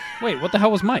go. Wait, what the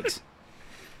hell was Mike's?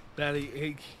 That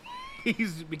he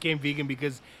became vegan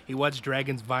because he watched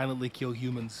dragons violently kill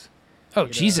humans. Oh,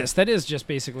 Jesus, that is just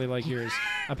basically like yours.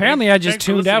 Apparently, I just Thanks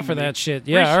for tuned out listening for to me. that shit.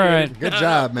 Yeah, all right. Appreciate it. Good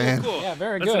job, man. Cool. Yeah,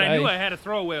 very Listen, good. I knew I- I had a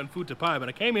throwaway on food to pie, but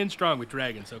I came in strong with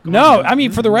dragons. So come No, on, I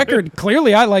mean, for the record,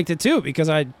 clearly I liked it too because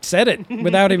I said it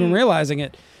without even realizing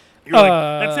it. You're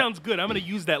like, that sounds good. I'm going to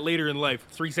use that later in life.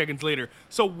 3 seconds later.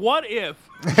 So what if?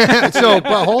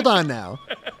 But hold on now.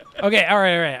 Okay, all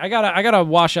right. I gotta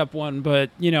wash up one, but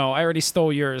I already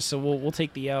stole yours, so we'll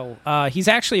take the L. He's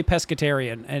actually a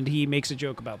pescatarian, and he makes a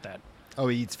joke about that. Oh,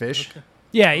 he eats fish,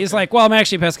 Yeah, he's like, well, I'm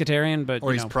actually a pescatarian, but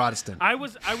or he's Protestant. I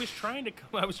was trying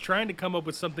to come up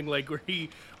with something like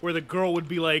where the girl would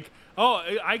be like, "Oh,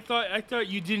 I thought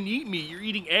you didn't eat meat. You're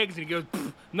eating eggs." And he goes,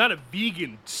 "I'm not a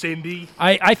vegan, Cindy."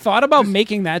 I thought about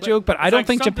making that joke, but I It's don't like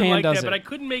think something Japan like does that, it. But I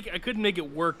couldn't make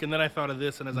it work, and then I thought of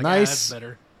this, and I was like, Nice. that's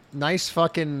better. nice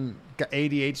fucking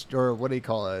ADHD, or what do you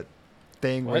call it?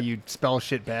 Thing where What? you spell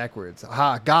shit backwards.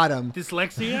 Aha, got him.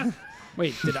 Dyslexia?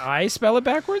 Wait, did I spell it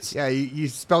backwards? Yeah, you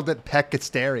spelled it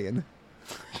Pekistarian.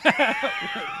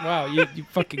 Wow, you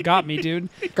fucking got me, dude.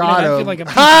 Got I him. feel like a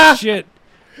piece Ha! of shit.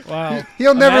 Wow.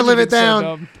 He'll never Imagine live it it's so down.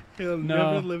 dumb. He'll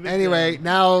No. never live it Anyway, down.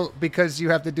 now because you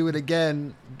have to do it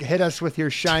again, hit us with your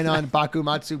Shine On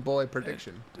Bakumatsu Boy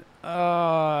prediction.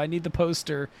 I need the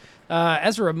poster.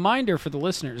 As a reminder for the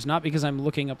listeners, not because I'm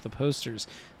looking up the posters,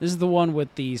 this is the one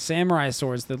with the samurai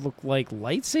swords that look like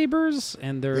lightsabers,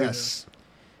 and they're Yes.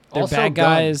 they're Also bad gun.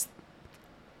 guys.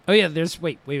 Oh yeah, there's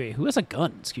wait, who has a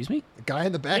gun? Excuse me. The guy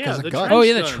in the back Yeah, has a the gun. trench Oh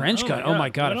yeah, the gun. trench Oh gun. my Oh my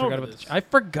God, god, I went forgot over about this. I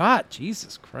forgot.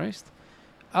 Jesus Christ.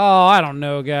 Oh, I don't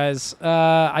know, guys.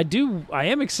 I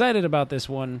am excited about this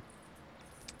one.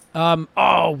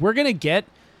 We're gonna get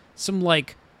some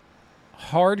like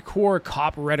hardcore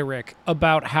cop rhetoric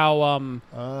about how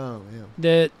Oh, yeah.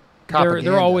 that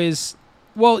Propaganda. they're always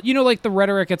like the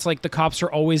rhetoric. It's like the cops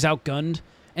are always outgunned,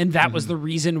 and that was the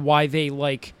reason why they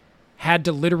like had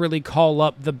to literally call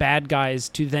up the bad guys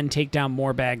to then take down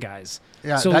more bad guys.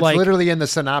 Yeah, so that's like literally in the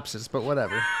synopsis, but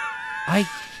whatever.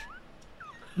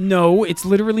 no, it's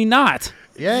literally not.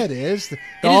 Yeah, it is. is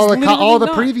All the literally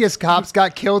not. previous cops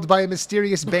got killed by a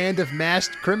mysterious band of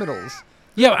masked criminals.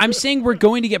 Yeah, I'm saying we're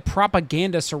going to get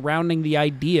propaganda surrounding the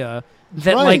idea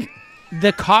that Right. like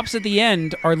the cops at the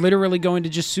end are literally going to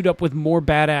just suit up with more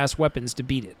badass weapons to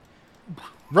beat it.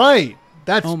 Right.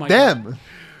 That's Oh my them.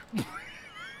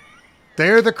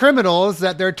 They're the criminals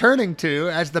that they're turning to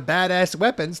as the badass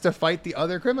weapons to fight the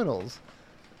other criminals.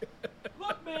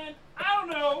 Look, man, I don't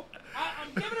know. I'm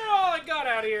giving it all I got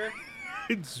out here.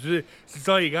 It's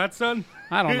all you got, son?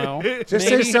 I don't know. Just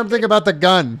Maybe. say something about the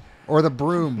gun or the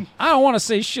broom. I don't want to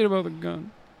say shit about the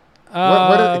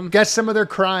gun. Guess some of their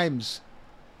crimes.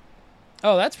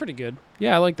 Oh, that's pretty good.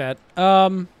 Yeah, I like that.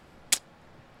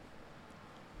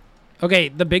 Okay,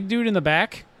 the big dude in the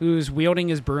back who's wielding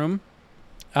his broom.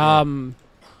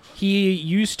 He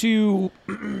used to,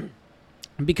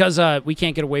 because we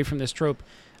can't get away from this trope.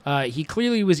 He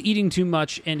clearly was eating too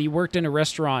much, and he worked in a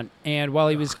restaurant. And while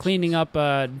he was cleaning up,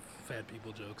 Fat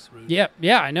people jokes. Rude. yeah,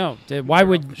 I know. Why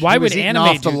would He was eating anime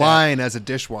off the do that? line as a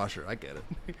dishwasher. I get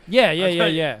it.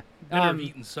 Yeah. Better have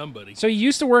eaten somebody. So he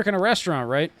used to work in a restaurant,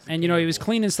 right? And, he was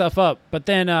cleaning stuff up. But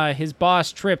then his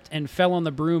boss tripped and fell on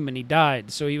the broom and he died.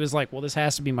 So he was like, well, this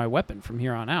has to be my weapon from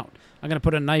here on out. I'm going to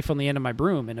put a knife on the end of my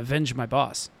broom and avenge my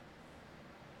boss.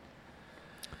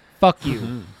 Fuck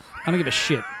you. I don't give a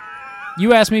shit.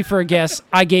 You asked me for a guess.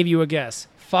 I gave you a guess.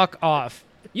 Fuck off.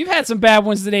 You've had some bad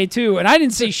ones today, too. And I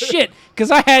didn't say shit because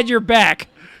I had your back.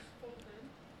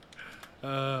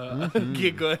 Go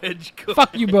ahead. Go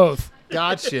Fuck you both.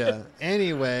 Gotcha.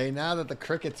 Anyway, now that the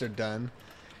crickets are done,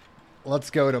 let's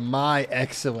go to my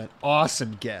excellent,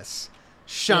 awesome guess.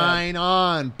 Shine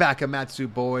on,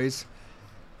 Bakamatsu boys.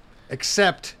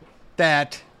 Except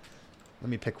that, let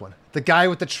me pick one. The guy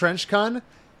with the trench gun, Wow,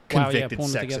 convicted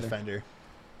pulling it sex together. offender.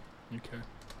 Okay.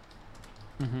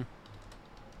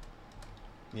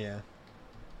 Yeah.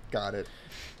 Got it.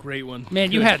 Great one.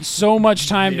 Man, you had so much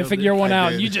time to Nailed figure it. one I out.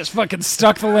 did. You just fucking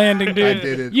stuck the landing, dude. I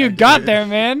did it. You I did got it. there,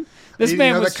 man. This man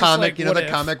you know was the just comic, like, you know what the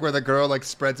if? comic where the girl like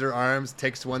spreads her arms,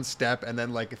 takes one step, and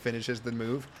then like finishes the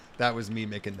move? That was me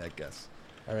making that guess.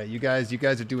 All right, you guys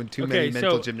are doing too many Okay,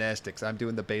 mental so- gymnastics. I'm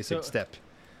doing the basic so- step.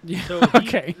 Yeah, So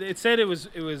okay. It said it was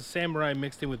samurai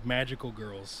mixed in with magical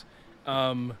girls.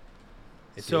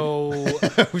 It So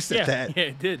Who said that? yeah,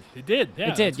 it did. It did. Yeah,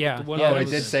 It did, that's what yeah. the one Yeah, Oh, that I was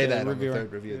did say the that on the reviewer.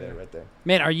 third review there, right there.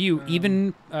 Man, are you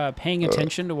even paying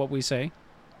attention to what we say?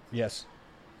 Yes,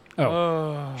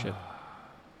 Oh, shit.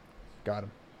 got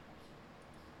him.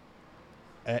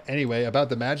 Anyway, about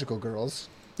the magical girls.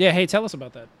 Yeah, hey, tell us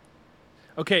about that.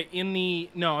 Okay,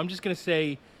 I'm just gonna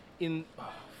say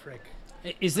frick.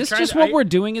 Is this trying just to- what I- we're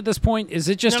doing at this point? Is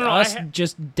it just No, I us ha-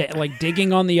 just like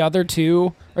digging on the other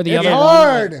two or the It's other one?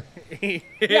 hard.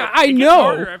 Yeah, I It gets know.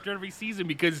 harder after every season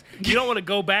because you don't want to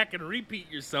go back and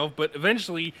repeat yourself. But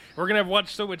eventually, we're gonna have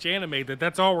watched so much anime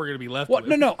that's all we're gonna be left What?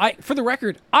 with. No. For the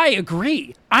record, I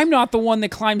agree. I'm not the one that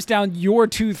climbs down your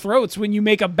two throats when you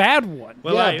make a bad one.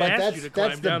 Well, yeah, I but asked that's you to that's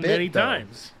climb the down bit many though.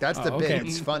 times. That's the Oh, bit. okay.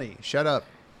 It's funny. Shut up.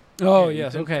 Oh Yeah,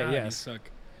 yes, you okay, God, yes. You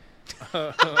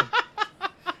suck.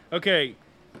 Okay,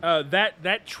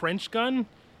 that trench gun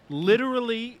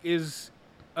literally is.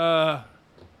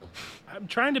 I'm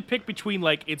trying to pick between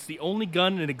like it's the only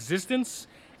gun in existence,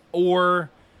 or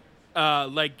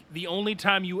like the only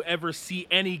time you ever see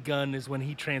any gun is when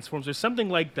he transforms, or something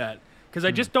like that. Because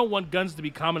I just don't want guns to be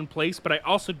commonplace, but I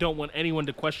also don't want anyone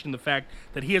to question the fact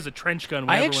that he has a trench gun. When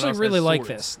I everyone actually else really has like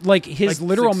swords. this. Like his Like,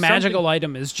 literal something- magical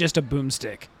item is just a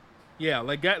boomstick. Yeah,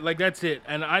 like that. Like that's it.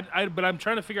 And but I'm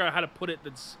trying to figure out how to put it.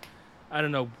 That's, I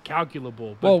don't know,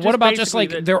 calculable. But Well, what about just basically like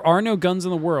that, there are no guns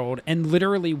in the world, and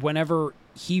literally whenever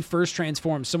he first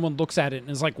transforms, someone looks at it and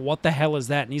is like, "What the hell is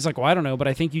that?" And he's like, "Well, I don't know, but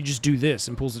I think you just do this,"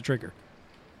 and pulls the trigger.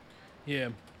 Yeah,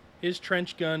 his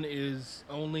trench gun is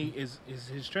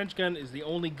his trench gun is the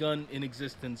only gun in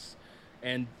existence,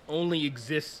 and only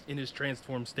exists in his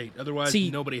transformed state. Otherwise, See,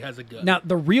 nobody has a gun. Now,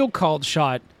 the real called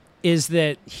shot is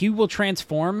that he will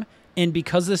transform, and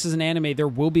because this is an anime, there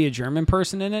will be a German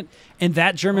person in it, and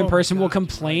that German person will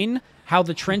complain how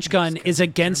the trench gun is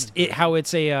against it, how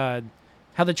it's a,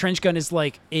 how the trench gun is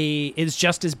like is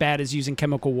just as bad as using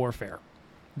chemical warfare.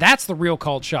 That's the real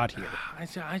called shot here.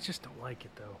 I just don't like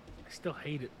it though. I still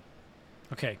hate it.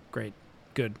 Okay, great,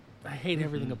 good. I hate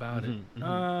everything about it.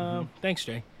 Thanks,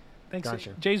 Jay. Thanks.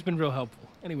 Gotcha. Jay's been real helpful.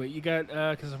 Anyway, you got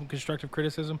some constructive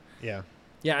criticism. Yeah.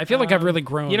 Yeah, I feel like I've really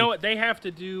grown. You know what? They have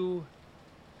to do.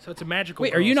 So it's a magical.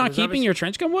 Wait, are girl, you so not there's keeping your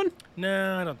trench gun one?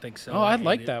 No, I don't think so. Oh, I hate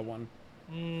like it. that one.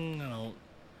 No.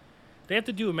 They have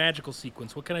to do a magical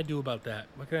sequence. What can I do about that?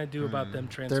 What can I do about them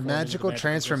transforming? Their into the magical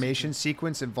transformation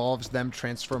sequence involves them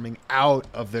transforming out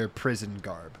of their prison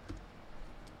garb.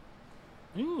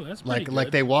 Ooh, that's pretty Like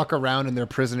good. they walk around in their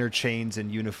prisoner chains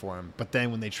and uniform, but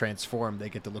then when they transform, they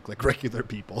get to look like regular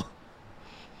people.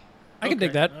 I can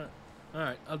dig that. All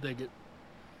right, I'll dig it.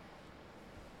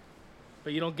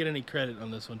 But you don't get any credit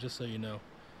on this one, just so you know.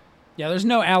 Yeah, there's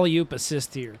no alley-oop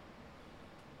assist here.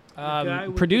 guy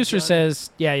with Producer the gun.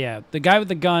 says, yeah, the guy with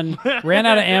the gun ran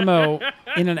out of ammo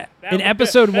in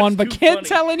episode one, but too can't funny.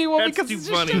 tell anyone That's because too it's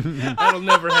just funny. That'll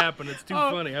never happen. It's too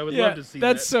Oh, funny. I would yeah, love to see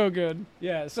that's that. so good.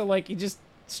 Yeah, so like he just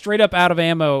straight up out of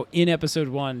ammo in episode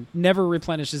one, never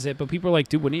replenishes it, but people are like,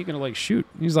 dude, when are you gonna like shoot?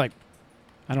 And he's like,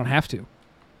 I don't have to.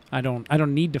 I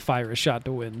don't need to fire a shot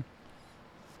to win.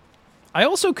 I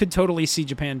also could totally see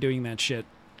Japan doing that shit.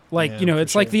 Like, Yeah, for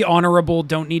it's like sure. the honorable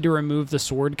don't need to remove the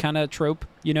sword kind of trope,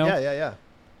 Yeah.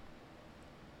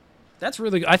 That's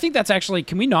really good. I think that's actually,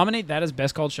 can we nominate that as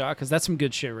best called shot? Because that's some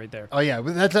good shit right there. Oh yeah,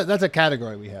 but that's a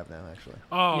category we have now actually.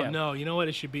 Oh Yeah. no! You know what?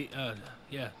 It should be.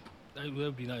 Yeah, that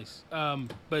would be nice.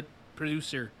 But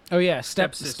producer, Oh, yeah.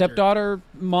 Stepsister. Stepdaughter,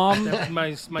 mom.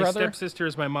 my Brother? stepsister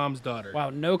is my mom's daughter. Wow,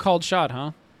 no called shot,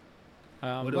 huh?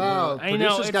 What- Wow, I know,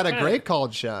 producer's it's got a kinda- great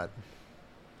called shot.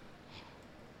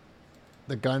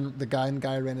 The gun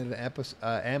guy ran into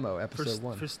ammo. for, Episode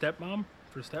one. for stepmom.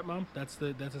 That's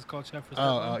his call shot for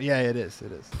Oh, stepmom. yeah, it is.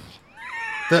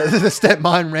 The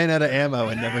stepmom ran out of ammo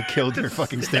and never killed her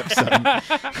fucking stepson.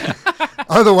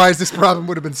 Otherwise, this problem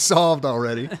would have been solved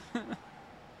already.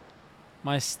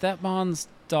 My stepmom's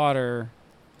daughter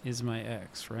is my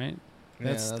ex, right?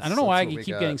 Yeah, I don't know why I that's what we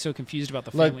keep got. getting so confused about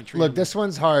the family tree. Look, this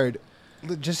one's hard.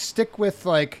 Just stick with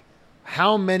like,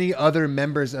 how many other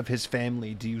members of his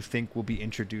family do you think will be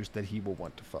introduced that he will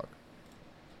want to fuck?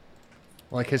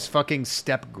 Like his fucking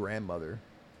step grandmother.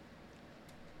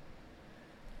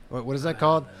 What is that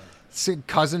called?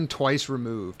 Cousin twice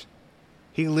removed.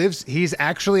 He's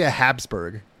actually a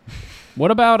Habsburg.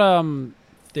 What about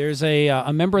there's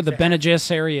a member of the Bene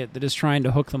Gesserit that is trying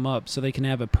to hook them up so they can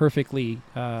have a perfectly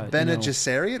Bene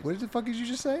Gesserit? What the fuck did you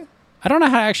just say? I don't know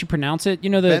how to actually pronounce it. You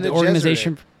know Bene the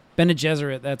organization Gesserit. Bene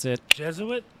Gesserit. That's it.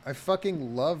 Jesuit. I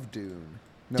fucking love Dune.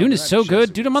 No, Dune they're is not so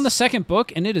good. Dude, I'm on the Jesuits. second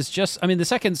book, and it is just. I mean, the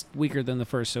second's weaker than the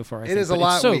first so far. I It think, is a but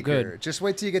lot it's so weaker. good. Just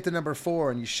wait till you get to number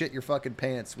 4 and you shit your fucking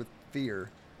pants with fear.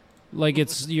 Like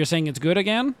you're saying it's good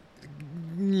again?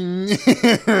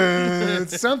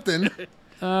 It's something.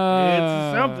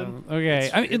 something. Okay.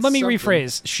 It's Let me something.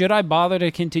 rephrase. Should I bother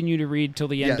to continue to read till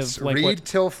the end Yes, of like read what?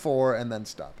 till 4 and then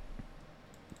stop.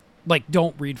 Like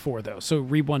don't read 4 though. So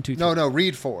read 1, 2, 3. No,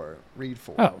 read 4. Read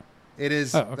 4. Oh. It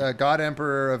is Oh, okay. the God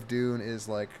Emperor of Dune is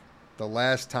like the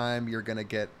last time you're gonna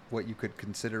get what you could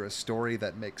consider a story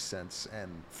that makes sense and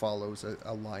follows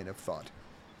a line of thought.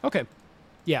 Okay.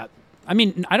 Yeah. I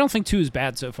mean, I don't think 2 is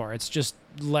bad so far. It's just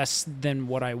less than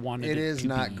what I wanted. It is to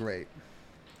not be. great.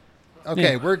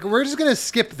 Okay, Yeah. we're just gonna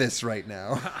skip this right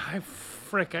now. I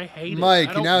hate it. Mike,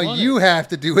 I don't now want you it. have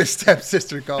to do a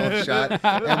stepsister call shot,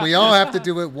 and we all have to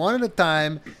do it one at a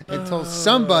time until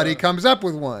somebody comes up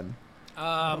with one.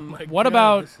 My What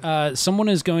God, about someone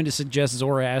is going to suggest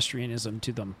Zoroastrianism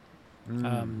to them,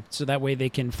 so that way they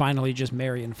can finally just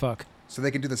marry and fuck. So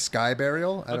they can do the sky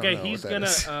burial? I don't Okay, know he's what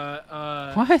that gonna.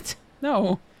 is. What?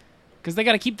 No, because they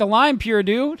got to keep the line pure,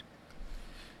 dude.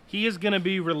 He is gonna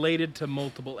be related to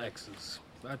multiple exes.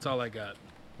 That's all I got.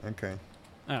 Okay.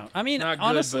 Oh, I mean, Not good,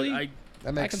 honestly, but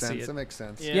That makes can see sense. it. That makes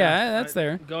sense. Yeah, that's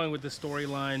there. Going with the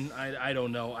storyline, I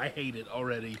don't know. I hate it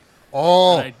already.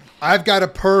 Oh, And I've got a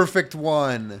perfect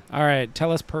one. All right,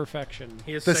 tell us perfection. The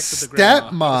he has sex with the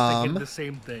grandma. I was stepmom- thinking the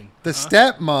same thing. The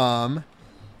stepmom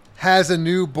has a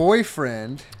new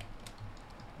boyfriend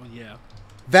Well, yeah.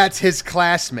 that's his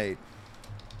classmate.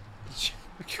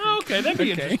 Oh, okay, that'd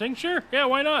be interesting. Sure. Yeah,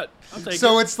 why not? I'll take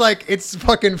So it. it's like it's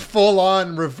fucking full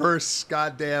on reverse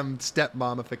goddamn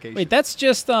stepmomification. Wait, that's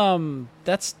just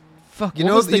that's fuck. You what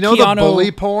know, was the the Keanu...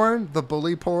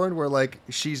 bully porn, where like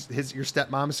your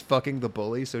stepmom's fucking the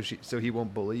bully, so he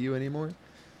won't bully you anymore.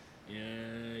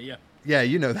 Yeah. Yeah,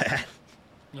 you know that.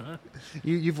 Uh-huh.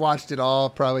 You've watched it all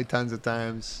probably tons of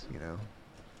times. You know.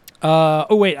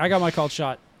 Oh wait, I got my called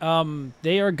shot.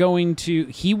 They are going to.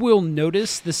 He will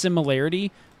notice the similarity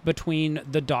between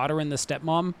the daughter and the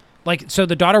stepmom. Like, so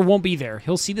the daughter won't be there.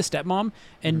 He'll see the stepmom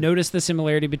and notice the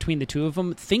similarity between the two of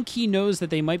them. Think he knows that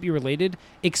they might be related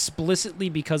explicitly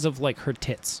because of like her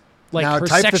tits, like Now her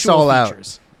type sexual this all out.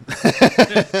 features.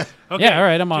 Okay. Yeah, all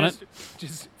right, I'm on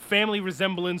Just family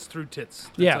resemblance through tits.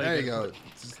 That's Yeah. how There you get go.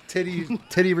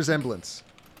 Titty resemblance.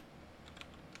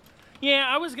 Yeah,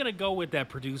 I was gonna go with that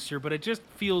producer, but it just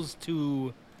feels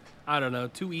too, I don't know,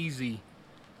 too easy.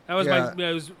 That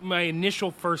was my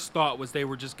initial first thought was they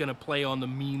were just gonna play on the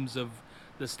memes of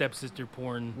the stepsister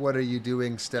porn. What are you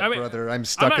doing, stepbrother? I'm I'm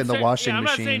stuck not in the saying- washing I'm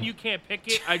machine. not saying you can't pick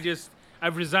it.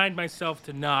 I've resigned myself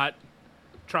to not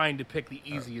trying to pick the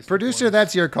easiest. Producer, ones.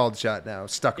 that's your called shot now.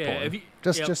 Stuck Yeah, porn. if you,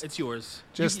 just it's yours.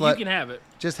 just you let- can have it.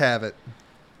 Just have it.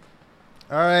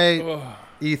 All right, Ugh.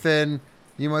 Ethan,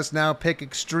 you must now pick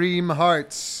Extreme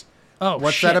Hearts. Oh,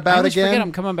 What's shit. that about I always again? Forget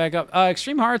I'm coming back up.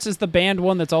 Extreme Hearts is the band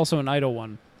one that's also an idol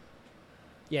one.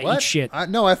 Yeah, What? eat shit.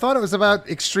 No, I thought it was about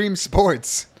extreme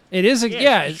sports. It is a Yeah,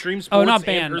 yeah. extreme Oh, sports not and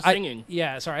band. her I- singing.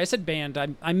 yeah, sorry, I said band.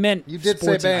 I meant You did say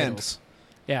sports and band. idols.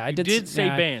 Yeah, I You did. did say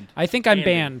band. I think I'm Banded.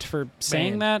 banned for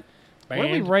saying Banned. that. What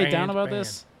did we Banned, write down banned, about banned.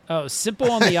 this? Oh,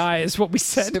 simple on the eye is what we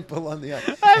said. Simple on the eye.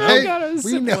 I forgot it was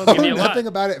we simple know on the eye. Give me a lot. nothing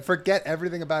about it. Forget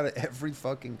everything about it every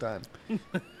fucking time. It's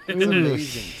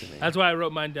amazing to me. That's why I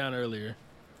wrote mine down earlier.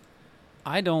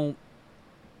 I don't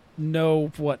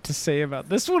know what to say about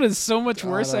this one. Is so much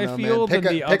worse. I don't know, feel man. than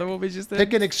Pick the a- other one we just did.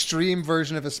 Pick an extreme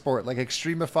version of a sport, like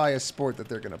extremify a sport that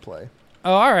they're gonna play.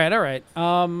 Oh, all right, all right.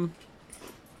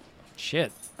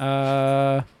 Shit.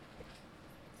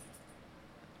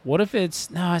 What if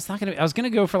it's no? It's not gonna. I was gonna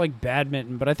go for like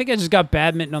badminton, but I think I just got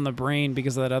badminton on the brain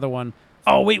because of that other one.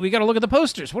 Oh wait, we got to look at the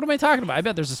posters. What am I talking about? I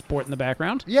bet there's a sport in the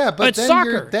background. Yeah, but it's then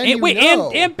soccer. then and, you wait,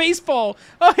 know. and baseball.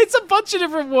 Oh, it's a bunch of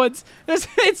different ones.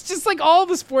 It's just like all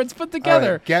the sports put All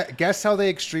together. right, guess how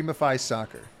they extremify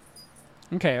soccer?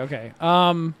 Okay.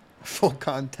 Full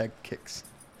contact kicks.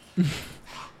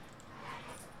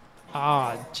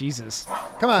 Jesus.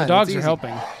 Come on, The dogs it's are easy.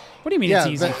 helping. What do you mean Yeah, it's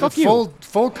easy? the- Fuck you.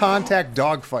 full contact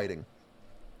dog fighting.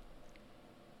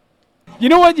 You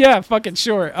know what? Yeah, fucking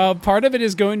sure. Part of it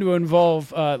is going to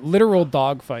involve literal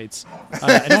dog fights.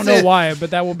 I don't know why,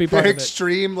 but that will be part They're of it.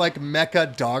 extreme, like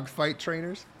mecha dog fight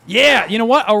trainers. Yeah, you know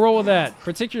what? I'll roll with that.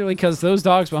 Particularly because those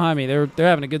dogs behind me, they're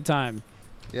having a good time.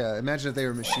 Yeah, imagine if they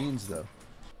were machines, though.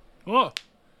 Oh,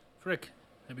 frick.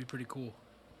 That'd be pretty cool.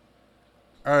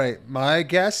 All right, my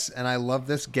guess, and I love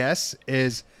this guess,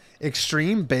 is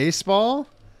extreme baseball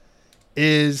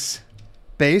is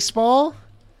baseball,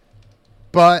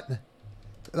 but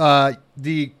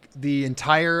the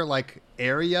entire like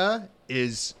area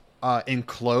is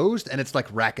enclosed, and it's like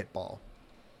racquetball.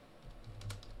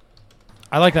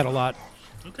 I like that a lot.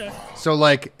 Okay. So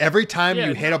like every time Yeah,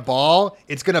 you hit a ball,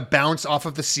 it's gonna bounce off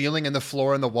of the ceiling and the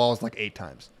floor and the walls like 8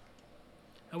 times.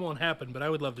 That won't happen, but I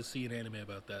would love to see an anime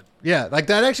about that. Yeah, like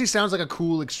that actually sounds like a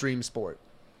cool extreme sport.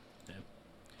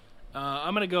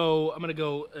 I'm gonna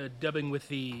go dubbing with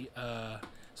the.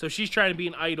 So she's trying to be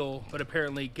an idol, but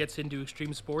apparently gets into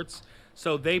extreme sports.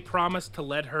 So they promise to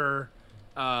let her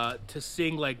to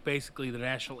sing like basically the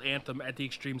national anthem at the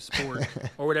extreme sport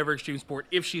or whatever extreme sport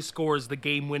if she scores the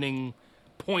game-winning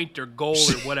point or goal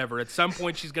or whatever. At some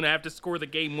point, she's gonna have to score the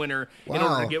game winner in order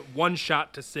Wow. to get one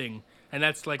shot to sing, and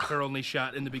that's like her only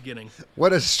shot in the beginning.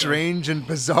 What a strange and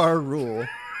bizarre rule.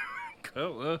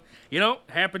 Oh,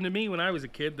 happened to me when I was a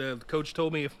kid. The coach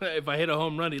told me if I hit a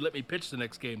home run, he'd let me pitch the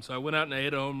next game. So I went out and I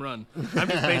hit a home run. I'm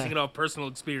just basing it off personal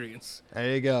experience.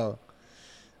 There you go.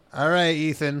 All right,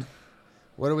 Ethan.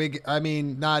 What do we? I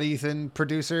mean, not Ethan,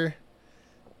 producer.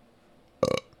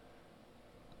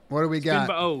 What do we got?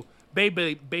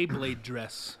 Beyblade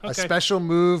dress. A Okay. special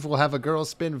move will have a girl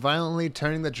spin violently,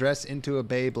 turning the dress into a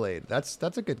Beyblade.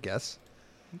 That's a good guess.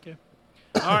 Okay.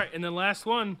 All right, and then last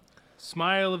one.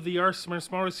 Smile of the Arsmer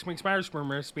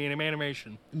Smart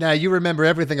animation. Now you remember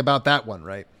everything about that one,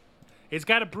 right? It's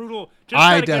got a brutal. Just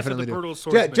try I to guess what definitely the do. brutal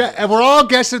swordsman. And we're all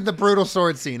guessing the brutal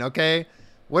sword scene, okay?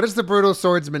 What does the brutal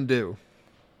swordsman do?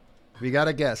 We got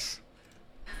to guess.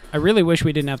 I really wish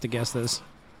we didn't have to guess this.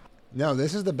 No,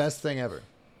 this is the best thing ever.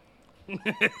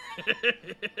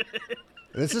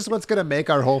 This is what's going to make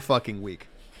our whole fucking week.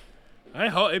 I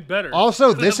hope it better.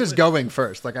 Also, this is going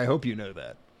first. Like, I hope you know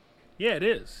that. Yeah, it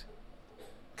is.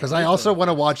 Because I also want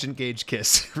to watch Engage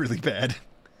Kiss really bad.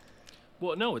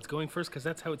 Well, no, it's going first because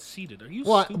that's how it's seated. Are you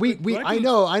Well, stupid? I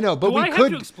know, but do we I have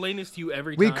could to explain this to you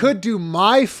every we time? could do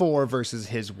my 4 versus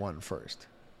his 1 first.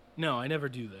 No, I never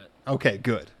do that. Okay,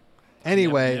 good.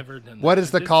 Anyway, never done that. what is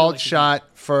the Just called like a- shot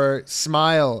for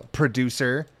Smile,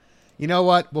 producer? You know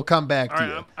what? We'll come back All to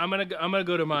right, you. I'm gonna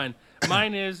go to mine.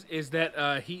 Mine is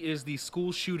that he is the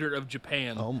school shooter of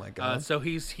Japan. Oh my God. So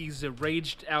he's a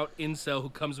raged out incel who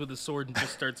comes with a sword and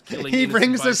just starts killing. He innocent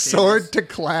brings a bystanders. sword to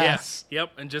class. Yeah,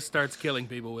 yep, and just starts killing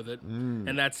people with it.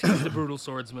 And he's the brutal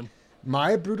swordsman.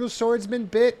 My brutal swordsman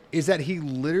bit is that he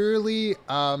literally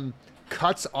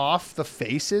cuts off the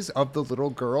faces of the little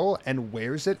girl and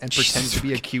wears it and pretends to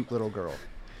be a cute little girl.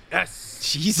 Yes.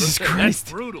 Jesus That's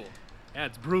Christ. brutal.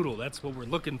 That's brutal. That's what we're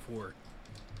looking for.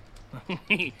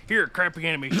 Here at Crappy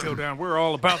Anime Showdown, we're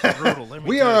all about the brutal. Let me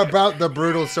We tell are you. about the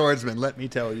brutal swordsman, let me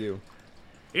tell you.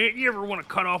 You ever want to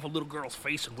cut off a little girl's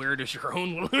face and wear it as your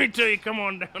own? Well, let me tell you, come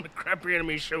on down to Crappy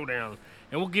Anime Showdown,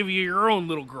 and we'll give you your own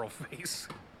little girl face.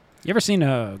 You ever seen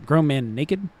a grown man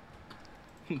naked?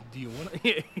 Do you want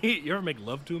to? You ever make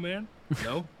love to a man?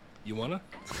 No? You want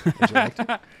to? Would you like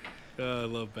to? I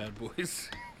love Bad Boys.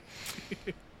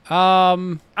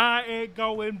 Um, I ain't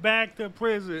going back to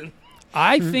prison.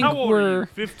 I think How old are we're you?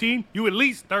 15? You at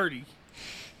least 30.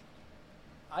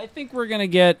 gonna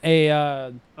get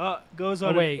a Goes Oh,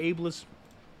 on wait. an ableist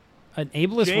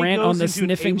ableist rant on the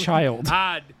sniffing child.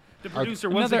 The producer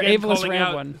once Another again ableist calling rant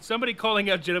out one. somebody calling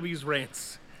out JW's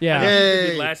rants. Yeah,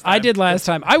 Yay. I did last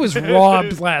time. I was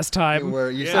robbed last time. You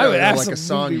I said would it like a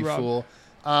song, absolutely you rob. fool.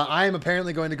 I am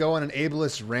apparently going to go on an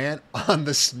ableist rant on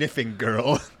the sniffing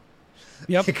girl.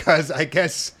 Yep. Because I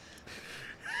guess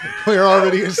we're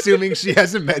already assuming she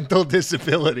has a mental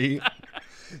disability.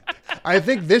 I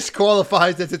think this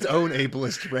qualifies as its own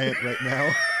ableist rant right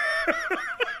now.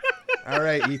 All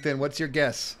right, Ethan, what's your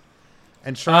guess?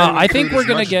 And try to I think include we're as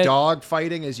gonna much get- dog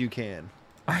fighting as you can.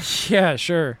 Yeah,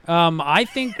 sure. I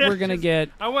think we're gonna get.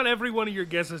 I want every one of your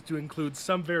guesses to include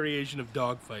some variation of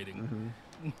dog fighting.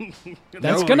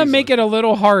 That's No gonna reason. make it a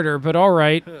little harder, but all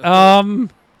right.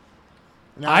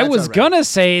 No, I that's was all right. gonna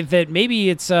say that maybe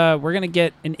it's we're gonna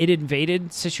get an It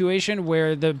Invaded situation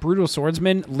where the brutal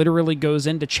swordsman literally goes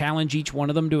in to challenge each one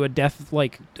of them to a death,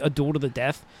 like a duel to the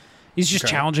death. He's just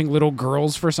Okay. challenging little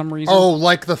girls for some reason. Oh,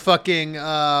 like the fucking what do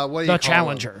you call him?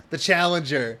 Challenger. The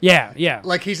Challenger. yeah, yeah.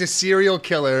 Like he's a serial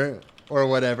killer or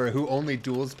whatever who only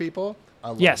duels people. I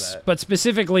love Yes, that. but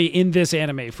specifically in this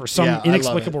anime for some Yeah,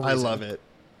 inexplicable I reason. love it.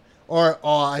 Or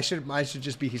I should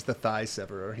just be he's the thigh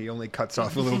severer. He only cuts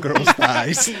off a little girl's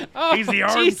thighs. He's the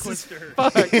arm Jesus twister.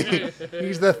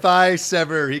 He's the thigh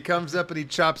severer. He comes up and he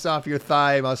chops off your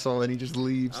thigh muscle and he just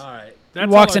leaves. All right. He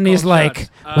walks in and he's like,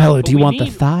 well, but do you we want the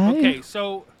need- thigh? Okay,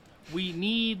 so we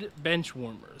need bench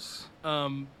warmers.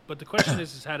 But the question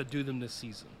is how to do them this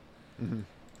season.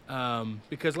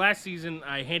 Because last season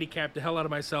I handicapped the hell out of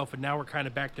myself, and now we're kind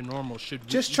of back to normal. Should we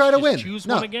Just each try to win. Choose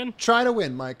No, one again. try to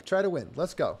win, Mike. Try to win.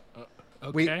 Let's go.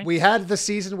 Okay. We had the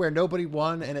season where nobody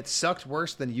won and it sucked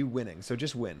worse than you winning. So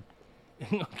just win.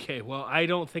 Okay. Well, I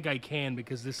don't think I can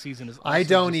because this season is. Also I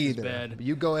don't just as either. Bad.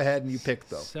 You go ahead and you pick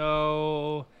though.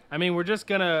 So I mean, we're just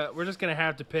gonna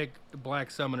have to pick Black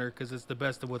Summoner because it's the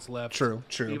best of what's left. True.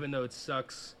 Even though it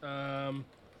sucks.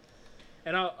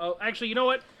 And I'll actually, you know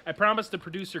what? I promised the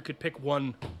producer could pick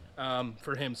one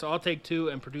for him, so I'll take 2,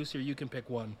 and producer, you can pick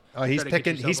 1. Oh, he's Try to get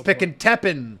picking. yourself He's a picking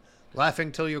Teppen.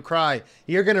 Laughing till you cry.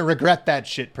 You're gonna regret that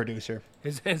shit, producer.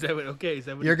 point. Is that what? Okay, is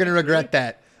that what? You're gonna regret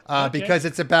that Okay. because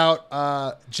it's about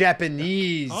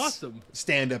Japanese Awesome.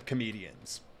 stand-up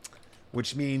comedians,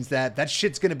 which means that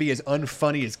shit's gonna be as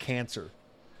unfunny as cancer.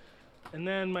 And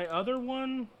then my other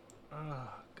one, oh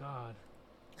God.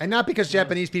 And not because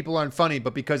Japanese people aren't funny,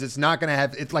 but because it's not gonna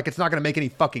have. It's not gonna make any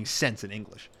fucking sense in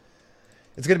English.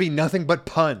 It's gonna be nothing but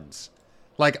puns.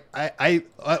 Like I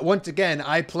once again,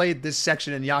 I played this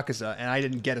section in Yakuza and I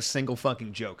didn't get a single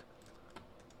fucking joke.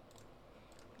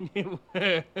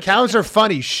 Cows are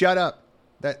funny. Shut up.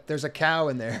 There's a cow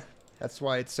in there. That's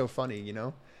why it's so funny, you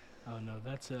know? Oh no,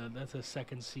 that's a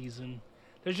second season.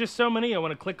 There's just so many I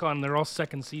want to click on. They're all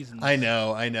second seasons. I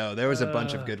know. There was a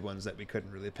bunch of good ones that we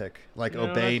couldn't really pick. Like No,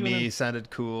 Obey not Me doing- sounded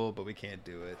cool, but we can't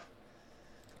do it.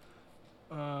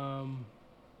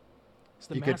 It's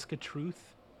the You could- Mask of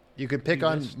Truth. You could pick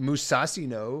on Musashi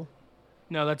no.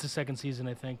 No, that's the second season,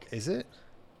 I think. Is it?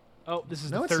 Oh, this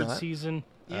is No, the it's third not. season.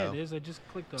 Yeah, Oh. it is. I just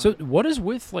clicked on So it. what is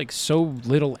with like so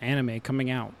little anime coming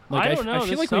out? Like I don't know. I feel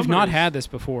This like we've not summer had this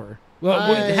before. Well,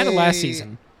 we had it last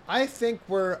season. I think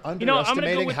we're I'm gonna go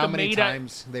underestimating with how the many Maid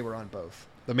times they were on both.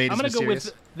 The Maid I'm is gonna go mysterious.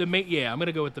 with the maid. Yeah, I'm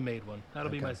gonna go with the maid one.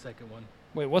 That'll be Okay. my second one.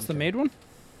 Wait, what's the maid one?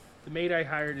 The maid I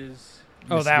hired is.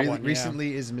 Oh, that Re- one. Yeah.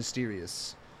 Recently is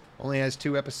mysterious. Only has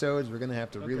 2 episodes. We're gonna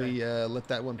have to really let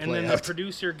that one And play then out. the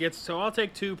producer gets. So I'll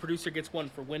take 2. Producer gets 1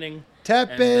 for winning. Tap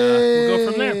And we'll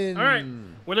go from there. in. All right.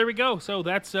 Well, there we go. So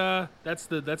that's the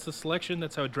selection.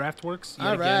 That's how a draft works. Yet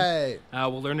All again. right.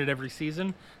 We'll learn it every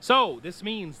season. So this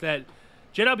means that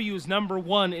JW's number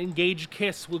 1, Engaged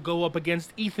Kiss, will go up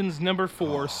against Ethan's number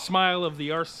 4, Smile of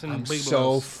the Arson I'm Biglos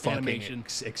so fucking animation.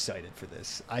 excited for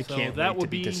this. I So can't that wait will to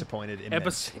be be disappointed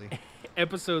Episode, immensely.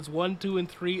 episodes 1, 2, and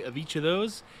 3 of each of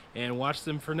those, and watch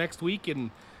them for next week.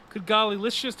 And good golly,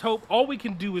 let's just hope. All we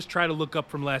can do is try to look up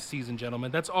from last season,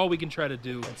 gentlemen. That's all we can try to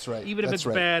do. That's right. Even if That's it's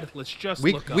right. bad, let's just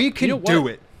We look up. can You know do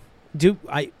what? it.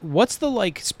 What's the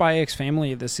like Spy X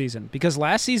Family of this season? Because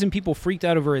last season people freaked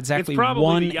out over exactly it's probably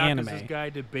one the Yakuza's anime.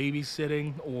 Guide to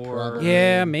Babysitting, or Probably.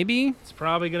 Yeah, maybe. it's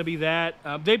probably going to be that.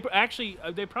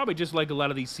 They probably just like a lot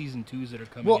of these season 2s that are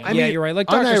coming Well, in. I Yeah, mean, you're right. Like,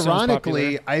 Dr. Stone's unironically,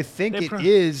 popular. I think They it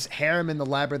is Harem in the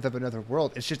Labyrinth of Another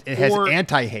World. It's just it has Or-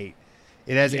 anti-hate.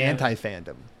 It has Yeah.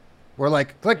 anti-fandom. We're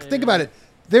like think about it.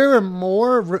 There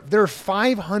are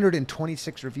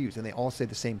 526 reviews, and they all say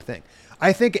the same thing.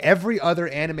 I think every other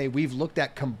anime we've looked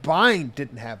at combined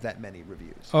didn't have that many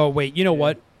reviews. Oh wait, you know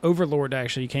what? Overlord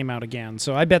actually came out again,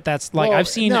 so I bet that's like Well, I've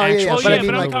seen no, yeah, actual. yeah, Oh but yeah, I shit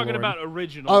mean, but from I'm like- talking Overlord. about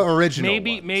original. Original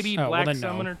Maybe ones. maybe Oh, well, Black then no.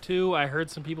 Summoner 2. I heard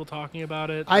some people talking about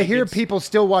it. I Like, hear it's- people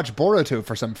still watch Boruto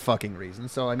for some fucking reason.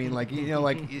 So I mean,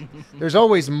 there's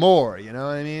always more. You know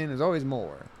what I mean? There's always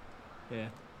more. Yeah.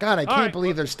 God, I can't right, believe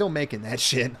well- they're still making that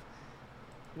shit.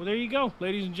 Well, there you go,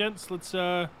 ladies and gents. Let's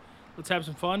have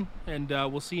some fun, and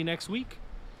we'll see you next week.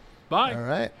 Bye. All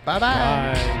right,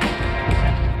 bye-bye.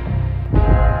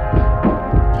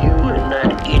 You and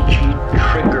that itchy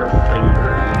trigger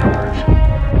finger of yours.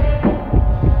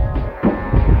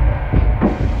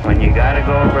 When you gotta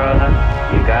go, brother,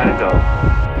 you gotta go.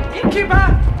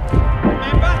 Innkeeper!